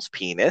bull's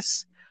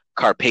penis,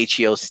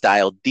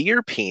 Carpaccio-style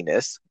deer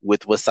penis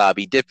with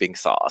wasabi dipping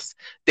sauce.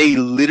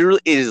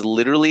 It is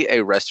literally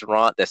a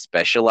restaurant that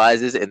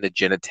specializes in the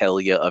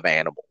genitalia of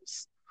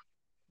animals.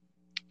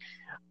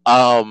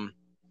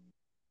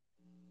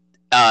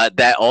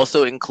 That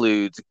also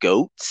includes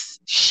goats,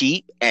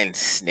 sheep, and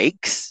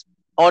snakes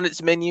on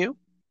its menu.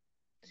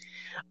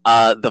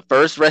 The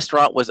first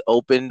restaurant was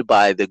opened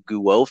by the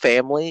Guo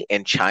family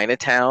in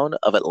Chinatown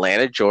of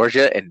Atlanta,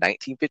 Georgia in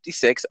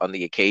 1956 on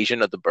the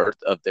occasion of the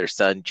birth of their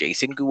son,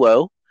 Jason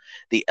Guo,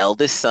 the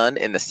eldest son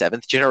in the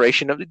seventh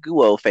generation of the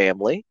Guo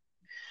family.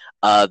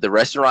 The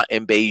restaurant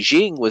in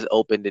Beijing was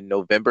opened in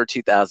November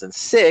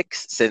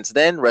 2006. Since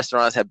then,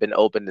 restaurants have been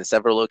opened in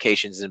several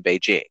locations in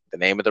Beijing. The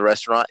name of the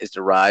restaurant is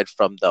derived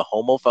from the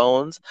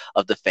homophones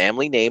of the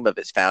family name of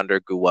its founder,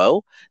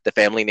 Guo, the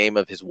family name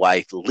of his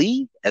wife,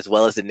 Li, as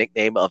well as the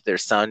nickname of their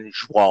son,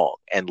 Zhuang,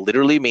 and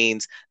literally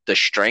means the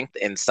strength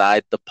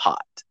inside the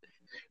pot,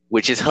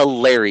 which is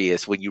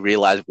hilarious when you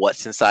realize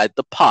what's inside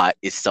the pot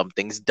is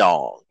something's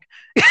dong.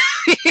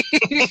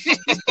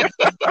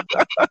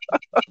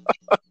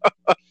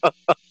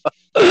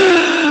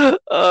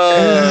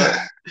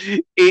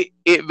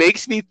 It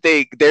makes me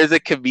think there's a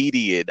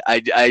comedian.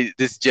 I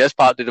this just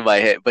popped into my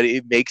head, but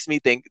it makes me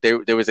think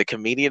there was a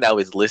comedian I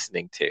was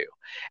listening to,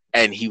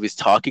 and he was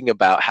talking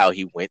about how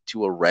he went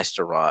to a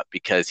restaurant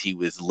because he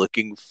was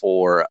looking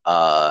for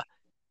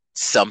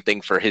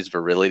something for his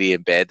virility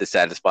in bed to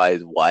satisfy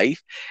his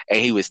wife, and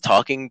he was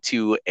talking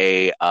to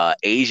a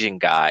Asian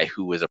guy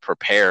who was a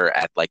preparer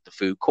at like the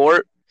food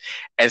court,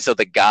 and so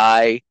the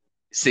guy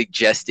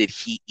suggested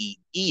he eat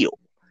eel.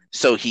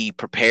 So he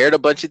prepared a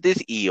bunch of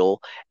this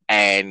eel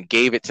and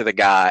gave it to the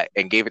guy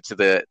and gave it to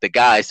the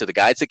guy. So the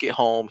guy took it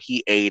home.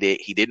 He ate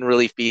it. He didn't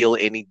really feel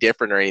any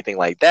different or anything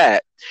like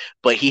that.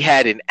 But he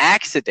had an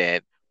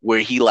accident where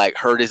he like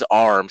hurt his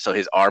arm. So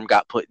his arm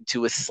got put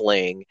into a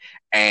sling,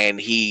 and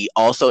he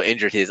also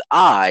injured his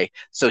eye.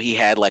 So he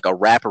had like a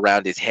wrap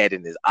around his head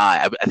and his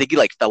eye. I think he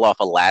like fell off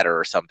a ladder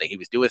or something. He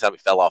was doing something,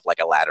 fell off like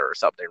a ladder or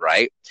something,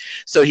 right?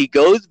 So he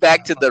goes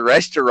back to the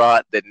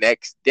restaurant the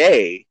next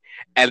day,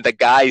 and the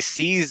guy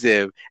sees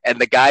him,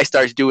 and the guy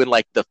starts doing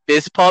like the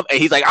fist pump, and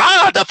he's like,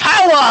 the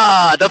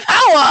power, the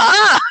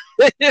power.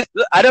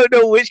 I don't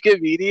know which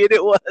comedian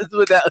it was,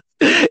 but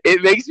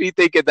it makes me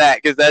think of that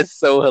because that's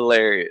so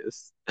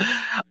hilarious.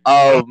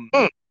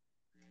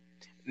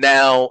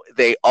 Now,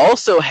 they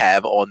also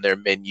have on their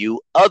menu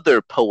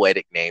other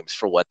poetic names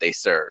for what they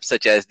serve,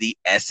 such as the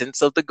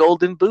Essence of the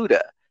Golden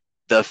Buddha,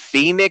 the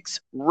Phoenix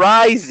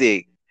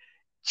Rising,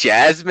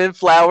 Jasmine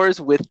Flowers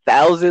with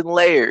Thousand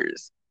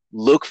Layers,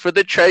 Look for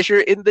the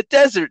Treasure in the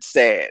Desert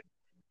Sand,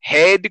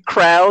 Head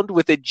Crowned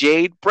with a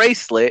Jade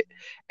Bracelet,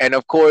 and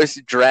of course,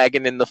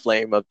 Dragon in the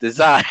Flame of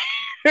Desire.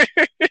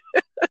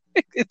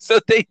 So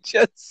they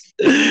just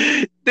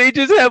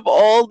have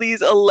all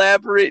these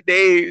elaborate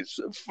names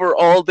for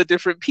all the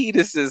different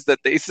penises that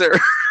they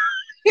serve.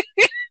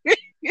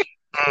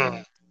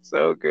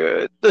 So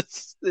good.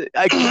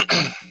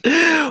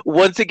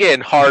 Once again,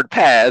 hard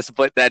pass,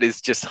 but that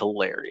is just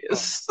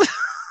hilarious.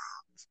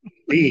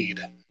 Indeed.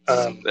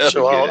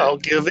 So I'll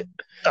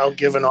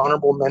give an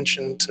honorable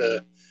mention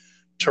to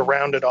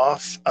round it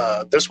off.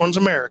 This one's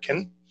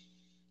American.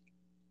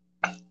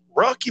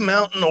 Rocky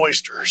Mountain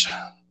oysters.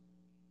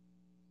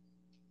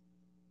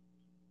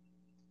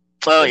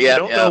 Oh yeah.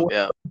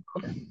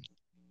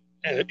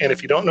 And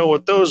if you don't know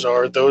what those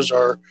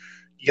are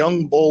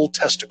young bull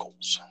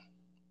testicles.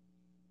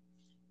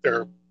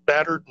 They're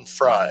battered and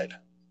fried,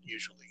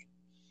 usually.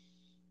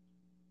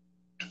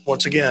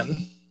 Once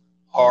again,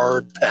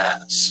 hard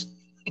pass.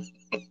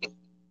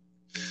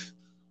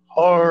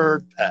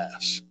 Hard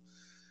pass.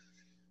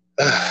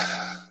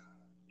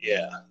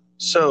 Yeah.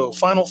 So,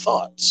 final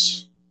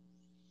thoughts.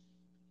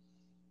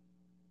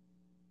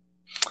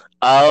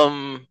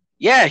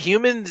 Yeah,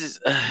 humans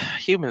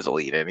will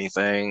eat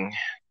anything.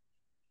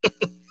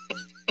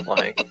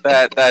 Like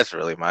that's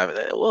really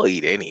we'll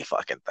eat any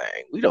fucking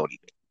thing. We don't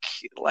even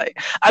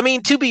I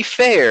mean, to be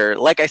fair,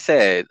 like I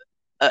said,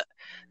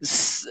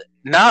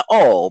 not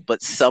all,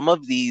 but some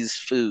of these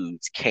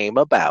foods came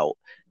about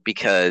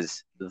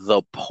because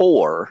the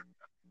poor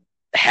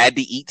had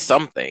to eat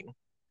something,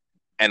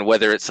 and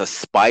whether it's a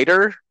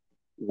spider,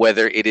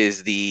 whether it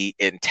is the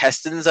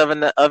intestines of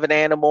an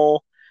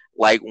animal,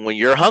 like when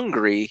you're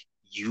hungry,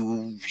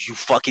 you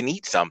fucking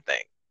eat something.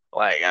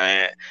 Like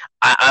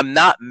I'm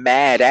not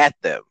mad at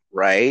them,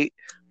 right?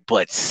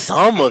 But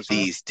some of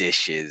these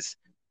dishes,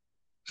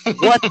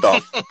 what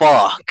the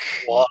fuck?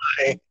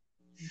 Why?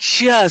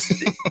 Just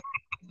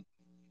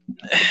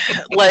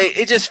like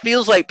it just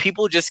feels like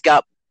people just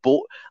got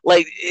bored.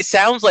 Like it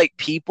sounds like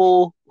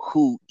people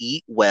who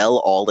eat well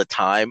all the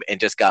time and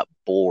just got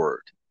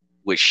bored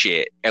with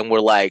shit, and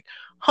were like,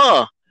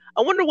 "Huh,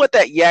 I wonder what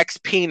that yak's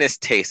penis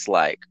tastes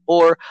like,"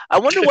 or "I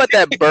wonder what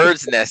that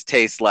bird's nest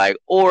tastes like,"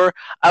 or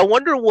 "I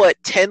wonder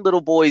what 10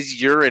 little boys'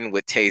 urine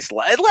would taste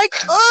like." Like,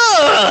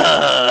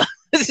 ugh!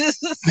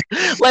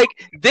 Like,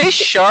 this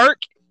shark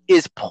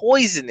is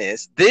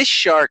poisonous. This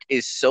shark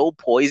is so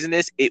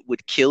poisonous it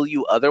would kill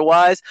you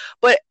otherwise.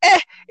 But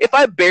if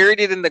I buried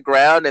it in the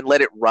ground and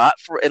let it rot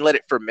and let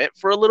it ferment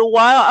for a little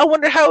while, I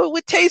wonder how it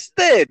would taste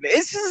then.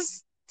 It's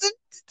just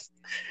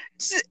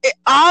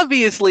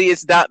obviously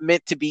it's not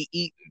meant to be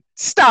eaten.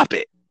 Stop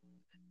it.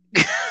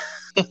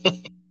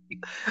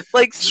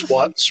 Like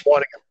swatting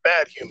a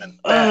bad human.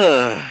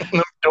 Bad.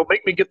 Don't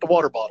make me get the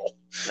water bottle.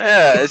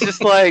 Yeah, it's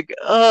just like,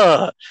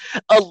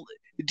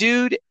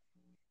 dude.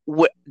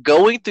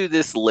 Going through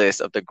this list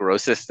of the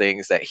grossest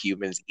things that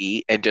humans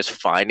eat and just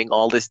finding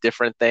all these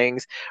different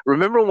things.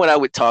 Remember when I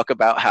would talk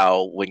about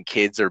how when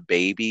kids are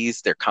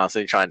babies, they're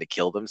constantly trying to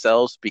kill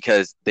themselves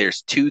because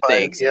there's two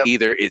things: yep.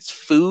 either it's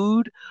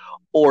food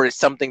or it's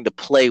something to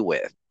play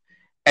with,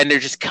 and they're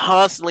just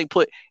constantly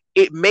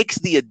it makes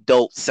the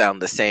adults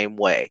sound the same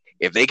way.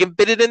 If they can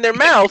fit it in their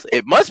mouth,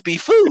 it must be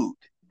food.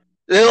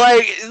 They're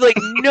like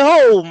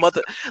no,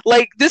 mother.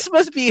 Like this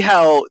must be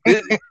how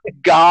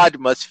God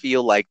must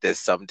feel like this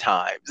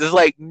sometimes. It's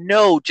like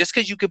no, just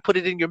because you can put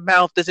it in your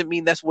mouth doesn't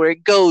mean that's where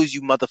it goes.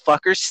 You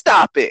motherfucker,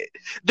 stop it.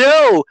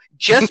 No,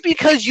 just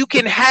because you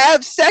can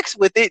have sex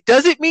with it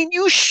doesn't mean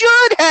you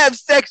should have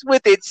sex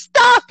with it.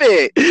 Stop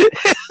it.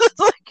 It's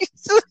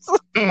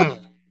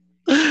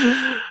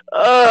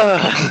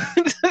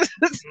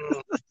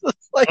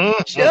like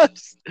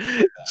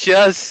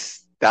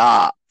just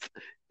stop.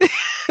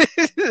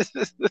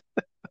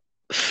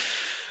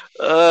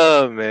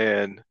 Oh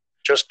man,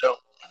 just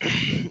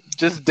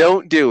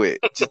don't do it.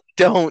 Just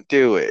don't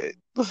do it.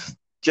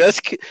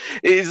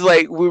 It's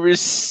like we were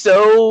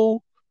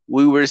so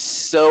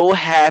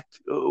happy.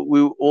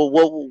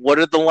 What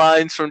are the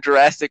lines from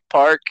Jurassic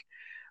Park?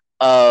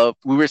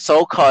 We were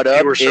so caught up.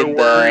 You were so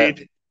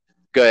worried.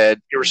 Go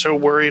ahead. You were so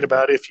worried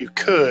about if you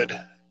could,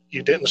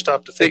 you didn't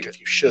stop to think if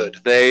you should.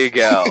 There you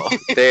go.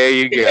 There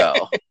you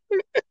go.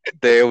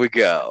 There we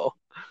go.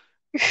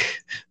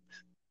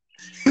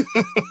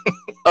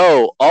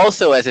 Oh,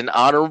 also as an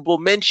honorable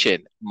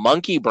mention,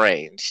 monkey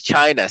brains,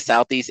 China,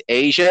 Southeast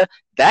Asia,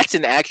 that's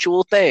an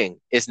actual thing.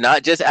 It's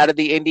not just out of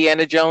the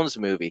Indiana Jones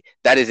movie.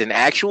 That is an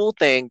actual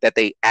thing that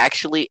they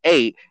actually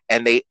ate,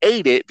 and they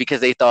ate it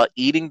because they thought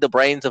eating the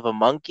brains of a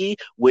monkey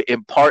would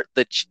impart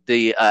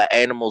the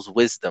animal's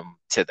wisdom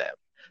to them.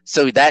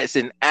 So that's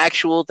an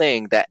actual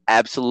thing that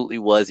absolutely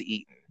was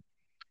eaten.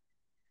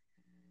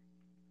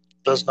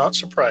 Does not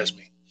surprise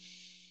me.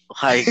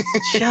 Like,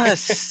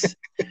 just...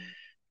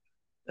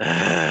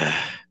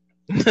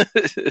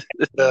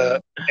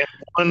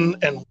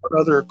 one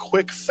other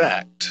quick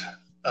fact.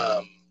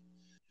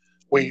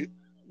 We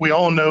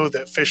all know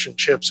that fish and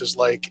chips is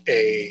like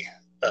a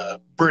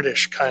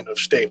British kind of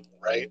staple,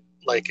 right?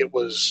 Like that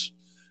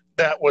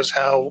was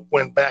how,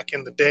 when back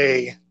in the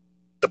day,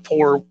 the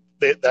poor,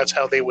 that's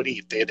how they would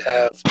eat. They'd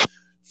have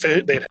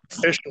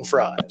fish and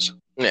fries.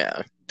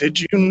 Yeah. Did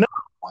you know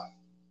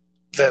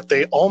that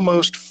they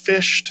almost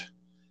fished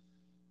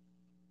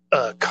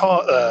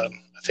cod? I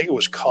think it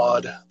was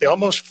cod. They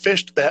almost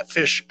fished that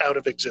fish out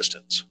of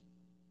existence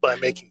by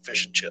making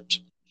fish and chips.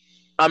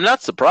 I'm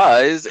not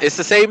surprised. It's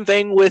the same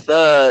thing with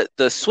the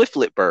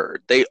swiftlet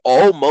bird. They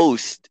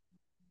almost,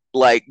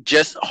 like,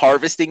 just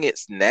harvesting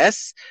its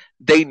nest.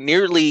 They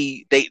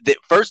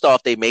first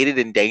off, they made it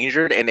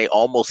endangered, and they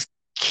almost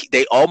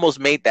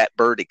made that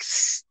bird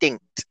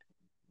extinct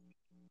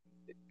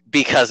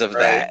because of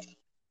that.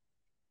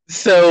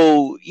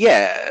 So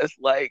yeah,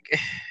 like.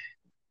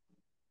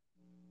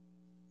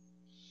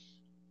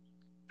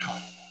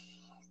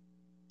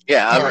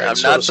 Yeah,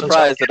 I'm not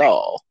surprised at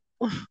all.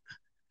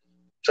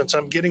 Since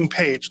I'm getting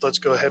paid, let's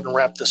go ahead and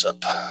wrap this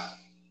up.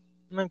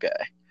 Okay.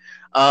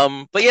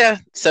 But yeah,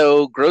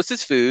 so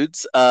grossest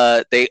foods,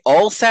 they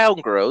all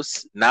sound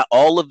gross. Not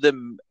all of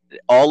them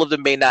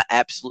may not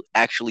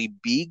actually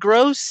be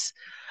gross.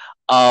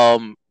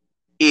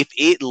 If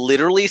it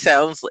literally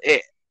sounds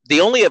the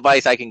only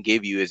advice I can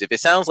give you is if it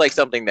sounds like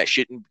something that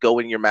shouldn't go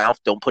in your mouth,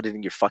 don't put it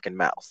in your fucking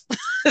mouth.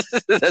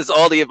 That's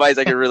all the advice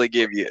I can really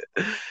give you.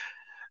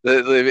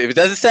 If it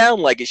doesn't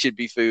sound like it should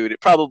be food, it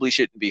probably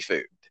shouldn't be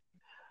food.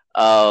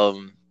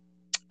 We'll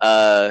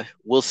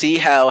see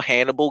how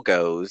Hannibal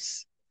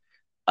goes.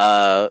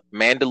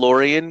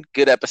 Mandalorian,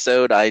 good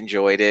episode. I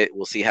enjoyed it.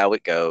 We'll see how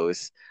it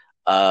goes.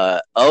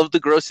 Of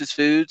the grossest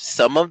foods,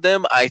 some of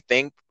them I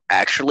think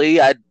actually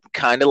I'd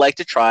kind of like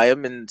to try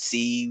them and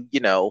see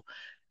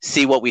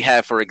what we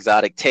have for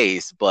exotic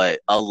taste. But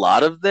a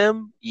lot of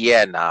them,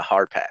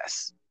 hard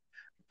pass.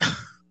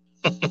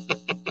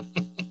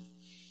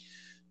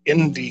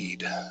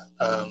 Indeed.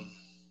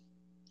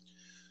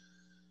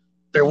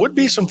 There would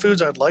be some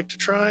foods I'd like to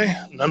try.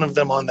 None of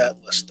them on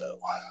that list, though.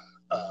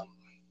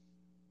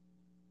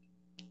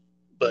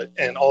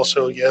 And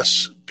also,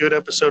 yes, good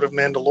episode of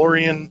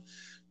Mandalorian.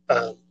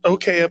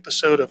 Okay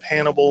episode of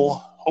Hannibal.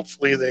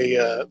 Hopefully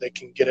they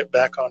can get it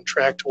back on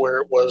track to where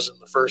it was in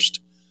the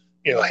first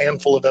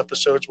handful of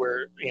episodes,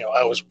 where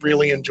I was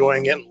really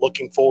enjoying it and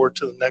looking forward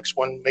to the next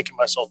one, making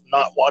myself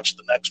not watch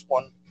the next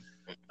one.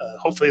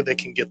 Hopefully they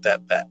can get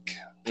that back.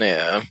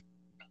 Yeah.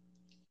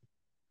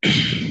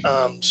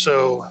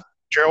 So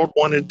Gerald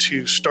wanted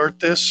to start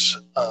this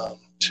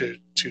to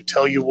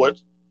tell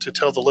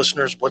the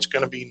listeners what's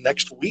going to be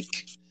next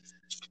week.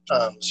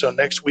 So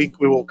next week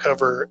we will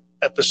cover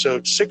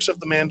episode 6 of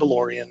The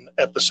Mandalorian,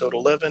 episode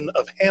 11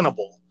 of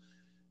Hannibal.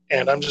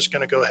 And I'm just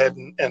going to go ahead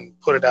and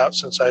put it out,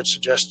 since I had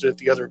suggested it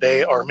the other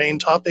day. Our main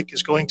topic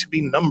is going to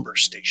be number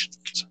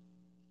stations.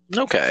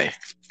 Okay.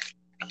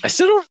 I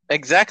still don't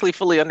exactly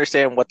fully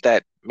understand what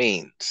that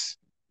means.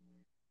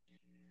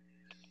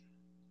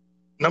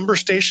 Number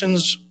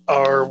stations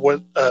are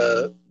what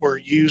were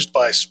used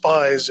by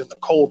spies in the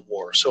Cold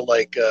War. So,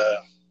 like,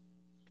 a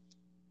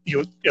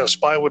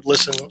spy would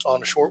listen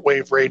on a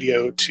shortwave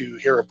radio to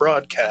hear a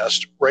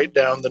broadcast, write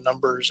down the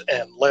numbers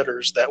and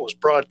letters that was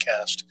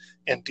broadcast,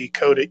 and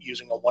decode it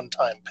using a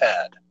one-time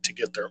pad to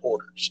get their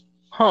orders.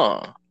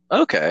 Huh.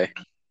 Okay.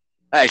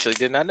 I actually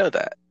did not know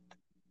that.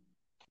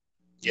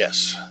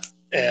 Yes,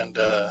 and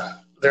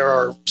there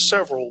are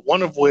several.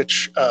 One of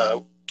which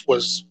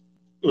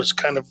was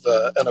kind of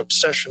an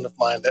obsession of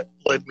mine that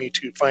led me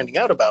to finding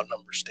out about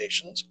number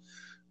stations.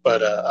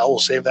 But I will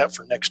save that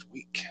for next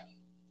week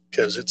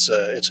because it's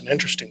an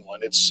interesting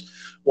one. It's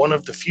one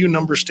of the few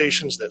number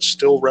stations that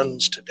still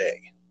runs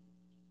today.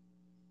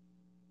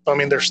 I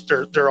mean,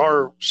 there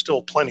are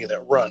still plenty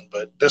that run,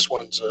 but this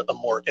one's a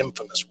more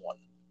infamous one.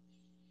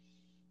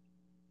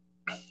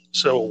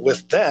 So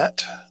with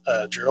that,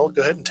 Gerald,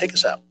 go ahead and take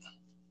us out.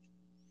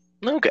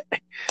 Okay.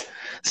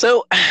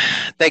 So,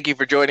 thank you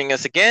for joining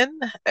us again.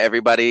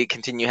 Everybody,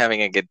 continue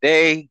having a good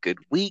day, good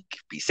week.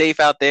 Be safe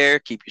out there.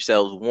 Keep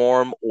yourselves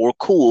warm or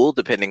cool,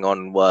 depending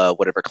on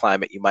whatever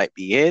climate you might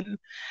be in.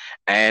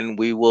 And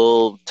we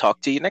will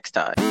talk to you next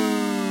time.